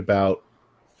concerned about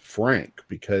Frank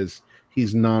because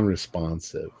he's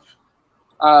non-responsive.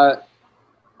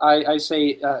 I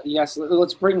say yes.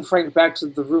 Let's bring Frank back to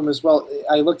the room as well.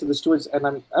 I looked at the stewards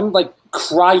and I'm like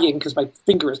crying because my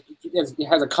finger has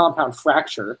a compound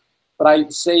fracture. But I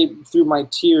say through my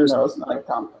tears. No, it's not a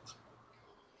compound.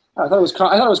 I thought it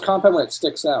was compound when it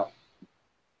sticks out.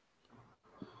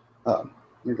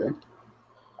 Okay.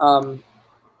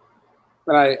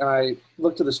 And I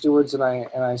look to the stewards and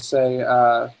I say,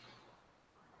 I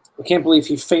can't believe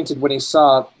he fainted when he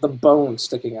saw the bone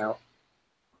sticking out.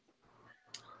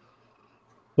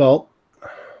 Well,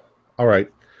 All right.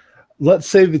 Let's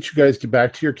say that you guys get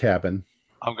back to your cabin.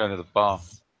 I'm going to the bar.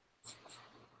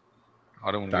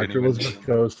 I don't want to Dr. Elizabeth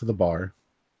goes to the bar.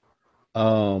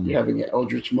 You're having an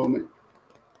eldritch moment.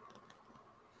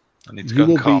 I need to go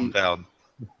and calm down.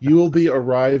 You will be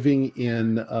arriving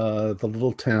in the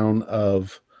little town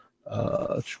of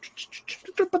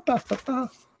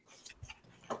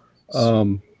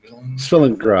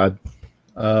Svilengrad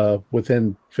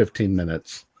within 15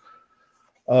 minutes.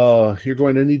 You're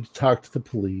going to need to talk to the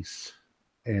police.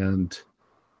 And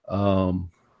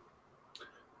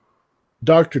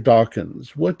Dr.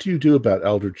 Dawkins, what do you do about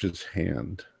Eldritch's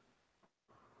hand?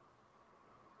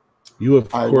 You, of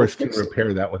course, can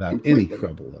repair that without any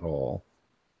trouble at all.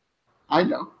 I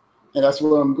know. And that's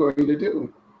what I'm going to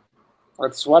do.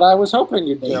 That's what I was hoping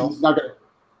you'd do. He's not gonna...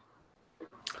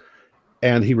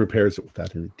 And he repairs it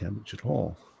without any damage at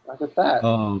all. Look at that.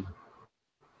 I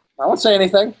won't say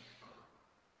anything.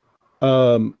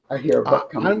 I hear a butt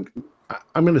coming.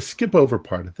 I'm going to skip over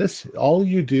part of this. All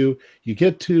you do, you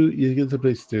get the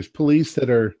police. There's police that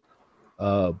are,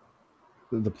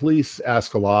 the police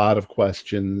ask a lot of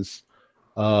questions.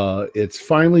 It's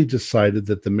finally decided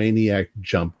that the maniac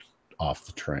jumped off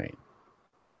the train.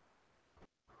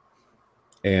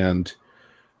 And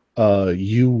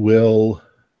you will,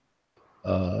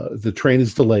 the train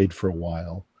is delayed for a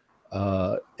while.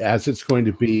 As it's going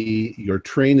to be, your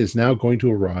train is now going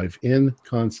to arrive in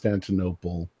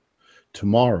Constantinople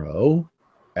tomorrow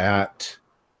at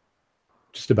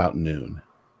just about noon.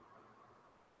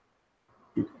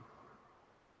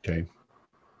 Okay.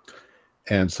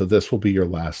 And so this will be your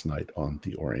last night on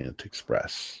the Orient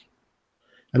Express.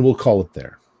 And we'll call it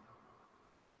there.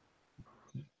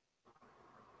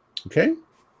 Okay?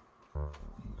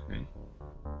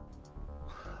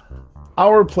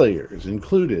 Our players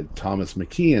included Thomas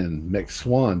McKeon, Mick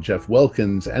Swan, Jeff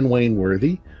Wilkins, and Wayne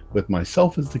Worthy, with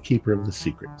myself as the keeper of the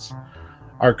secrets.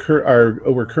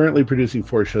 We're currently producing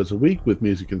 4 shows a week with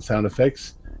music and sound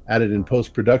effects added in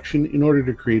post-production in order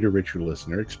to create a richer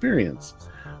listener experience.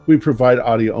 We provide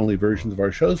audio-only versions of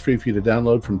our shows free for you to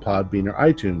download from Podbean or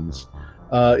iTunes.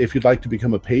 If you'd like to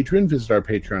become a patron, visit our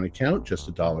Patreon account.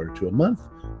 Just $1 or $2 a month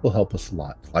will help us a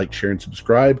lot. Like, share, and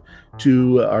subscribe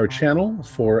to our channel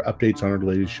for updates on our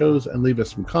latest shows, and leave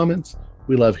us some comments.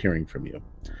 We love hearing from you.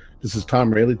 This is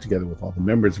Tom Rayleigh, together with all the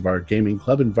members of our gaming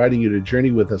club, inviting you to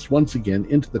journey with us once again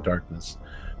into the darkness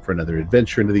for another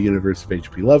adventure into the universe of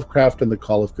H.P. Lovecraft and the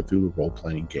Call of Cthulhu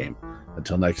role-playing game.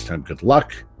 Until next time, good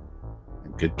luck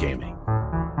and good gaming.